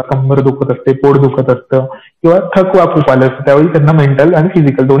होत होतात, कंबर दुखत असते, पोट दुखत असतं किंवा थकवा खूप आलं असतं. त्यावेळी त्यांना मेंटल आणि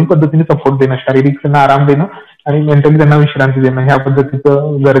फिजिकल दोन्ही पद्धतीने सपोर्ट देणं, शारीरिक त्यांना आराम देणं आणि मेंटली त्यांना विश्रांती देणं ह्या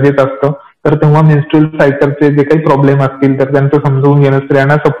पद्धतीचं गरजेचं असतं. तर तेव्हा मेन्स्ट्रुअल सायकलचे जे काही प्रॉब्लेम असतील तर त्यांचं समजून घेणं,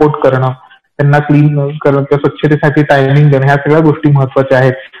 स्त्रियांना सपोर्ट करणं, त्यांना क्लीन करणं किंवा स्वच्छतेसाठी टायमिंग देणं, ह्या सगळ्या गोष्टी महत्वाच्या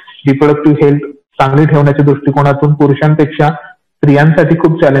आहेत. रिप्रोडक्टिव्ह हेल्थ चांगली ठेवण्याच्या दृष्टिकोनातून पुरुषांपेक्षा स्त्रियांसाठी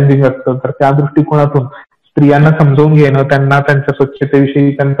खूप चॅलेंजिंग असतं. तर त्या दृष्टिकोनातून स्त्रियांना समजावून घेणं, त्यांना त्यांच्या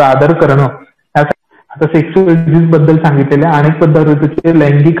स्वच्छतेविषयी त्यांचा आदर करणं. आता सेक्शुअल डिझीज बद्दल सांगितलेल्या अनेक पद्धतीचे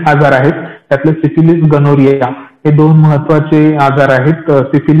लैंगिक आजार आहेत. त्यातले सिफिलिस, गनोरिया हे दोन महत्वाचे आजार आहेत.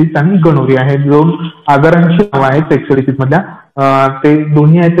 सिफिलिस आणि गनोरिया हे दोन आजारांची नावं आहेत सेक्शुअल डिझीज मधल्या. ते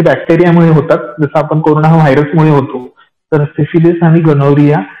दोन्ही आहेत ते बॅक्टेरियामुळे होतात, जसं आपण कोरोना हा व्हायरसमुळे होतो. तर सिफिलिस आणि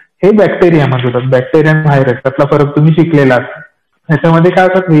गनोरिया हे बॅक्टेरियामध्ये होतात. बॅक्टेरिया आणि व्हायरस त्यातला फरक तुम्ही शिकलेला. त्याच्यामध्ये काय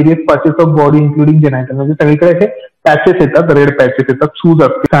होतात, various patches of body including जेनायटल, म्हणजे सगळीकडे हे पॅचेस येतात, रेड पॅचेस येतात, सूज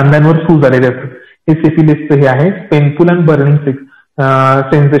असते, खांद्यांवर सूज आलेले असतात. हे सिफिलिसचं हे आहे. Painful and burning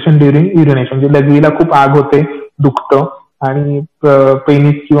sensation during युरिनेशन, म्हणजे लघवीला खूप आग होते, दुखतं, आणि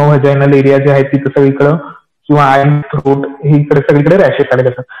पेनिस किंवा व्हजायनल एरिया जे आहे तिथं सगळीकडं, किंवा आय थ्रोट हे इकडे सगळीकडे रॅशेस आलेले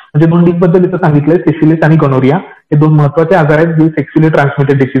असतात. म्हणजे दोन डिसीज बद्दल इथं सांगितलंय, सिफिलिस आणि गनोरिया हे दोन महत्वाचे आजार आहेत जे सेक्शुअली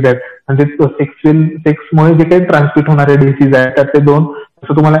ट्रान्समिटेड डिसीज आहेत. म्हणजे सेक्समुळे जे काही ट्रान्समिट होणारे डिसीज आहेत त्यातले दोन,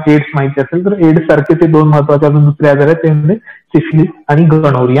 जसं तुम्हाला एड्स माहिती असेल तर एड्स सारखे ते दोन महत्वाचे अजून दुसरे आजार आहेत, ते म्हणजे सिफिलिस आणि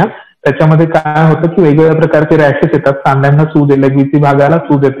गनोरिया. त्याच्यामध्ये काय होतं की वेगवेगळ्या प्रकारचे रॅशेस येतात, सांध्यांना सूज आहे, लघवीची भागाला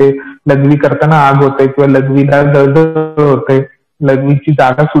सूज येते, लघवी करताना आग होते किंवा लघवीला जळजळ होते, लघवीची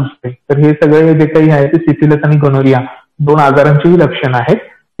जागा सुजते. तर हे सगळे जे काही आहे ते सिफिलिस आणि गनोरिया दोन आजारांची लक्षणं आहेत.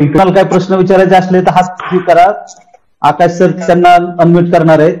 तुम्हाला काय प्रश्न विचारायचे असले तर हात करा, आकाश सर त्यांना अनम्यूट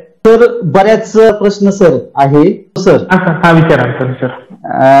करणार आहे. तर बऱ्याच प्रश्न सर आहे. सर हा विचारा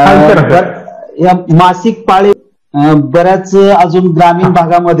सर. या मासिक पाळी बऱ्याच अजून ग्रामीण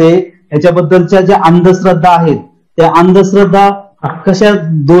भागामध्ये याच्याबद्दलच्या ज्या अंधश्रद्धा आहेत त्या अंधश्रद्धा कशा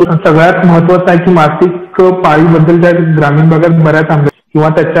दूर. सगळ्यात महत्वाचं आहे की मासिक पाळीबद्दल ज्या ग्रामीण भागात बऱ्याच किंवा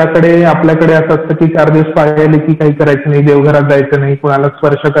त्याच्याकडे आपल्याकडे असं असतं की 4 दिवस पाळी आले की काही करायचं नाही, देवघरात जायचं नाही, कोणाला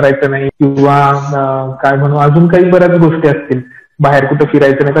स्पर्श करायचं नाही, किंवा काय म्हणू अजून काही बऱ्याच गोष्टी असतील, बाहेर कुठे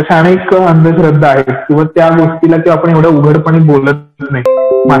फिरायचं नाही, तशा अनेक अंधश्रद्धा आहेत. किंवा त्या गोष्टीला किंवा आपण एवढं उघडपणे बोलत नाही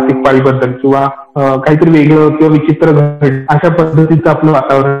मासिक पाळीबद्दल, किंवा काहीतरी वेगळं किंवा विचित्र घडलं अशा पद्धतीचं आपलं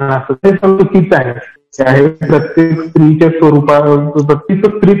वातावरण असतं, ते चुकीचं आहे. प्रत्येक स्त्रीच्या स्वरूपात प्रत्येक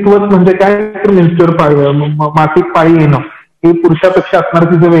स्त्रीत्वच म्हणजे काय, मेन्स्ट्रुअल पाळी, मासिक पाळी येणं हे पुरुषापेक्षा असणार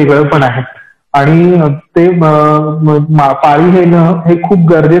तिचं वेगळं पण आहे. आणि ते पाळी येणं हे खूप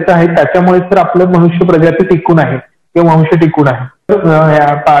गरजेचं आहे. त्याच्यामुळे तर आपलं मनुष्य प्रजाती टिकून आहे किंवा वंश टिकून आहे.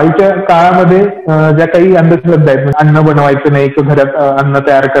 तर पाळीच्या काळामध्ये ज्या काही अंधश्रद्धा आहेत, अन्न बनवायचं नाही किंवा घरात अन्न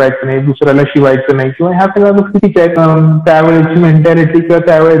तयार करायचं नाही, दुसऱ्याला शिवायचं नाही, किंवा ह्या सगळ्या गोष्टी ठीक आहेत. त्यावेळेची मेंटॅलिटी किंवा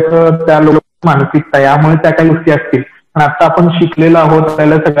त्यावेळेचं त्या लोक मानसिकता, यामुळे त्या काही गोष्टी असतील. पण आता आपण शिकलेलो आहोत,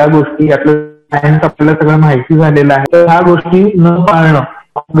 त्याला सगळ्या गोष्टी यातलं सायन्स आपल्याला सगळं माहिती झालेलं आहे. तर ह्या गोष्टी न पाळणं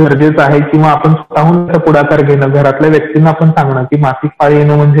गरजेचं आहे, किंवा आपण स्वतःहून पुढाकार घेणं, घरातल्या व्यक्तींना आपण सांगणं की मासिक पाळी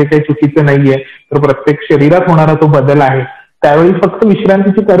येणं म्हणजे काही चुकीचं नाहीये, तर प्रत्येक शरीरात होणारा तो बदल आहे. त्यावेळी फक्त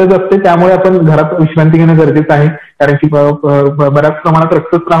विश्रांतीची गरज असते, त्यामुळे आपण घरात विश्रांती घेणं गरजेचं आहे. कारण की बऱ्याच प्रमाणात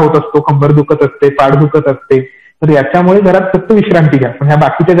रक्तस्राव होत असतो, कंबर दुखत असते, पाठ दुखत असते. तर याच्यामुळे घरात फक्त विश्रांती घ्या. पण ह्या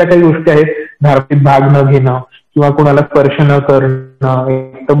बाकीच्या ज्या काही गोष्टी आहेत, धार्मिक भाग न घेणं किंवा कोणाला स्पर्श न करणं,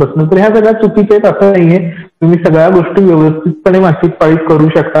 एकटं बसणं, तर ह्या सगळ्या चुकीच्या आहेत असं नाहीये. तुम्ही सगळ्या गोष्टी व्यवस्थितपणे मासिक पाळीत करू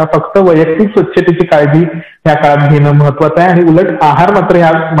शकता. फक्त वैयक्तिक स्वच्छतेची काळजी ह्या काळात घेणं महत्वाचं आहे. आणि उलट आहार मात्र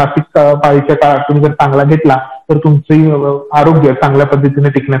ह्या मासिक पाळीच्या काळात तुम्ही जर चांगला घेतला तर तुमचं आरोग्य चांगल्या पद्धतीने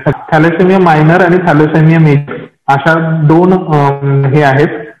टिकण्यासाठी. थॅलेसेमिया मायनर आणि थॅलेसेमिया मेजर अशा दोन हे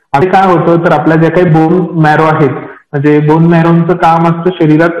आहेत. आणि काय होतं तर आपल्या ज्या काही बोन मॅरो आहेत, म्हणजे बोन मॅरोचं काम असतं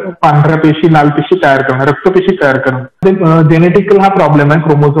शरीरात पांढऱ्या पेशी, लाल पेशी तयार करणं, रक्तपेशी तयार करणं. जेनेटिकल हा प्रॉब्लेम आहे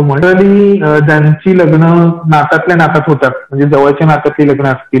क्रोमोझोममुळे. ज्यांची लग्न नातातल्या नातात होतात, म्हणजे जवळच्या नात्यातली लग्न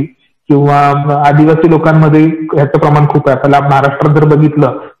असतील, किंवा आदिवासी लोकांमध्ये ह्याचं प्रमाण खूप आहे. आपल्याला महाराष्ट्रात जर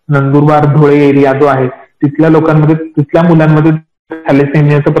बघितलं, नंदुरबार, धुळे एरिया जो आहे, तिथल्या लोकांमध्ये, तिथल्या मुलांमध्ये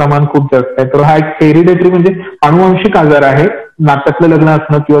थॅलेसेमियाचं प्रमाण खूप जास्त आहे. तर हा एक हेरिडेटरी म्हणजे अनुवंशिक आजार आहे. नात्यातलं लग्न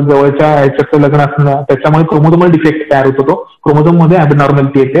असणं किंवा जवळच्या ह्याच्यातलं लग्न असणं, त्याच्यामुळे क्रोमोझोमल डिफेक्ट तयार होतो. तो क्रोमोझोम मध्ये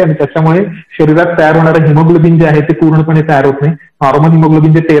ॲबनॉर्मॅलिटी येते आणि त्याच्यामुळे शरीरात तयार होणारं हिमोग्लोबिन जे आहे ते पूर्णपणे तयार होत नाही. नॉर्मल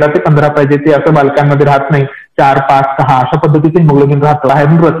हिमोग्लोबिन जे 13 ते 15 पाहिजे ते असं बालकांमध्ये राहत नाही. 4, 5, 6 अशा पद्धतीचं हिमोग्लोबिन राहतं.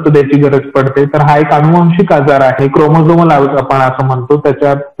 बाहेरून रक्त द्यायची गरज पडते. तर हा एक अनुवंशिक आजार आहे, क्रोमोझोमल आपण असं म्हणतो.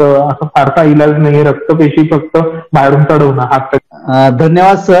 त्याच्यात असं फारसा इलाज नाही, रक्तपेशी फक्त बाहेरून चढवणं हा.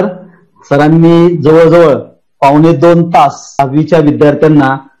 धन्यवाद सर. सरांनी जवळजवळ 2.25 तास 10वीच्या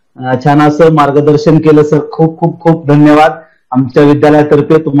विद्यार्थ्यांना छान असं मार्गदर्शन केलं सर. खूप खूप खूप धन्यवाद. आमच्या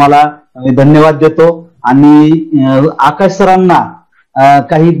विद्यालयातर्फे तुम्हाला धन्यवाद देतो. आणि आकाश सरांना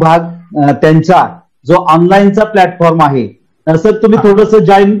काही भाग त्यांचा जो ऑनलाईनचा प्लॅटफॉर्म आहे, तर सर तुम्ही थोडंसं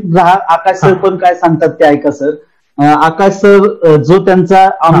जॉईन राहा. आकाश सर पण काय सांगतात ते ऐका सर. आकाश सर जो त्यांचा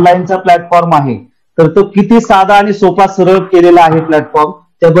ऑनलाईनचा प्लॅटफॉर्म आहे तर तो किती साधा आणि सोपा सरळ केलेला आहे प्लॅटफॉर्म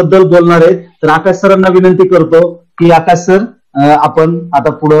त्याबद्दल बोलणार आहेत. तर आकाश सरांना विनंती करतो की आकाश सर आपण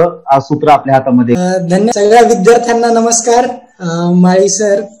आता पुढं सूत्र आपल्या हातामध्ये. धन्यवाद. सगळ्या विद्यार्थ्यांना नमस्कार. माळी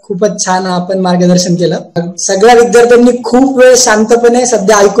सर खूपच छान आपण मार्गदर्शन केलं. सगळ्या विद्यार्थ्यांनी खूप वेळ शांतपणे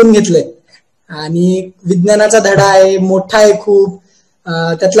सध्या ऐकून घेतलंय आणि विज्ञानाचा धडा आहे, मोठा आहे खूप.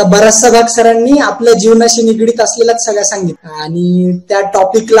 त्यातला बराचसा भाग सरांनी आपल्या जीवनाशी निगडीत असलेलाच सगळ्या सांगितलं आणि त्या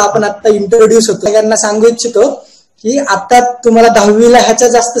टॉपिकला आपण आता इंट्रोड्यूस होतो. सगळ्यांना सांगू इच्छितो की आता तुम्हाला 10वीला ह्याच्या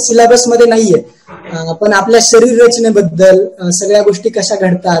जास्त सिलेबस मध्ये नाहीये, पण आपल्या शरीर रचनेबद्दल सगळ्या गोष्टी कशा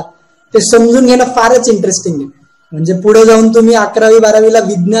घडतात ते समजून घेणं फारच इंटरेस्टिंग आहे. म्हणजे पुढे जाऊन तुम्ही 11वी 12वीला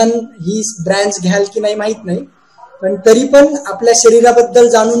विज्ञान ही ब्रँच घ्याल की नाही माहित नाही, पण तरी पण आपल्या शरीराबद्दल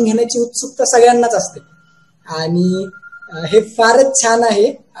जाणून घेण्याची उत्सुकता सगळ्यांनाच असते आणि हे फारच छान आहे.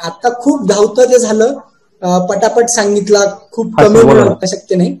 आता खूप धावतं ते झालं, पटापट सांगितला, खूप कमी बोलणं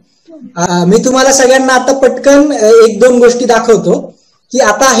शक्य नाही. मी तुम्हाला सगळ्यांना आता पटकन 1-2 गोष्टी दाखवतो की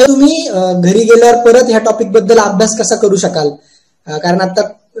आता हे तुम्ही घरी गेल्यावर परत ह्या टॉपिक बद्दल अभ्यास कसा करू शकाल, कारण आता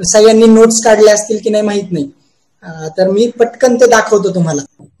सगळ्यांनी नोट्स काढल्या असतील की नाही माहित नाही. तर मी पटकन ते दाखवतो तुम्हाला.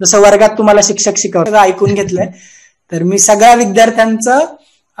 जसं वर्गात तुम्हाला शिक्षक शिकवतात ऐकून घेतलंय, तर मी सगळ्या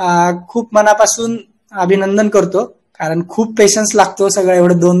विद्यार्थ्यांचं खूप मनापासून अभिनंदन करतो, कारण खूप पेशन्स लागतो सगळं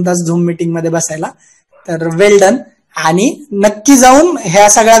एवढं 2 तास झूम मीटिंग मध्ये बसायला. तर वेल डन. आणि नक्की जाऊन ह्या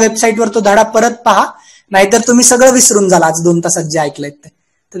सगळ्या वेबसाईटवर तो धडा परत पहा, नाहीतर तुम्ही सगळं विसरून जाल आज 2 तासात जे ऐकलंय ते.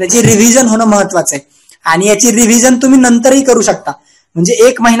 तर त्याची रिव्हिजन होणं महत्वाचं आहे आणि याची रिव्हिजन तुम्ही नंतरही करू शकता. म्हणजे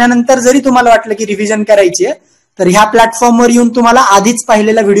 1 महिन्यानंतर जरी तुम्हाला वाटलं की रिव्हिजन करायची आहे तर ह्या प्लॅटफॉर्मवर येऊन तुम्हाला आधीच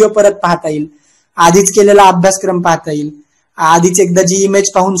पाहिलेला व्हिडिओ परत पाहता येईल, आधीच केलेला अभ्यासक्रम पाहता येईल, आधीच एकदा जी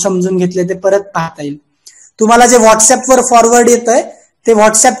इमेज पाहून समजून घेतले ते परत पाहता येईल. तुम्हाला जे व्हॉट्सअपवर फॉरवर्ड येतंय ते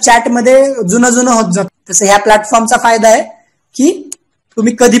व्हॉट्सअप चॅटमध्ये जुनं होत जातं. तसं ह्या प्लॅटफॉर्मचा फायदा आहे की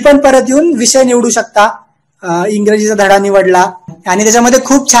तुम्ही कधी पण परत येऊन विषय निवडू शकता. इंग्रजीचा धडा निवडला आणि त्याच्यामध्ये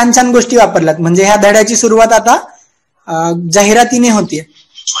खूप छान छान गोष्टी वापरल्यात. म्हणजे ह्या धड्याची सुरुवात आता जाहिरातीने होतीये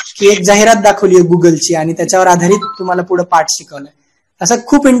की एक जाहिरात दाखवली आहे गुगलची आणि त्याच्यावर आधारित तुम्हाला पुढे पाठ शिकवलाय. असं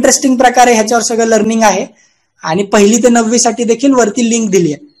खूप इंटरेस्टिंग प्रकारे ह्याच्यावर सगळं लर्निंग आहे आणि 1ली ते 9वी साठी देखील वरती लिंक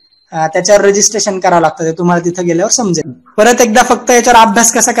दिली आहे, त्याच्यावर रजिस्ट्रेशन करावं लागतं, ते तुम्हाला तिथं गेल्यावर समजेल. परत एकदा फक्त याच्यावर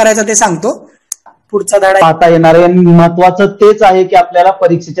अभ्यास कसा करायचा ते सांगतो. पुढचा धडा पाहता येणार आहे. महत्वाचं तेच आहे की आपल्याला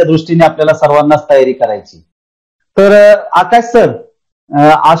परीक्षेच्या दृष्टीने आपल्याला सर्वांनाच तयारी करायची. तर आकाश सर,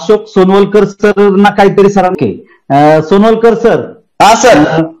 अशोक सोनवलकर सरांना काहीतरी सरांना सोनवलकर सर. हा सर.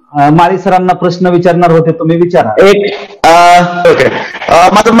 माळी सरांना प्रश्न विचारणार होते, तुम्ही विचारा. ओके.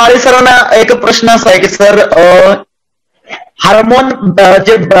 माझा माळी सरांना एक प्रश्न असा आहे की सर, हार्मोन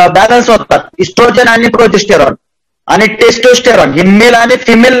जे बॅलन्स होतात, इस्ट्रोजन आणि प्रोजेस्टेरॉन आणि टेस्टोस्टेरॉन, हे मेल आणि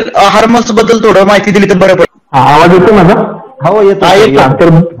फिमेल हार्मोन्स बद्दल थोडं माहिती दिली तर बरं पडेल. आवाज येतो माझा? हो येतो.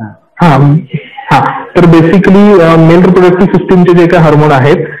 तर बेसिकली मेल रिप्रोडक्टिव्ह सिस्टीमचे जे काही हार्मोन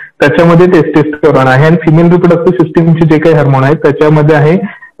आहेत त्याच्यामध्ये टेस्टोस्टेरॉन आहे आणि फिमेल रिप्रोडक्टिव्ह सिस्टीमचे जे काही हार्मोन आहेत त्याच्यामध्ये आहे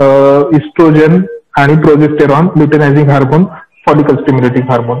इस्ट्रोजन आणि progesterone, ल्युटेनायझिंग hormone, follicle stimulating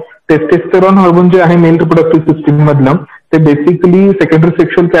hormone. Testosterone hormone जे आहे मेल रिप्रोडक्टिव्ह सिस्टीम मधलं, ते basically secondary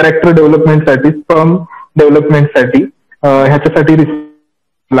sexual character डेव्हलपमेंटसाठी, sperm डेव्हलपमेंटसाठी ह्याच्यासाठी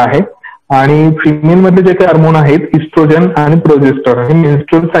रिस्पॉन्सिबल आहे. आणि फिमेल मधले जे काही हार्मोन आहेत इस्ट्रोजन आणि प्रोजेस्टेरॉन हे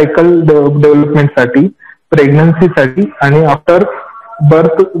मेन्स्ट्रुअल सायकल डेव्हलपमेंटसाठी, प्रेग्नन्सीसाठी आणि आफ्टर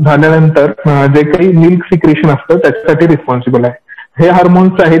बर्थ झाल्यानंतर जे काही मिल्क सिक्रेशन असतं त्याच्यासाठी रिस्पॉन्सिबल आहे. हे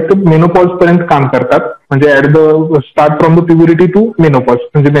हार्मोन्स आहेत ते मेनोपॉज पर्यंत काम करतात, म्हणजे at the start from the puberty to menopause,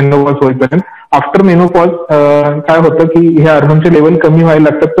 म्हणजे मेनोपॉज होईपर्यंत. आफ्टर मेनोपॉज काय होतं की हे हार्मोनचे लेवल कमी व्हायला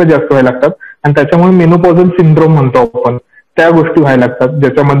लागतात तर जास्त व्हायला लागतात आणि त्याच्यामुळे मेनोपॉझल सिंड्रोम म्हणतो आपण, त्या गोष्टी व्हायला लागतात,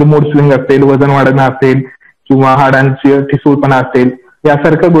 ज्याच्यामध्ये मूड स्विंग असेल, वजन वाढणं असेल किंवा हाडांची ठिसूळपणा असेल,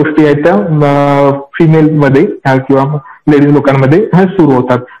 यासारख्या गोष्टी आहेत त्या फिमेल मध्ये किंवा लेडीज लोकांमध्ये ह्या सुरू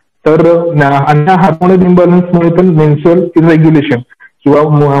होतात. तर अन्य हार्मोनल इम्बॅलन्समुळे पण मेन्स्ट्रुअल इरेग्युलेशन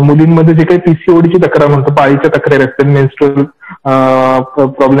किंवा मुलींमध्ये जे काही पीसीओडीची तक्रार म्हणतो, पाळीच्या तक्रारी असतील, मेन्स्ट्रुअल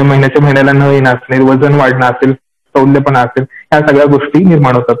प्रॉब्लेम महिन्याच्या महिन्याला न येणं असेल, वजन वाढणं असेल, स्थौल्यपणा असेल, ह्या सगळ्या गोष्टी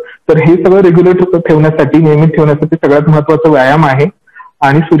निर्माण होतात. तर हे सगळं रेग्युलेट ठेवण्यासाठी, नियमित ठेवण्यासाठी सगळ्यात महत्वाचा व्यायाम आहे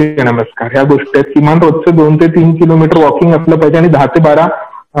आणि सूर्यनमस्कार. ह्या गोष्टी आहेत. किमान रोजचे 2 ते 3 किलोमीटर वॉकिंग असलं पाहिजे आणि 10 ते 12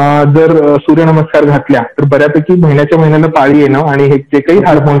 जर सूर्यनमस्कार घातल्या तर बऱ्यापैकी महिन्याच्या महिन्याला पाळी येणं आणि हे जे काही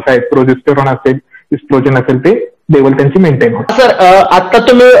हार्मोन्स आहेत, प्रोजेस्टेरॉन असेल, इस्ट्रोजन असेल, ते लेवल त्यांची मेंटेन होतात. सर, आता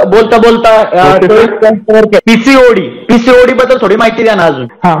तुम्ही बोलता पीसीओडी बद्दल थोडी माहिती द्या ना अजून.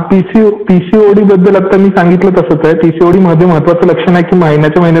 पीसीओडी बद्दल आता मी सांगितलं तसंच आहे. पीसीओडी मध्ये महत्वाचं लक्षण आहे की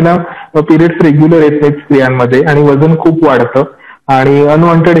महिन्याच्या महिन्याला पिरियड्स रेग्युलर येत नाहीत स्त्रियांमध्ये आणि वजन खूप वाढतं आणि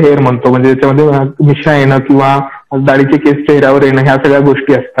अनवॉन्टेड हेअर म्हणतो, म्हणजे त्याच्यामध्ये मिशा येणं किंवा दाढीचे केस चेहऱ्यावर येणं, ह्या सगळ्या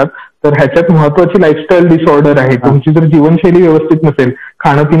गोष्टी असतात. तर ह्याच्यात महत्वाची लाईफस्टाईल डिसऑर्डर आहे. तुमची जर जीवनशैली व्यवस्थित नसेल,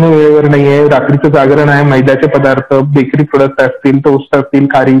 खाणं पिणं वेळेवर नाहीये, रात्रीचं जागरण आहे, मैद्याचे पदार्थ, बेकरी प्रोडक्ट असतील, टोस्ट असतील,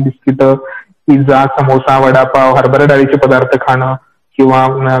 खारी बिस्किट, पिझ्झा, समोसा, वडापाव, हरभरा डाळीचे पदार्थ खाणं,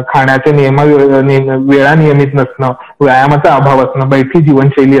 किंवा खाण्याचे वेळा नियमित नसणं, व्यायामाचा अभाव असणं, बैठी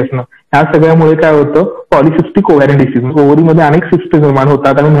जीवनशैली असणं, ह्या सगळ्यामुळे काय होतं, पॉलिसिस्टिक ओव्हॅरियन डिसीज, ओव्हरीमध्ये अनेक सिस्ट निर्माण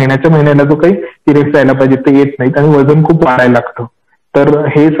होतात आणि महिन्याच्या महिन्याला जो काही पिरियड्स यायला पाहिजे ते येत नाहीत आणि वजन खूप वाढायला लागतं. तर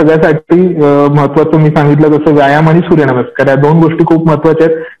हे सगळ्यासाठी महत्वाचं मी सांगितलं तसं व्यायाम आणि सूर्यनमस्कार या दोन गोष्टी खूप महत्वाच्या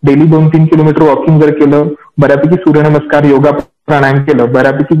आहेत. डेली 2-3 किलोमीटर वॉकिंग जर केलं, बऱ्यापैकी सूर्यनमस्कार, योगा, प्राणायाम केलं,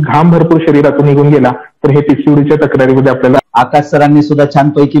 बऱ्यापैकी घाम भरपूर शरीरातून निघून गेला, तर हे पीसीओडीच्या तक्रारीमध्ये आपल्याला. आकाश सरांनी सुद्धा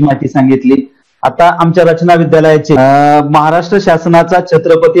छानपैकी माहिती सांगितली. आता आमच्या रचना विद्यालयाचे महाराष्ट्र शासनाचा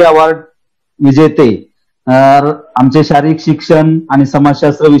छत्रपती अवॉर्ड विजेते आमचे शारीरिक शिक्षण आणि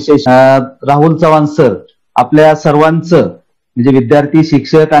समाजशास्त्र विशेष राहुल चव्हाण सर, आपल्या सर्वांचं म्हणजे विद्यार्थी,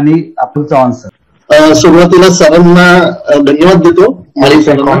 शिक्षक आणि अतुल चव्हाण सर, सुरुवातीला सरांना धन्यवाद देतो.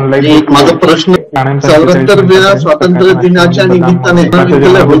 माझा प्रश्न स्वातंत्र्य दिनाच्या निमित्ताने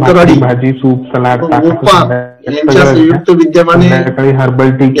यांच्या संयुक्त विद्यमाने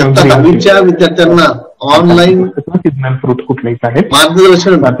दहावीच्या विद्यार्थ्यांना ऑनलाईन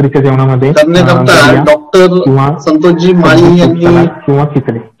मार्गदर्शन रात्रीच्या जेवणामध्ये करण्याकरता डॉक्टर संतोषजी माळी यांनी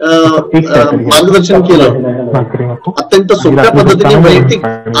मार्गदर्शन केलं. अत्यंत सोप्या पद्धतीने वैयक्तिक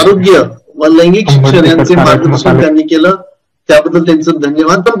आरोग्य व लैंगिक शिक्षण यांचे मार्गदर्शन त्यांनी केलं, त्याबद्दल त्यांचं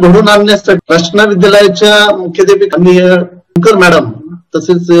धन्यवाद. पण घडून आणण्यासाठी रचना विद्यालयाच्या मुख्याध्यापिका मॅडम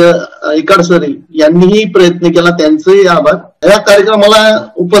तसेच एकाड सर यांनीही प्रयत्न केला, त्यांचेही आभार. या कार्यक्रमाला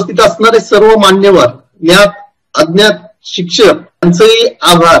उपस्थित असणारे सर्व मान्यवर, ज्ञात अज्ञात शिक्षक यांचेही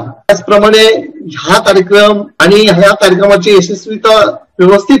आभार. त्याचप्रमाणे हा कार्यक्रम आणि ह्या कार्यक्रमाची यशस्वीता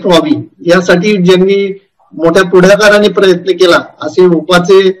व्यवस्थित व्हावी यासाठी ज्यांनी मोठ्या पुढाकाराने प्रयत्न केला असे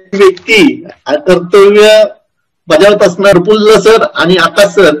उपाचे व्यक्ती, कर्तव्य बजावत असणारे प्रफुल्ल सर आणि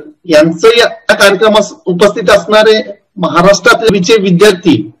आकाश सर यांचं या कार्यक्रमास उपस्थित असणारे महाराष्ट्रातले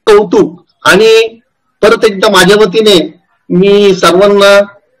विद्यार्थी, कौतुक. आणि परत एकदा माझ्या वतीने मी सर्वांना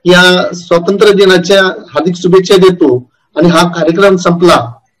या स्वातंत्र्य दिनाच्या हार्दिक शुभेच्छा देतो आणि हा कार्यक्रम संपला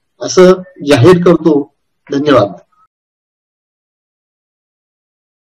असं जाहीर करतो. धन्यवाद.